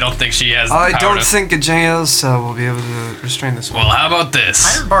 I don't think she has. I the power don't to- think a jail cell will be able to restrain this one. Well, how about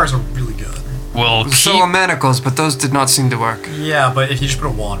this? Iron bars are really good. We'll keep. So are manacles, but those did not seem to work. Yeah, but if you just put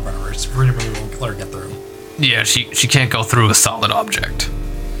a wall in front of her, it's really won't let her get through. Yeah, she can't go through a solid object.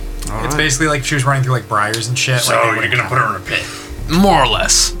 All It's right. basically like if she was running through like briars and shit. So like, you're gonna put her in a pit. More or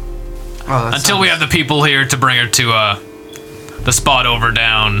less. Oh, that Until we have the people here to bring her to the spot over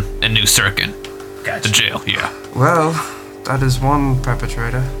down in New Cirkin. Gotcha. The jail, yeah. Well, that is one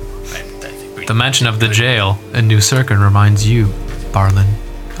perpetrator. I think we The mention of the jail in New Cirkin reminds you, Barlin,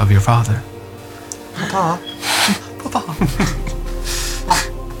 of your father.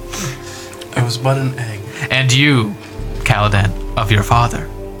 I was but an egg. And you, Caladan, of your father.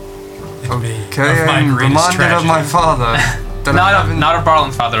 Okay, Of my I'm greatest reminded of my tragedy. father. That I haven't- Not of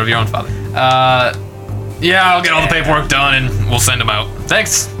Barlin's father, of your own father. Yeah, I'll get all the paperwork done and we'll send them out.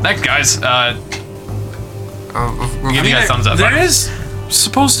 Thanks, guys. Give you guys thumbs up. There is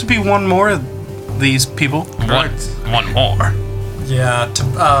supposed to be one more of these people. One more. Yeah,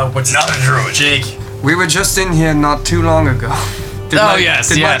 what's Not a druid. Jake. We were just in here not too long ago. Did Oh, my- yes,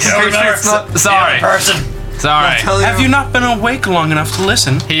 did my yes. compatriots not Sorry, Person. sorry. tell Have you not been awake long enough to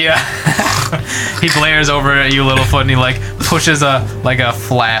listen? He he glares over at you, Littlefoot, and he like pushes a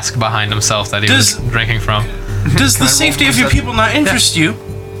flask behind himself that he was drinking from. Does the safety of your people not interest you?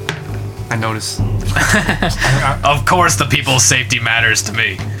 I noticed. Of course, the people's safety matters to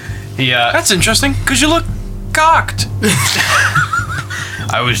me. He That's interesting, because you look cocked.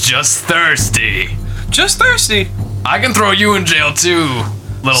 I was just thirsty. Just thirsty. I can throw you in jail too,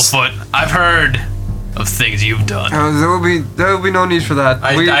 Littlefoot. I've heard of things you've done. There will be no need for that.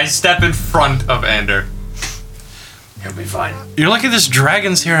 I step in front of Ander. He'll be fine. You're lucky this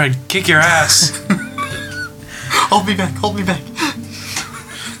dragon's here. I'd kick your ass. Hold me back. Hold me back.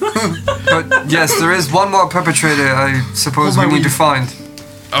 But yes, there is one more perpetrator. I suppose we my need to weed. find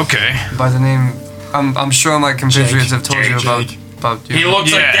Okay. by the name. I'm sure my compatriots have told you Jake. about you. He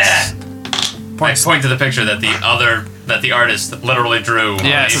looks like Yes. that. I point to the picture that the artist literally drew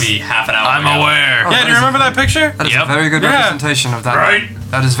Yes. maybe half an hour I'm ago. aware. Yeah, do you remember that picture? That is Yep. a very good Yeah. representation of that. Right.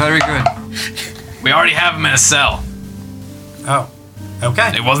 That is very good. We already have him in a cell. Oh.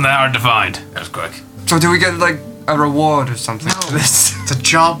 Okay. It wasn't that hard to find. That was quick. So do we get like a reward or something for this? It's a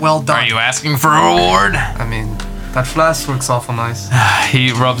job well done. Are you asking for a reward? I mean, that flask looks awful nice.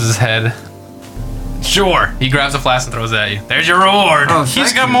 He rubs his head. Sure. He grabs a flask and throws it at you. There's your reward. Oh, He's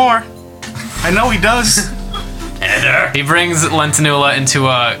thank got you. more. I know he does. Ander. He brings Lentinula into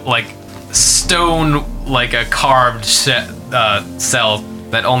a stone, a carved cell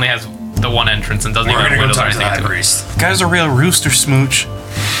that only has the one entrance and doesn't We're even gonna have go windows or talk to the anything high to it. priest. Guy's a real rooster smooch.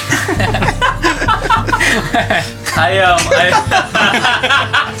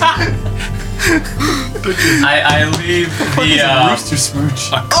 I leave the Rooster smooch.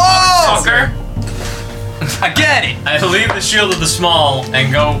 fucker. I get it. I leave the shield of the small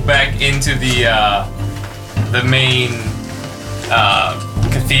and go back into the main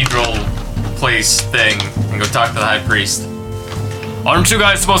cathedral place thing and go talk to the high priest. Aren't you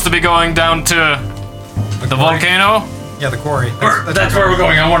guys supposed to be going down to the volcano? Yeah, the quarry. That's where we're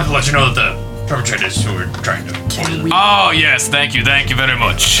going. I wanted to let you know that the perpetrators who were trying to. Oh, yes. Thank you very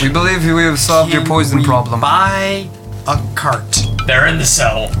much. We believe we have solved your poison we problem. Buy a cart. They're in the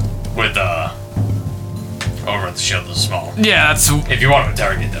cell with over at the shield of the small. Yeah, If you want to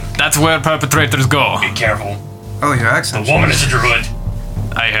interrogate them, that's where perpetrators go. be careful. Oh, your The accent. woman is a druid.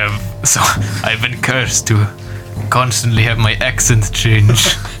 I've been cursed to constantly have my accent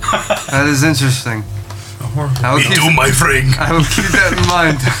change. That is interesting. I will keep, my friend. I will keep that in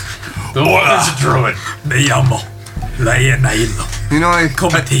mind. The woman is a druid. Me llamo Leonardo. You know,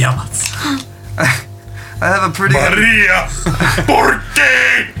 Come te llamas? I have a pretty. Maria. ¿Por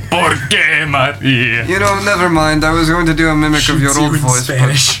qué? ¿Por qué, Maria? You know, never mind. I was going to do a mimic of your Shoots you old in voice,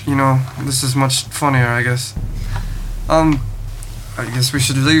 Spanish. but you know, this is much funnier, I guess. I guess we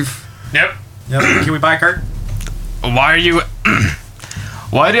should leave. Yep. Yep. Can we buy a cart? Why are you...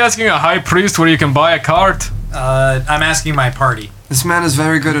 Why are you asking a high priest where you can buy a cart? I'm asking my party. This man is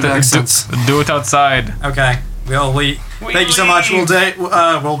very good at accents. Do it outside. Okay. Thank you so much. We'll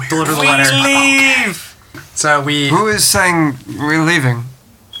deliver the letter. Leave. So we Who is saying we're leaving?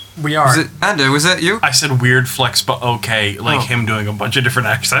 are. Is it Ander? Was that you? I said weird flex, but okay. Like Oh. him doing a bunch of different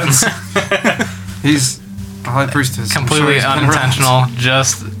accents. He's a high priestess. I'm sure Completely he's been around. unintentional.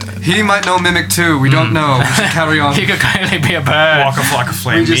 Just... He might know mimic too. We don't know. We should carry on. He could kindly be a bird. Walk a flock of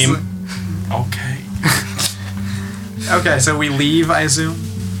flame We just- beam. Okay. Okay, so we leave, I assume.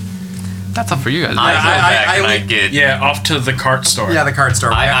 That's up for you guys. I go back I and I leave- get. Yeah, off to the cart store. Yeah, the cart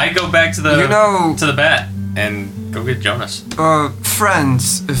store. I go back to the You know- to the bat and Go get Jonas.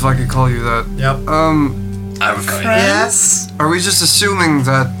 Friends, if I could call you that. Yep. I would go. Yes. Are we just assuming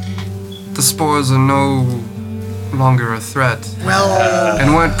that the spores are no longer a threat Well,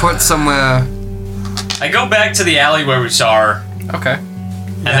 and weren't put somewhere? I go back to the alley where we saw her, Okay.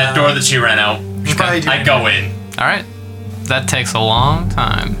 and that door that she ran out. probably do- I go in. All right. That takes a long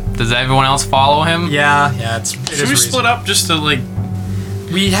time. Does everyone else follow him? yeah, it Should we split up just to like?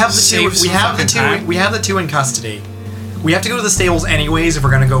 We have the two. Save We some have the fucking two. time. We have the two in custody. We have to go to the stables anyways if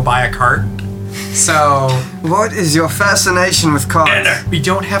we're gonna go buy a cart. So What is your fascination with cars? Enter. we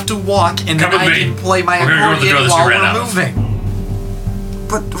don't have to walk, and Come then with I me. can play my We're gonna go to the door accordion that while you ran we're out of. moving.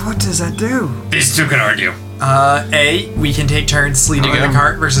 But what does that do? These two can argue. We can take turns sleeping You in the go.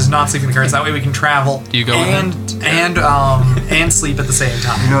 cart versus not sleeping in the carts. That way we can travel You go with and sleep at the same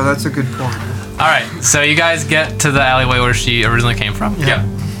time. You know, that's a good point. All right. So you guys get to the alleyway where she originally came from. Yep.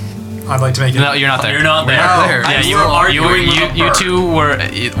 I'd like to make it. No, you're not there. You're not there. not there. Yeah, I'm you still were arguing with a you bird. two were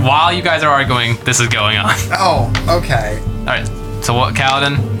while you guys are arguing. This is going on. Oh, okay. All right. So what,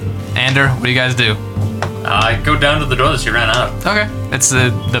 Kaladin, Ander, what do you guys do? I go down to the door that she ran out. Okay. It's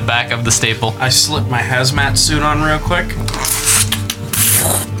the back of the staple. I slip my hazmat suit on real quick.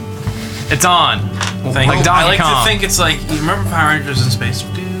 It's on. Thank Like you. Donkey I like Kong. to think it's like you remember Power Rangers in space.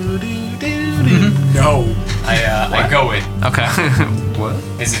 No. I go in. Okay. What?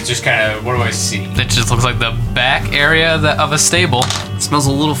 Is it just kind of, what do I see? It just looks like the back area of a stable. It smells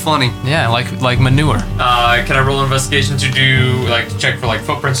a little funny. Yeah, like manure. Can I roll an investigation to do, like, to check for, like,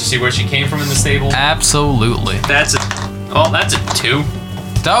 footprints to see where she came from in the stable? Absolutely. That's a 2.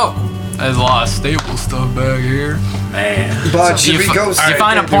 Dope. There's a lot of stable stuff back here. Man. But should we go? You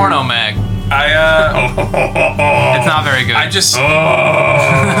find a porno mag. It's not very good. I just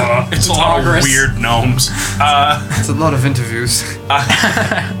Oh. it's a lot of Progress. weird gnomes. It's a lot of interviews. It's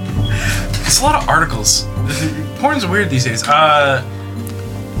a lot of articles. Porn's weird these days. I'm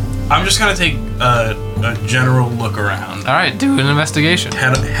just gonna take a general look around. All right, do an investigation.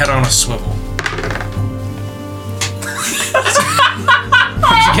 Head on a swivel.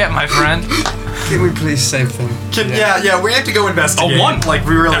 What'd you get, my friend? Can we please save them? Yeah, we have to go investigate. A 1. Like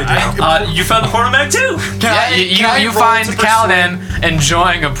we really do. You found the porno mag too? You find Kaladin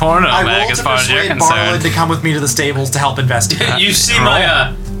enjoying a porno I mag rolled as to far as you're persuade concerned. Barlin to come with me to the stables to help investigate. You see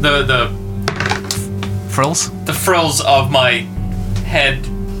my, the Frills? frills of my head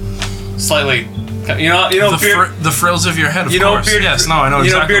slightly, you know, The frills of your head, of you know, course. bearded, Yes, no, I know you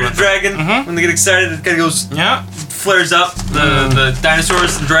exactly. know, bearded dragon. Mhm. When they get excited, it kind of goes, Yeah. flares up. The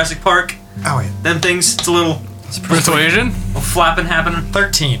dinosaurs in Jurassic Park, Oh wait, them things. It's a little Persuasion? flapping happening.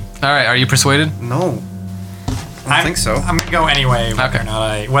 13. All right, are you persuaded? No. I don't think so. I'm gonna go anyway,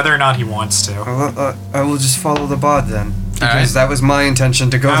 Okay. whether or not he wants to. I will just follow the bard then. Because right. that was my intention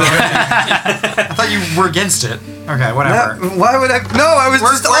to go there. I thought you were against it. Okay, whatever. Why would I? No, I was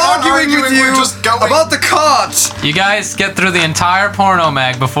We're just not arguing with arguing, you we're just going. about the cart. You guys get through the entire porno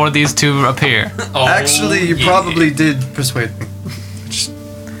mag before these two appear. Oh, Actually, you yeah. probably did persuade me.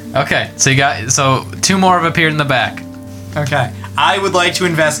 Okay, so 2 more have appeared in the back. Okay, I would like to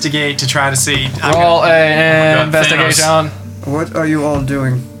investigate to try to see. Roll an God, investigation. What are you all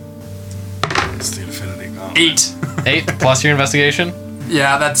doing? It's the Infinity Gauntlet. 8. 8 plus your investigation.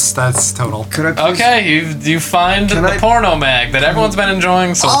 Yeah, that's total. Could I please? Okay, you find Can the I- porno mag that everyone's been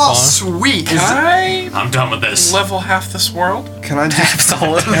enjoying so Oh, far. sweet! Can I I'm done with this. level half this world? Can I just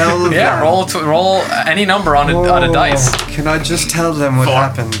Absolutely. tell Yeah, them? roll any number on a dice. Can I just tell them what 4.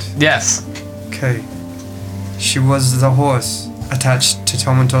 happened? Yes. Okay. She was the horse attached to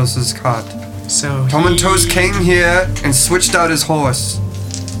Tomentos's cart. So Tomentos came here and switched out his horse.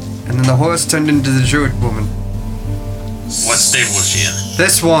 And then the horse turned into the Druid woman. What stable was she in?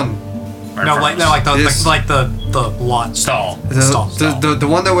 This one. No, like This- the lot. Stall. The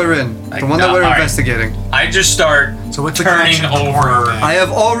one that we're in. The Like, one that no, we're alright. investigating. I just start So what's the turning connection to the over. porno mag? I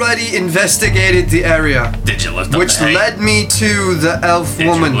have already investigated the area, Did you lift up which the hay? led me to the elf Did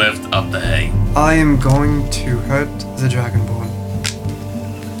woman. you lift up the hay? I am going to hurt the Dragonborn.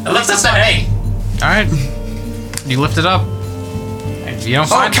 I lifted up the hay. All right. You lift it up. You don't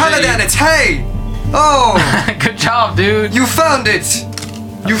Oh, find Caladan, it's hay! Oh! Good job, dude. You found it!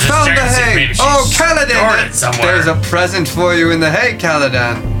 You just found the checking to see if hay! maybe she Oh, stored Caladan! it somewhere. There's a present for you in the hay,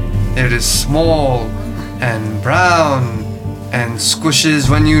 Caladan. It is small and brown and squishes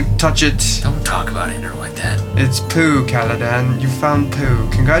when you touch it. Don't talk about Ender like that. It's poo, Caladan. You found poo.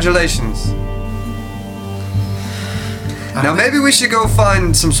 Congratulations. Now maybe we should go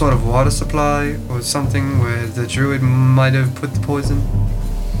find some sort of water supply or something where the druid might have put the poison.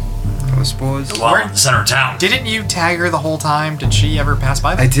 Or spores. Well, in the center of town. Didn't you tag her the whole time? Did she ever pass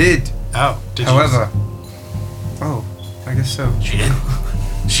by? I did. Oh, did you? However, Oh, I guess so. She did.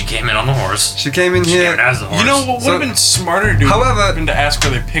 She came in on the horse. She came in She came here. in as the horse. You know what would So- have been smarter to do? However- would been to ask her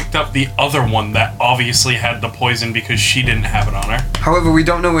they picked up the other one that obviously had the poison because she didn't have it on her. However, we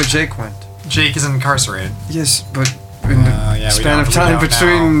don't know where Jake went. Jake is incarcerated. Yes, but in the yeah, we span don't- of we time don't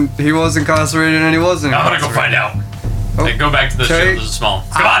between he was incarcerated and he wasn't I'm gonna go incarcerated. find out. Oh, Hey, go back to the okay. ship. This is small.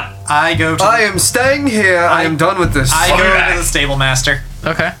 Come on. I go to. I am staying here. I am done with this. I I'll be go back. to the stable master.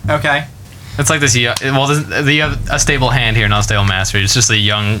 Okay. Okay. It's like this. Well, you have a stable hand here, not a stable master. It's just a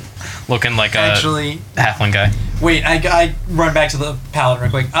young, looking like a Actually, halfling guy. wait. I run back to the paladin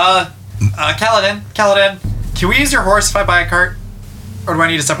real quick. Kaladin, can we use your horse if I buy a cart, or do I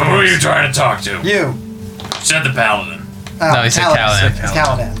need a separate Who are you horse? trying to talk to? You. Said the paladin. Oh, No, he said Kaladin. It's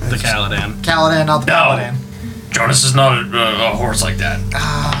Kaladin. The Caladan. Kaladin, not the No. paladin. Jonas is not a horse like that.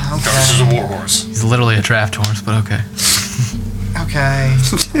 Jonas is a war horse. He's literally a draft horse, but okay. Okay.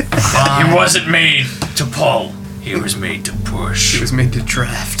 He wasn't made to pull. He was made to push. He was made to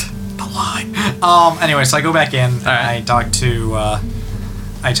draft. The line. Anyway, so I go back in. And right. I talk to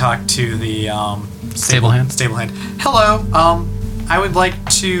the Stable hand. Stable hand. Hello. I would like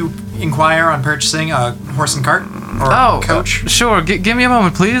to inquire on purchasing a horse and cart or coach. Sure. Give me a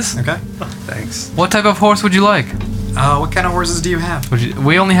moment, please. Okay. Thanks. What type of horse would you like? What kind of horses do you have?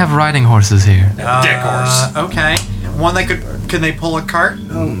 We only have riding horses here. Dick horse. Okay. One that could they pull a cart?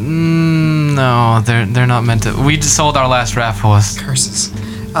 No, they're not meant to. We just sold our last draft horse. Curses.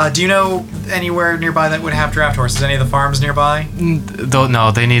 Do you know anywhere nearby that would have draft horses? Any of the farms nearby?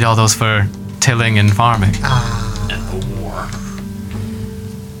 No, they need all those for tilling and farming. And the war.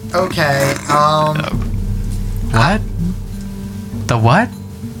 Okay. What? The what?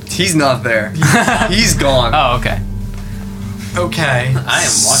 He's not there. He's gone. Oh, okay. Okay. I am lucky.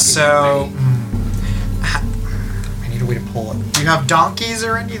 So. I need a way to pull it. Do you have donkeys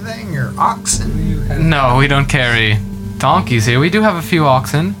or anything? Or oxen? No, we don't carry donkeys here. We do have a few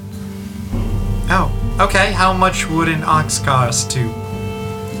oxen. Oh. Okay. How much would an ox cost to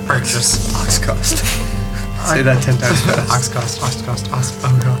purchase? Ox cost. Say that 10 times fast. Ox cost.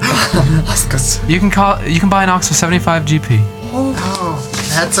 Oh god. Ox cost. You can buy an ox for 75 GP. Oh,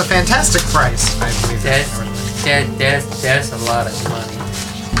 that's a fantastic price. I believe That's a lot of money.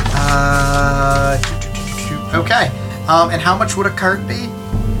 Okay. And how much would a cart be?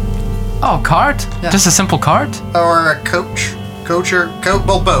 Oh, cart? Yeah. Just a simple cart? Or a coach?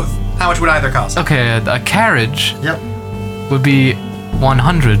 Well, both. How much would either cost? Okay, a carriage Yep. would be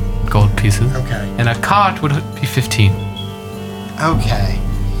 100 gold pieces. Okay. And a cart would be 15. Okay.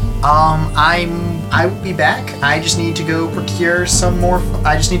 I will be back. I just need to go procure some more.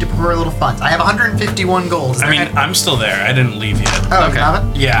 I just need to procure a little funds. I have 151 gold. Is I there mean, any- I'm still there. I didn't leave yet. oh, okay. you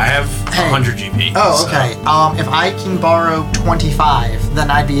haven't? Yeah, I have Hey. 100 GP. Oh, so- okay. If I can borrow 25,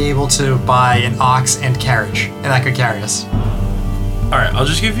 then I'd be able to buy an ox and carriage, and that could carry us. All right, I'll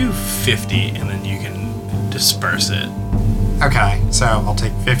just give you 50, and then you can disperse it. Okay, so I'll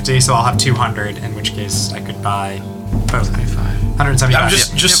take 50, so I'll have 200, in which case I could buy both. 175. I'm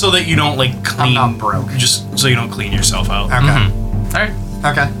just so that you don't like clean. not broke. Just so you don't clean yourself out. Okay. All right.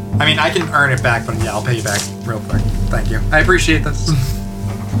 Okay. I mean, I can earn it back, but yeah, I'll pay you back real quick. Thank you. I appreciate this.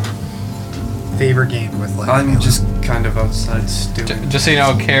 Favor gained with like. I'm just kind of outside stewing. Just so you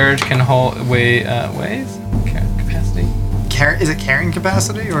know, a carriage can hold weighs capacity. Is it carrying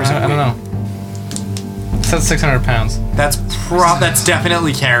capacity or is it? I don't know. It says 600 pounds. That's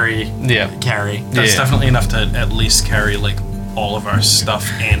definitely carry. Yeah. Carry. That's Yeah. definitely enough to at least carry like all of our stuff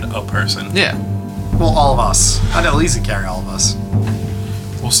and a person. Yeah. Well, all of us. I'd at least carry all of us.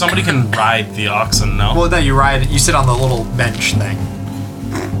 Well, somebody can ride the oxen, no? Well, then you sit on the little bench thing.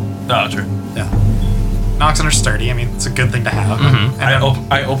 Oh, true. Yeah. And oxen are sturdy. I mean, it's a good thing to have. Mhm.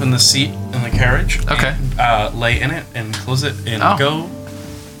 And I open the seat in the carriage. Okay. And, lay in it and close it and Oh. go.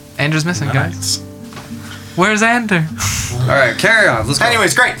 Andrew's missing, guys. Nice. Where's Ander? All right, carry on. Let's go.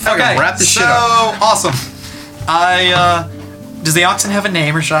 anyways, great. Fucking Okay. wrap this shit so up. awesome. Does the oxen have a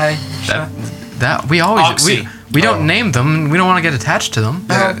name, or should I? That we always Oxy. we don't name them. We don't want to get attached to them.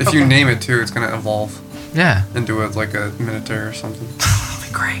 Yeah, if you okay. name it too, it's gonna evolve Yeah. into like a minotaur or something. That'd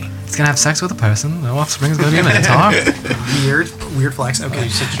be great. It's gonna have sex with a person. The offspring is gonna be a minotaur. Weird flex. Okay.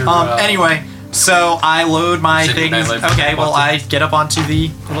 sit your, Anyway, so I load my sit your things. nightlight Okay. Well, box I get up onto the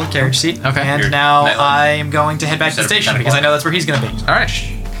little carriage seat. Okay. And Your now nightlight. I am going to head back to the Set up station your because I clock. know that's where he's gonna be. All right.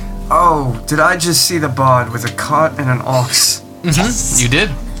 Oh, did I just see the bard with a cart and an ox? You did.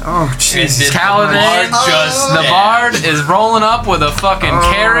 Oh, Jesus. Kaladin, the bard is rolling up with a fucking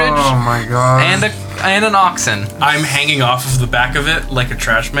carriage Oh my god. and an oxen. I'm hanging off of the back of it like a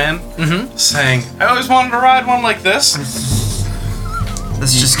trash man, saying, I always wanted to ride one like this.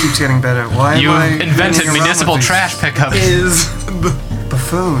 This just keeps getting better. Why You am I invented running around municipal with these trash pickup. Is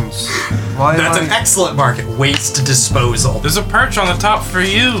buffoons? Why that's am an I? excellent market. Waste disposal. There's a perch on the top for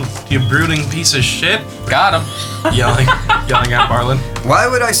you, you brooding piece of shit. Got him. Yelling at Barlin. Why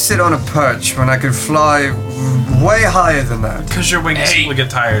would I sit on a perch when I could fly way higher than that? Because your wings Hey. will get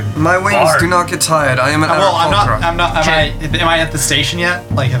tired. My wings Bard. do not get tired. I am an Well, I'm not. Aarakocra. I'm not. Am I at the station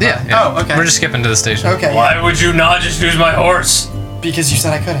yet? Like, have Yeah, I- yeah. Oh, okay. We're just skipping to the station. Okay. Why would you not just use my horse? Because you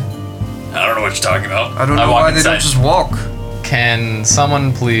said I couldn't. I don't know what you're talking about. I don't know walk why they inside. don't just walk. Can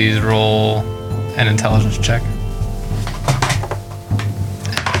someone please roll an intelligence check?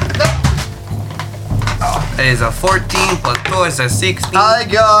 It is a 14 plus 2 is a 16. I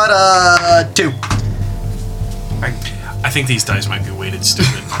got a 2. I think these dice might be weighted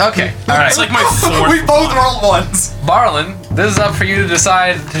stupid. Okay. All right. It's like my fourth. We both rolled ones. Barlin, this is up for you to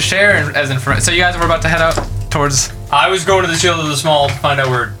decide to share as information. So you guys were about to head out towards. I was going to the Shield of the Small to find out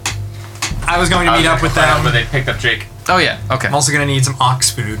where. I was going to meet up with them. Where they picked up Jake. Oh yeah. Okay. I'm also going to need some ox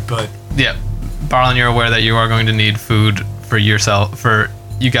food, but Yeah. Barlin, you're aware that you are going to need food for yourself, for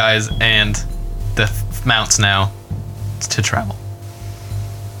you guys, and the mounts now to travel.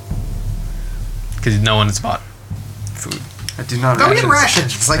 Because no one has bought food. I do not. go get realize-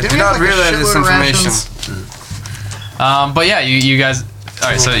 rations. Like, I didn't do we have not like a realize this shitload of information. rations? But yeah, you guys. All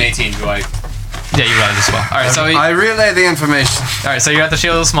right. So An yeah, 18, do I? you got it as well. All right. So I relay the information. all right. So you're at the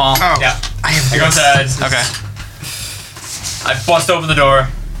Shield of the Small. Oh, Yeah. I have I go inside. Okay. I bust open the door.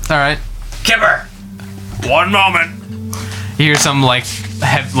 All right. Kipper! 1 moment. You hear some like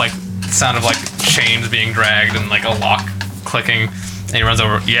sound of like chains being dragged and like a lock clicking, and he runs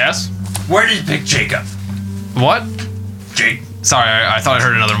over. Yes. Where did you pick Jake up? What? Jake? Sorry, I thought I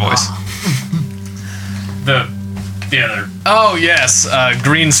heard another voice. The other. Oh yes,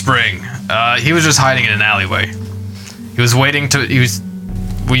 Green Spring. He was just hiding in an alleyway. He was waiting to.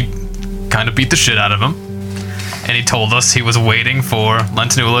 We kind of beat the shit out of him, and he told us he was waiting for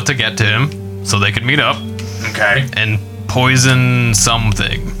Lentanula to get to him so they could meet up Okay. and poison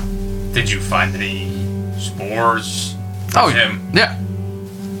something. Did you find any spores Oh of him? yeah,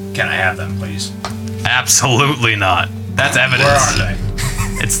 Can I have them, please? absolutely not. That's evidence. Where are they?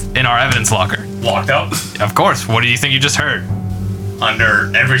 It's in our evidence locker. Locked up? Of course. What do you think you just heard?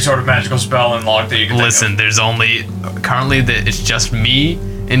 Under every sort of magical spell and lock that you can think Listen, there's only currently it's just me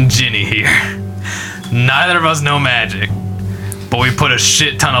and Ginny here. Neither of us know magic, but we put a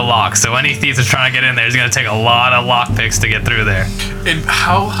shit ton of locks. So any thief that's trying to get in there is gonna take a lot of lock picks to get through there. And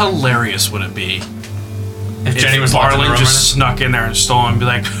how hilarious would it be If Jenny was locked in the Barlin room just snuck in there and stole and be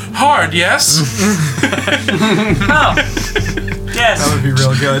like, hard, yes? Yes. That would be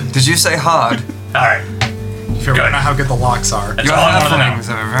real good. Did you say hard? Alright. If you ever know how good the locks are. That's Your all I want to know. halflings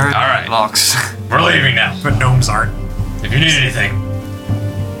are very All right. good locks. We're leaving now. But gnomes aren't. If you need anything,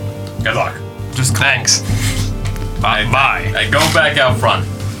 good luck. Just call. Thanks. Bye. I go back out front.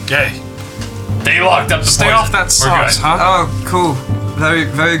 Yay. They locked up the Stay poison. off that We're sauce, good. huh? Oh, cool. Very,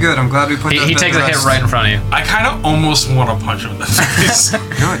 very good. I'm glad we put that He to takes a hit rest. right in front of you. I kind of almost want to punch him in the face.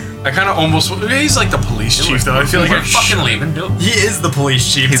 Good. I kind of almost. He's like the police chief, though. I feel like We're I fucking leaving. Do it. He is the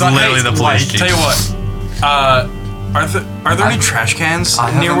police chief. He's So, literally hey, the police chief. Tell you what. Are there any trash cans I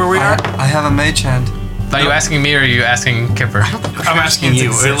have near a- where we are? I have a mage hand. Are you asking me or are you asking Kipper? I'm asking you.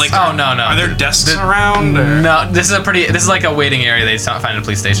 exist. Like, Oh no. Are there desks around? Or? No, this is like a waiting area they find at a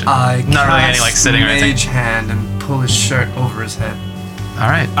police station. I Not really any cast like sitting or anything. mage hand and pull his shirt over his head. All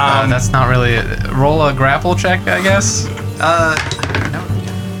right, that's not really. Roll a grapple check, I guess.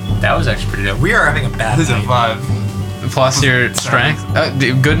 That was actually pretty dope. We are having a bad This is a night. 5. Plus your strength.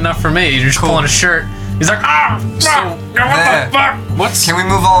 Good enough for me. You're just pulling his shirt. He's like, ah, no, what There. the fuck? What's Can we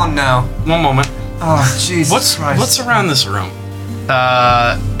move on now? one moment? Oh, Jesus What's Christ. around this room?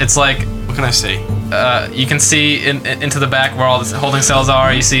 It's like What can I see? you can see into the back where all the holding cells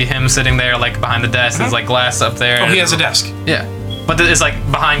are. You see him sitting there, like behind the desk. There's like glass up there. Oh, he has a desk. Yeah, but it's like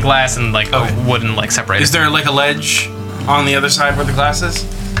behind glass and like Okay. a wooden like separated. Is there like a ledge on the other side where the glass is?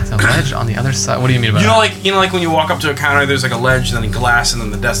 a ledge on the other side? What do you mean by You that? know, like when you walk up to a counter, there's like a ledge, then a glass, and then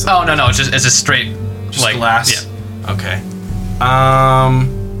the desk. Oh no, it's just straight just like glass. Yeah. Okay.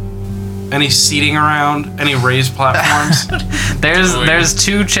 Any seating around? Any raised platforms? There's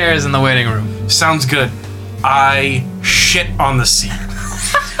 2 chairs in the waiting room. Sounds good. I shit on the seat.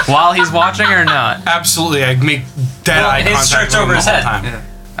 While he's watching or not? Absolutely, I make dead eye his contact shirt's with him over the his whole head. time. Yeah.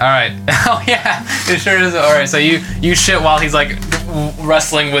 All right. Oh yeah, his shirt is all right. So you shit while he's like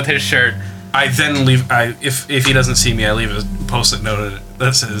wrestling with his shirt. I then leave. If he doesn't see me, I leave a post-it note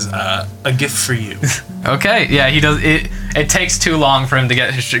that says a gift for you. Okay. Yeah, he does. It takes too long for him to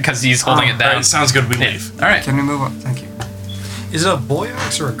get his shirt because he's holding it down. All right, sounds good. We Yeah. leave. All right. Can we move on? Thank you. Is it a boy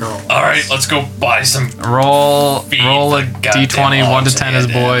ox or a girl? All right, let's go buy some. Roll Feed a the goddamn d20. 1 to ox 10 is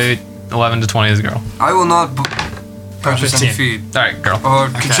boy. 11 to 20 is girl. I will not purchase any 15. feed All right, girl. or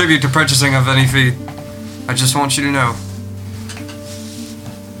contribute to purchasing of any feed. I just want you to know.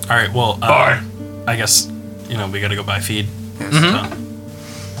 All right. Well, Bar. I guess we gotta go buy feed. Yes.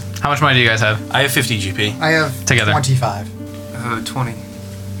 How much money do you guys have? I have 50 GP. I have Together. 25. 20.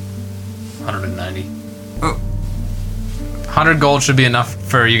 190. 100 gold should be enough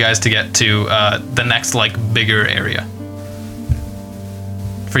for you guys to get to the next bigger area.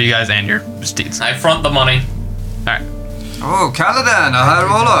 For you guys and your steeds. I front the money. All right. Oh, Caladan, a high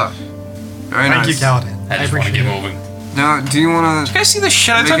roller. Very nice. Thank you, Kaladin. I just want to get moving. Now, do you want to You guys see the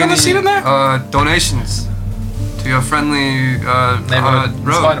shit I make took on the seat in there? donations to your friendly Neighborhood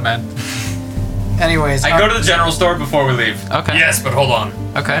road? Spider-Man. Anyways, I go to the general store before we leave. Okay. Yes, but hold on.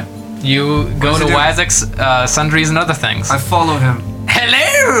 Okay. You go does to he do? Wazik's Sundries and other things. I follow him.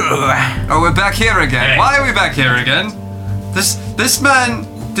 Hello! Oh, we're back here again. Hey. Why are we back here again? This man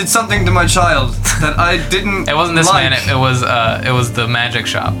did something to my child that I didn't. It wasn't this like. man. It was the magic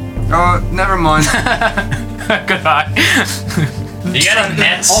shop. Oh, never mind. Goodbye. You got any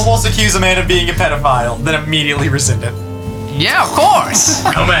nets? almost accuse a man of being a pedophile, then immediately rescind it. Yeah, of course.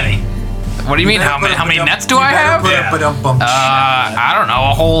 How many? What do you mean? How many nets do I have? Yeah. I don't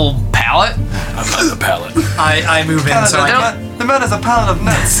know. A whole pallet. The pallet. I move in, so I The man has a pallet of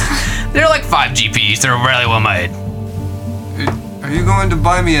nuts. They're like 5 GPs. They're really well made. Are you going to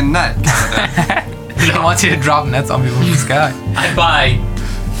buy me a net? He wants you to drop nets on people from the sky. I buy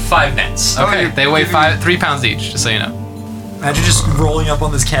 5 nets. Okay, you- they weigh you- 3 pounds each, just so you know. imagine just rolling up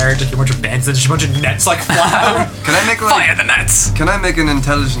on this carriage like a bunch of bands and just a bunch of nets fly out. Can I make Fire the nets! Can I make an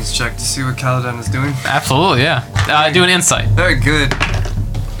intelligence check to see what Caladan is doing? Absolutely, yeah. Do an insight. Very good.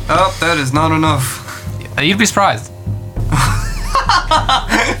 Oh, that is not enough. You'd be surprised.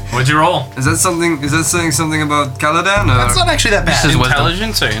 What'd you roll? Is that saying something about Caladan? Or? That's not actually that This bad. is wisdom.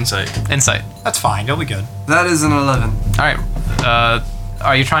 Intelligence or insight? Insight. That's fine. You'll be good. That is an 11. All right.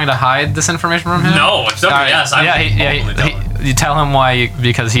 Are you trying to hide this information from him? No, it's All okay. right. Yes, I'm You tell him why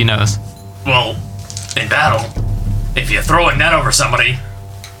because he knows. Well, in battle, if you throw a net over somebody,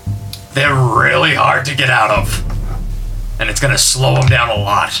 they're really hard to get out of. And it's gonna slow them down a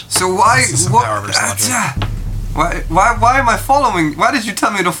lot. So why? This is some What? power versus logic. Why am I following? Why did you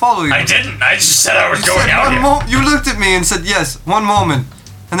tell me to follow you? I didn't. I just said I was You going said out here. you looked at me and said yes. 1 moment,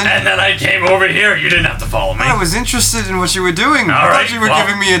 and then And then I came over here. You didn't have to follow me. I was interested in what you were doing. I All thought right, you were well-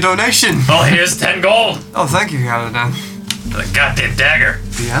 giving me a donation. Well, here's 10 gold Oh, thank you, Caladan. for the goddamn dagger.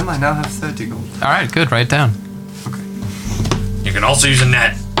 DM, I now have 30 gold. All right, good. Write it down. You can also use a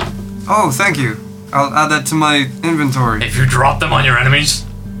net. Oh, thank you. I'll add that to my inventory. If you drop them on your enemies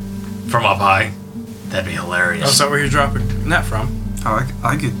from up high, that'd be Oh, hilarious. is that where you're dropping net from? Oh,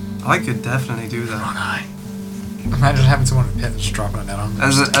 I could definitely do that. Wrong eye. Imagine having someone in a pit just dropping a net on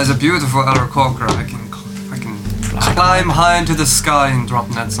them. As a beautiful outer cloaker, I can climb high into the sky and drop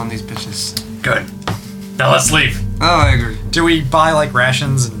nets on these bitches. Good. Now let's leave. Oh, I agree. Do we buy like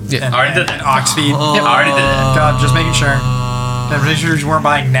rations and, Yeah. Already did and that. ox feed? I already did that. God, just making sure. I'm pretty sure you weren't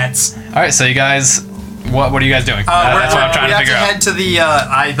buying nets. All right, so you guys, what are you guys doing? That's what I'm trying to figure we have out. to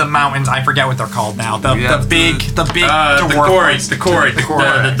head to the mountains. I forget what they're called now. The have big The dwarf quarry. ones. The quarry. The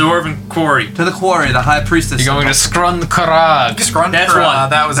dwarven quarry. To the quarry, the high priestess. You're going to Skrund Karag, Scrunch. That's one.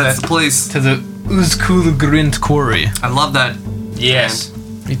 That was That's it. the place. to the Uzkul Grint Quarry. I love that. Yes,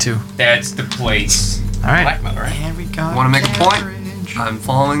 Me too. that's the place. All right, And we got Want to make a point? carriage. I'm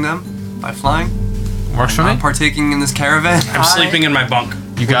following them by flying. works for I'm me. partaking in this caravan. I'm sleeping in my bunk.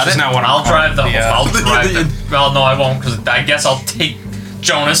 You got which it? Is not what I'll drive the. I'll the- drive the. Well, no, I won't, because I guess I'll take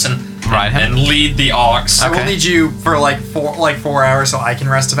Jonas and Ride him. and lead the ox. I will Okay. need you for like 4 hours so I can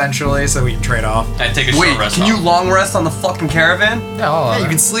rest eventually, so we can trade off. And take a Wait, short rest. can you off. long rest on the fucking caravan? Yeah, You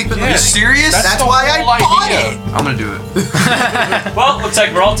can sleep in Are you the. serious? That's why I bought it. I'm gonna do it. Well, looks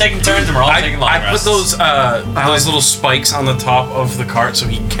like we're all taking turns and we're all I taking long put rests. those little spikes on the top of the cart so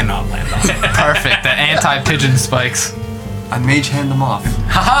he cannot land on it. perfect. The anti-pigeon spikes. I mage hand them off.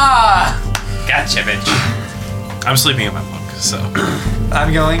 Haha! Gotcha, bitch. I'm sleeping in my bunk, so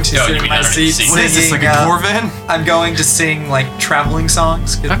I'm going to Yo, sit you in mean my underneath seat the seat? singing. What is this, like a Corvan? I'm going to sing like traveling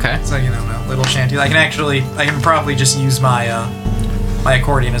songs. Okay. So a little shanty. I can probably just use my my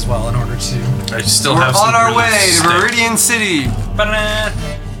accordion as well in order to. I still We're have some on our really way to stick- Viridian City.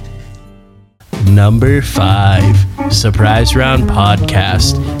 Number 5, Surprise Round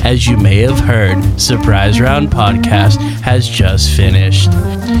Podcast. As you may have heard, Surprise Round Podcast has just finished.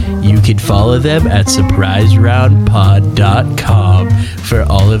 You can follow them at surpriseroundpod.com for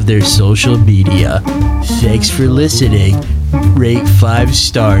all of their social media. Thanks for listening. Rate 5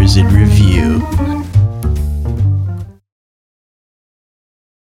 stars and review.